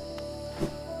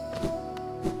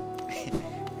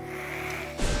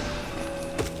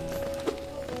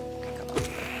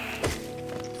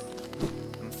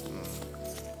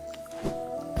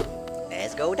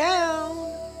 Let's go down.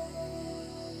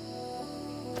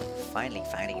 Finally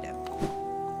finding them.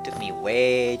 Took me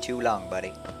way too long,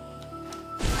 buddy.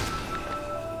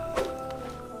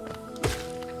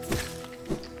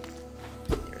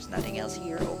 There's nothing else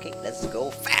here. Okay, let's go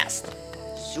fast.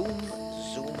 Zoom,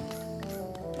 zoom.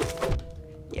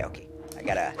 Yeah, okay. I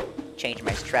gotta change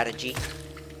my strategy.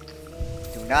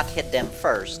 Do not hit them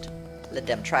first. Let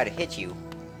them try to hit you,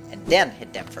 and then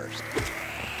hit them first.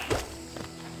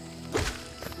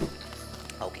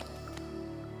 Okay.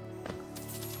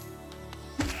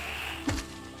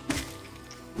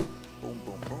 Boom,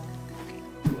 boom, boom. Okay.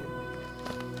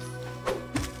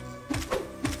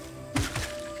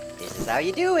 This is how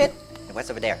you do it. And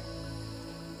what's over there?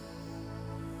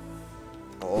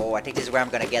 Oh, I think this is where I'm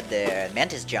gonna get the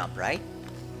mantis jump, right?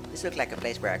 This looks like a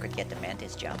place where I could get the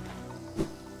mantis jump.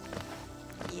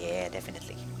 Yeah,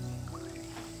 definitely.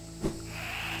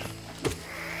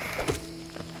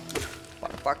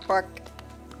 Bark, bark, bark.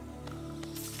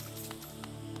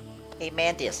 Hey,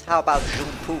 mantis, how about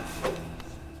zoom poof?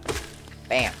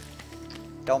 Bam.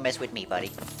 Don't mess with me,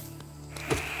 buddy.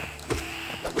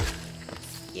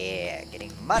 Yeah,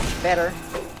 getting much better.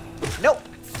 Nope.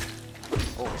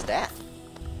 What was that?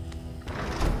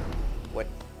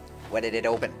 What did it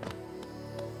open?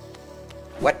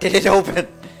 What did it open?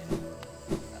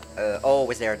 Oh,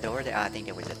 was there a door there? I think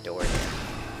there was a door there.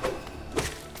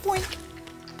 Boink!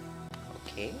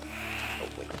 Okay. Oh,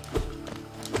 wait.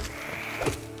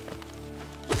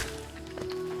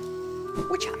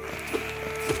 Witcha!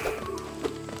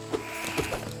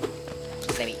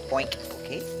 Let me boink.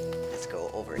 Okay. Let's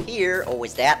go over here. Oh,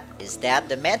 is that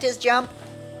the mantis jump?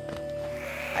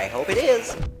 I hope it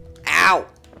is. Ow!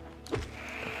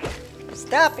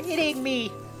 Stop hitting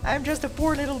me! I'm just a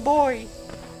poor little boy.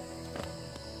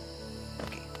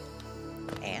 Okay.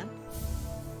 And?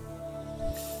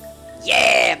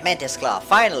 Yeah! Mantis Claw,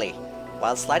 finally!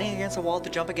 While sliding against a wall to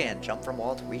jump again. Jump from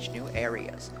wall to reach new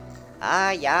areas.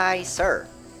 Aye, aye, sir.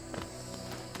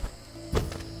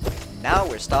 Now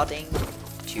we're starting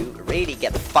to really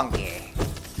get funky.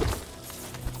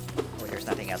 Oh, there's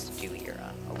nothing else to do here,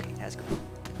 huh? Okay, that's good.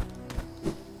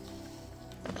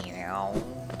 Meow.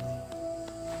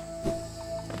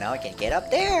 Now I can get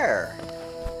up there.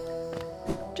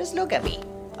 Just look at me.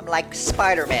 I'm like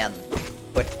Spider-Man,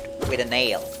 but with a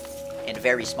nail. And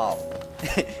very small.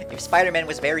 If Spider-Man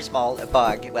was very small, a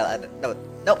bug, well,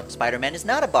 no, Spider-Man is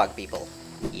not a bug, people.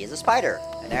 He is a spider,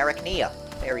 an arachnea.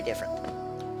 Very different.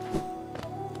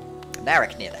 An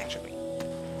arachnid, actually.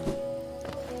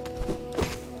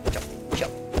 Jump,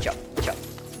 jump, jump, jump.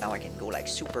 Now I can go like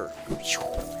super.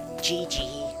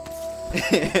 GG.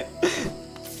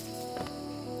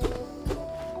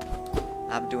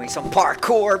 I'm doing some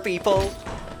parkour, people!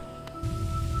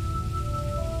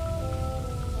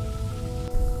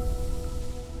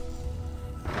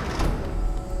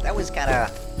 That was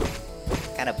kinda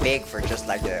big for just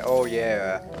like the, oh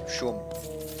yeah, shum.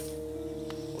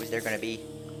 What is there gonna be?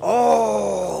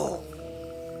 Oh!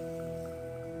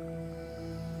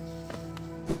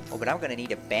 Oh, but I'm gonna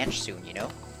need a bench soon, you know?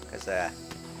 Because, I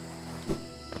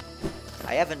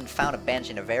haven't found a bench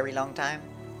in a very long time.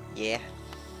 Yeah.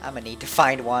 I'm gonna need to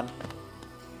find one.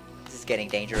 This is getting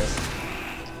dangerous.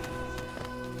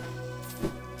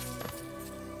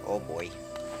 Oh boy.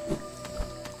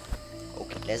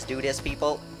 Okay, let's do this,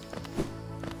 people.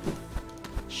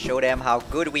 Show them how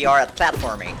good we are at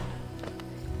platforming.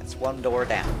 That's one door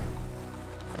down.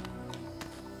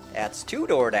 That's two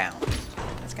door down.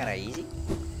 That's kinda easy.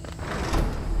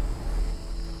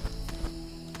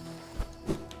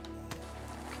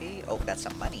 Okay, oh, that's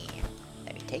some money.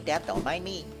 Take that, don't mind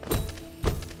me.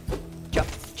 Jump,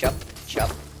 jump,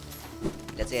 jump.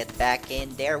 Let's get back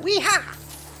in there. Wee-ha!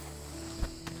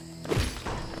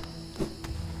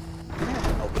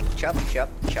 Okay, jump,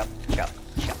 jump, jump, jump,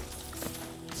 jump.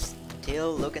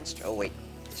 Still looking oh wait,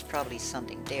 there's probably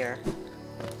something there.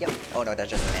 Yep. Oh no, that's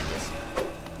just a mantis. Oh,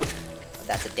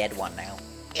 that's a dead one now.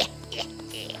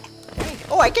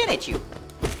 Oh, I can hit you.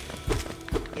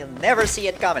 You'll never see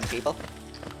it coming, people.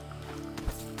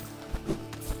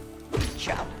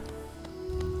 Chop.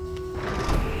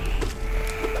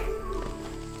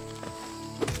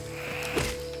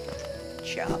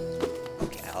 Chop.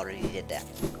 Okay, I already did that.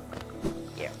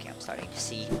 Yeah, okay, I'm starting to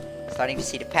see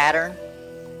the pattern.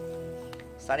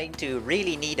 Starting to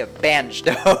really need a bench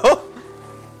though.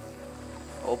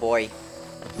 Oh boy.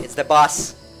 It's the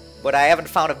boss. But I haven't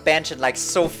found a bench in like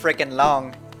so freaking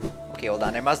long. Okay, hold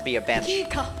on, there must be a bench.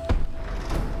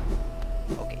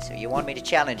 Okay, so you want me to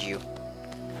challenge you.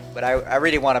 But I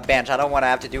really want a bench. I don't want to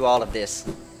have to do all of this.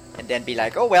 And then be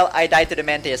like, oh well, I died to the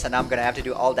mantis and I'm gonna have to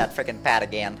do all that freaking pad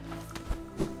again.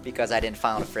 Because I didn't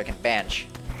find a freaking bench.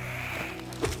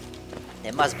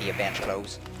 There must be a bench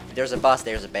close. If there's a boss,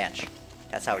 there's a bench.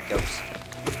 That's how it goes.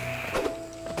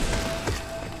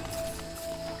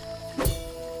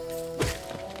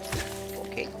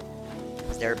 Okay.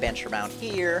 Is there a bench around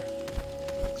here?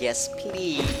 Yes,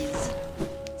 please.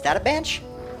 Is that a bench?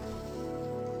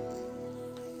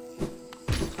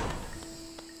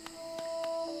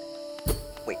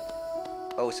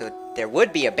 Oh, so there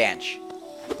would be a bench.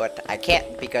 But I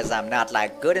can't because I'm not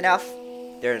like good enough.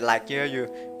 They're like, yeah, you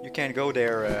can't go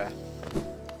there.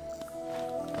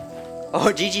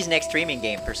 Oh, Gigi's next streaming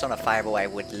game, Persona 5. Oh, I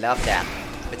would love that.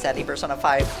 But sadly, Persona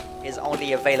 5 is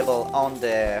only available on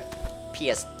the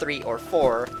PS3 or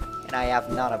 4, and I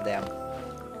have none of them.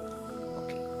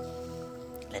 Okay.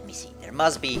 Let me see.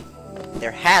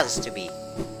 There has to be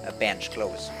a bench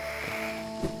close.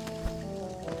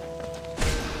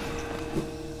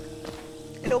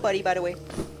 Hello, buddy, by the way.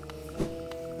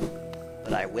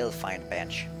 But I will find a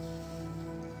bench.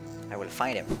 I will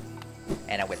find him.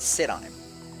 And I will sit on him.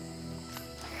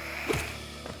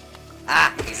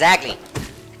 Ah, exactly.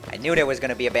 I knew there was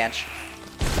gonna be a bench.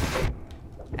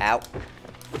 Ow.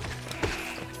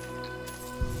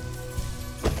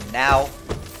 And now,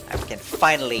 I can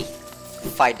finally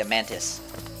fight the mantis.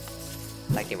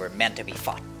 Like they were meant to be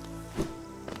fought.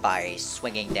 By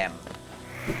swinging them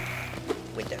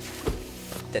with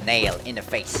the nail in the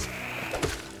face.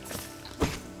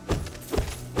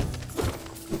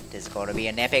 This is gonna be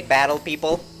an epic battle,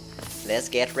 people. Let's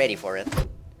get ready for it.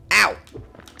 Ow!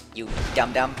 You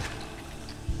dum-dum.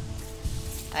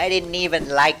 I didn't even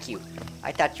like you.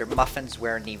 I thought your muffins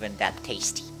weren't even that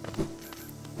tasty.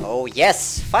 Oh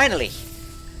yes, finally!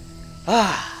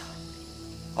 Ah!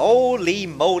 Holy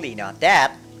moly, now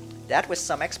that was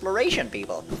some exploration,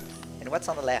 people. And what's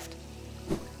on the left?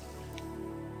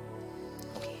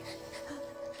 Okay.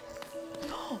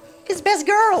 It's best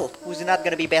girl! Who's not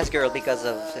gonna be best girl because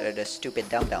of the stupid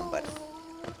dum-dum, but...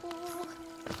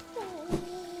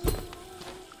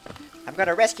 I'm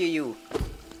gonna rescue you!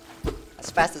 As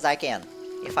fast as I can.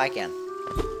 If I can.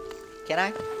 Can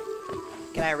I?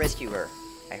 Can I rescue her?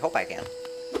 I hope I can.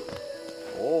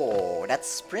 Oh, that's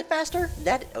Sprint Master?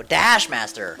 Oh, Dash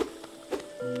Master!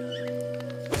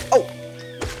 Oh!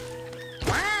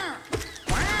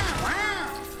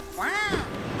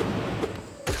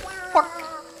 Fuck!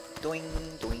 Doing,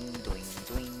 doing, doing,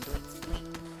 doing, doing, doing,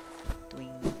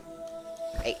 doing.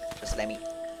 Hey, just let me...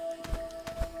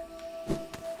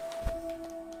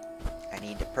 I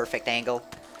need the perfect angle.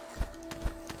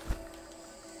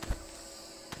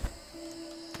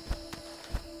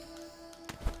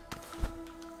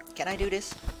 Can I do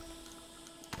this?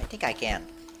 I think I can.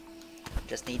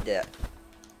 Just need the...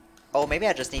 Oh, maybe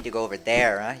I just need to go over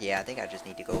there, huh? Yeah, I think I just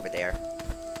need to go over there.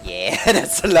 Yeah,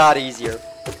 that's a lot easier.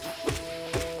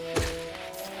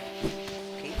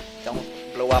 Okay, don't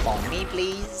blow up on me,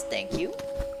 please. Thank you.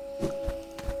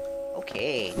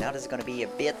 Okay, now this is gonna be a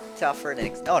bit tougher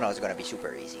than... Oh, no, it's gonna be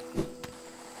super easy.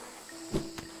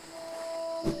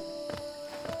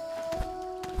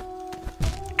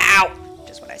 Ow!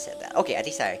 Just when I said that. Okay, at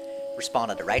least I respawned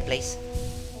at the right place.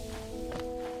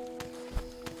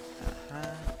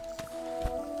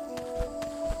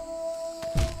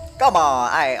 Come on,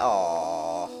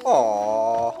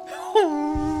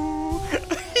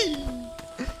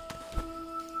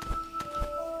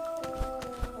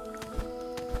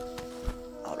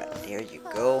 Alright, there you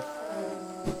go.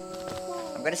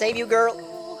 I'm gonna save you, girl.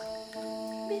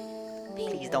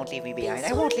 Please don't leave me behind.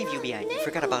 I won't leave you behind. You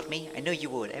forgot about me? I know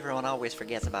you would. Everyone always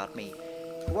forgets about me.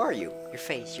 Who are you? Your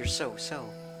face, you're so.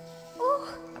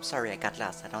 I'm sorry I got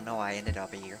lost. I don't know how I ended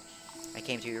up here. I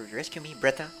came to rescue me,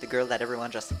 Britta, the girl that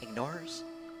everyone just ignores.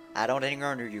 I don't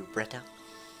ignore you, Britta.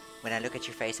 When I look at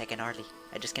your face, I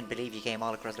just can't believe you came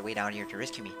all across the way down here to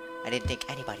rescue me. I didn't think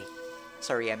anybody.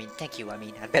 Sorry, thank you,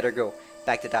 I'd better go.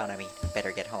 Back to town,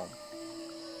 better get home.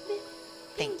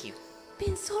 Thank you.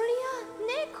 Pensoria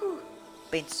Neku.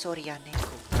 Pensoria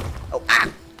Neku. Oh, ah!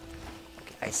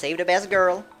 Okay, I saved the best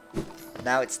girl.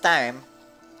 Now it's time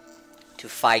to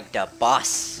fight the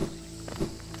boss.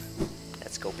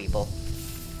 Let's go, people.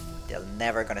 They're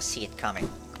never gonna see it coming.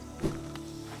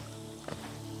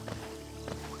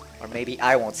 Or maybe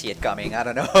I won't see it coming, I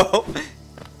don't know.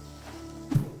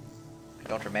 I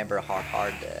don't remember how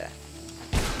hard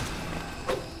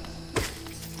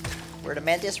were the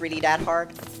mantis really that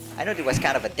hard? I know it was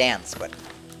kind of a dance, but...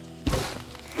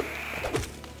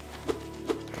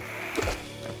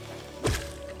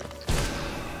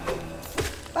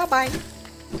 Bye-bye!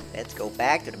 Let's go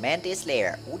back to the mantis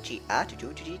lair.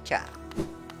 Uchi-a-tu-tu-tu-cha.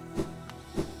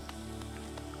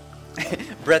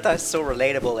 Bretta is so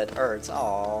relatable, it hurts.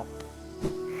 Aww.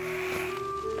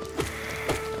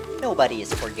 Nobody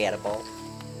is forgettable.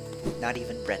 Not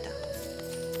even Bretta.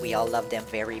 We all love them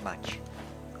very much.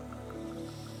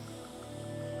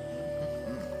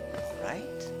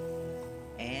 Alright.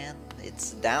 And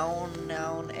it's down,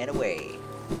 down, and away.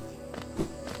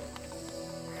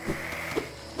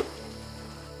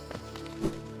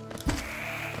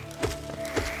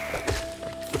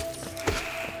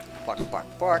 Bark, bark,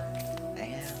 bark.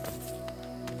 And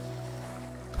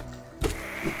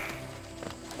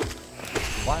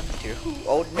here.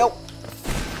 Oh no!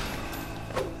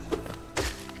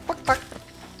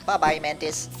 Bye bye,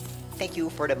 Mantis. Thank you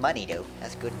for the money though.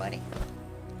 That's good money.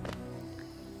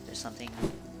 There's something.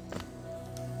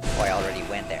 Oh, I already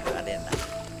went there. I didn't.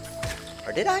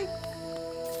 Or did I?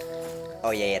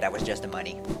 Oh yeah, that was just the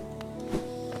money.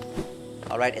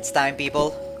 Alright, it's time,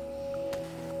 people.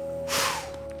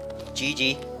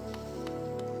 GG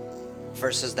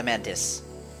versus the Mantis.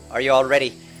 Are you all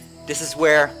ready? This is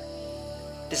where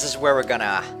we're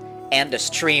gonna end the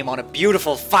stream on a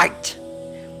beautiful fight.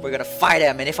 We're gonna fight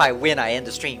them, and if I win, I end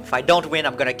the stream. If I don't win,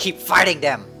 I'm gonna keep fighting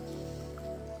them.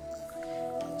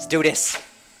 Let's do this.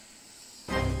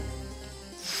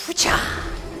 Fucha!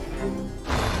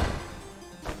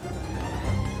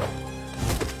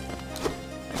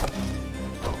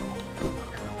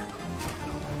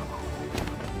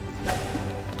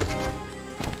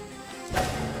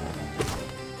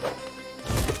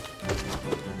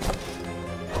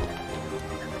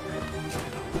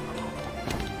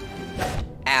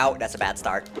 Ow, that's a bad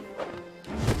start.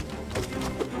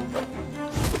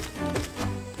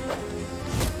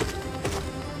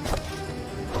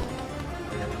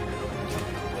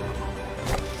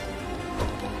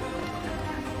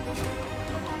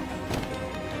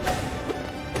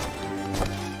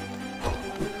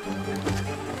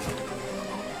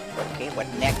 Okay, what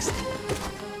next?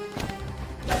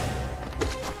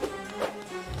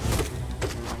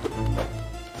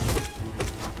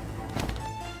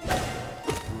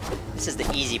 This is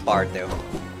the easy part though.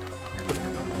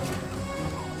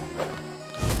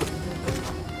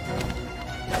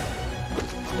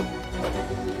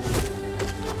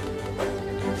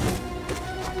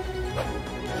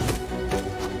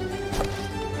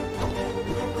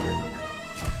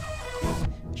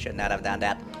 Should not have done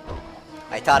that.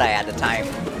 I thought I had the time.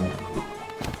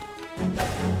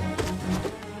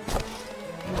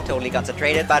 Totally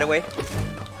concentrated, by the way.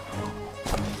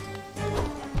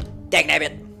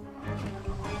 Dagnabbit!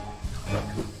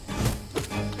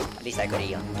 At least I could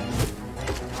heal.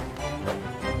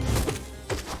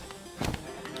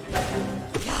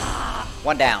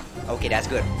 One down. Okay, that's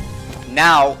good.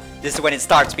 Now, this is when it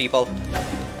starts, people.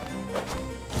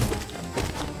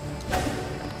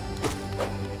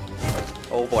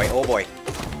 Oh boy, oh boy.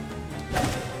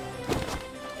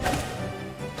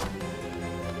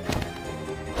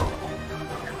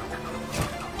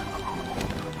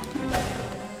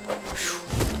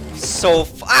 So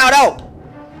oh no!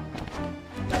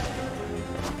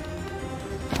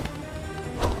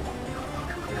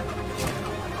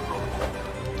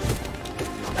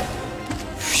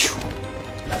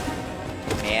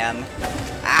 Man.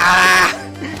 Ah!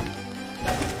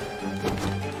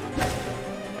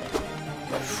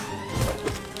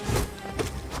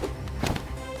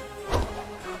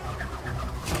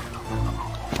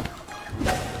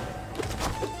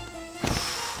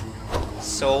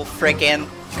 So freaking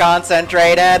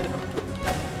concentrated.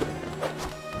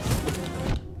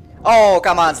 Oh,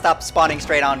 come on, stop spawning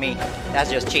straight on me.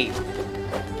 That's just cheap.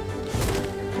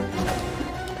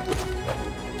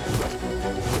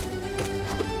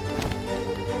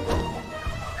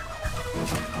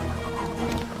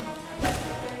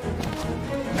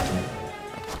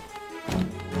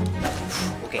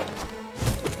 Okay.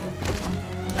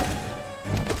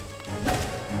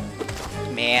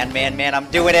 Man, I'm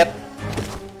doing it.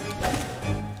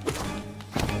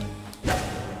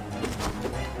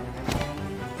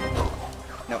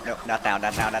 No,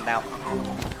 not now.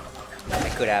 I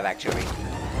could have actually.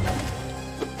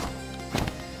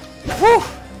 Woo!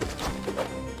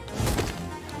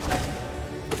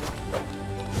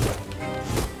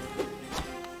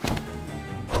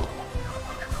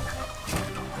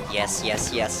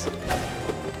 Yes.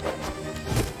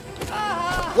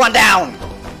 One down!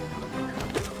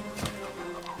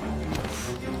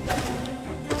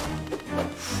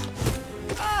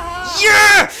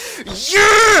 Yeah!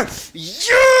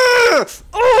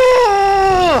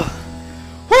 Oh!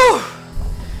 Woo!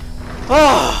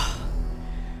 Oh!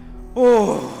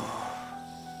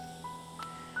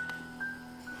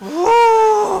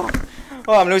 Oh!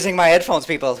 Oh, I'm losing my headphones,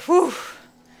 people. Whew.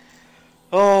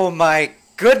 Oh my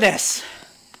goodness.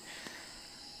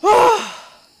 Oh.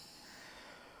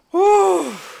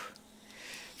 Oh.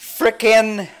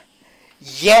 Frickin'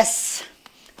 yes.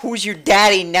 Who's your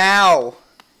daddy now?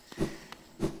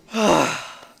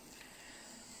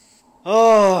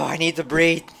 Oh, I need to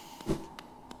breathe.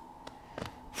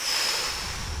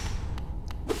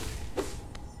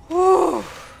 Whew.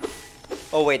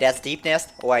 Oh wait, that's deepness?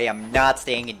 Oh, I am not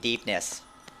staying in deepness.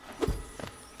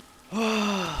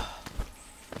 Oh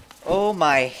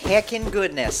my heckin'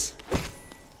 goodness.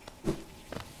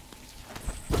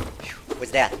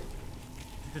 What's that?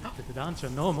 answer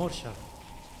no more, sir.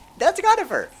 That's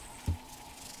Godifer.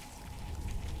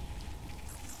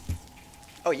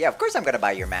 Oh yeah, of course I'm gonna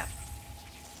buy your map.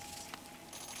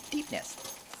 Deepness.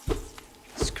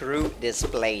 Screw this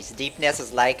place. Deepness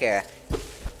is like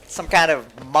some kind of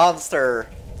monster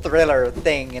thriller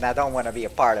thing, and I don't want to be a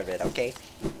part of it, okay?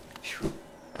 Phew.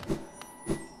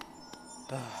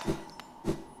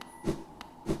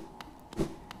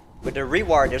 But the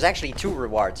reward, there's actually two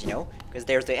rewards, you know? Because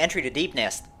there's the entry to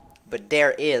Deepness, but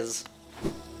there is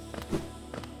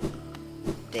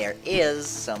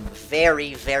some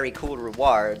very, very cool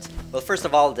rewards. Well, first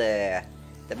of all, the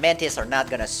mantis are not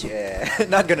gonna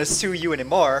sue you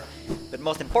anymore, but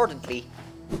most importantly,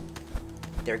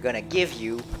 they're gonna give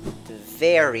you the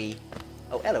very...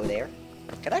 Oh, hello there.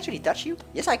 Can I actually touch you?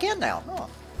 Yes, I can now. Oh.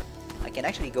 I can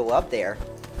actually go up there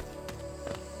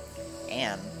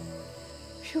and...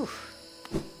 Phew.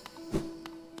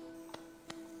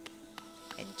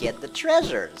 And get the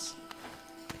treasures.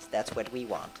 'Cause that's what we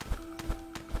want.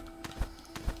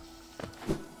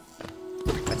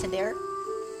 What's in there?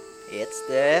 It's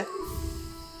the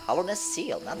hollowness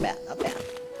seal. Not bad, not bad.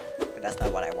 But that's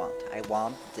not what I want. I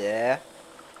want the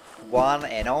one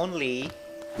and only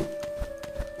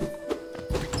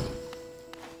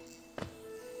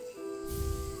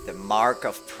the Mark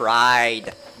of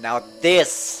Pride. Now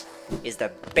this is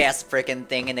the best freaking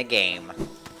thing in the game.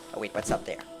 Oh wait, what's up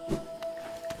there?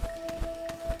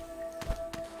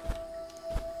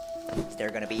 Is there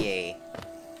gonna be a...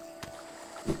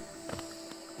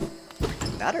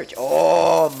 Another...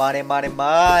 Oh, money, money,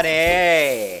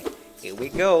 money! Here we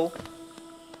go.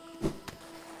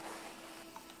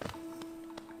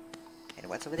 And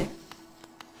what's over there?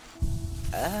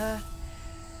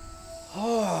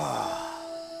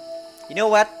 You know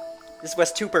what? This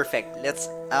was too perfect. Let's...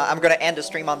 I'm gonna end the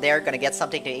stream on there. Gonna get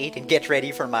something to eat and get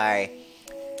ready for my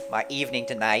evening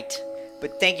tonight.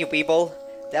 But thank you, people.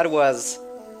 That was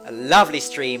a lovely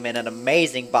stream and an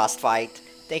amazing boss fight.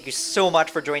 Thank you so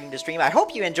much for joining the stream. I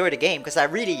hope you enjoyed the game, because I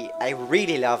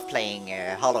really love playing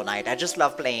Hollow Knight. I just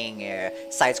love playing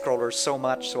side-scrollers so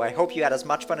much, so I hope you had as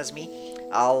much fun as me.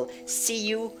 I'll see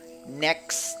you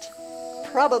next...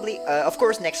 Probably, of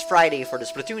course, next Friday for the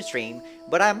Splatoon stream,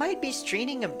 but I might be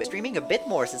streaming a bit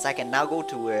more, since I can now go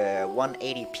to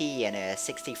 180p and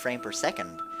 60 frames per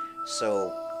second.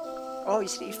 So... Oh,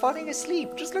 he's falling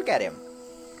asleep. Just look at him.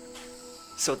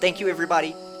 So thank you,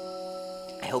 everybody.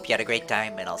 I hope you had a great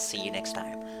time, and I'll see you next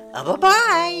time.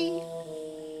 Bye-bye!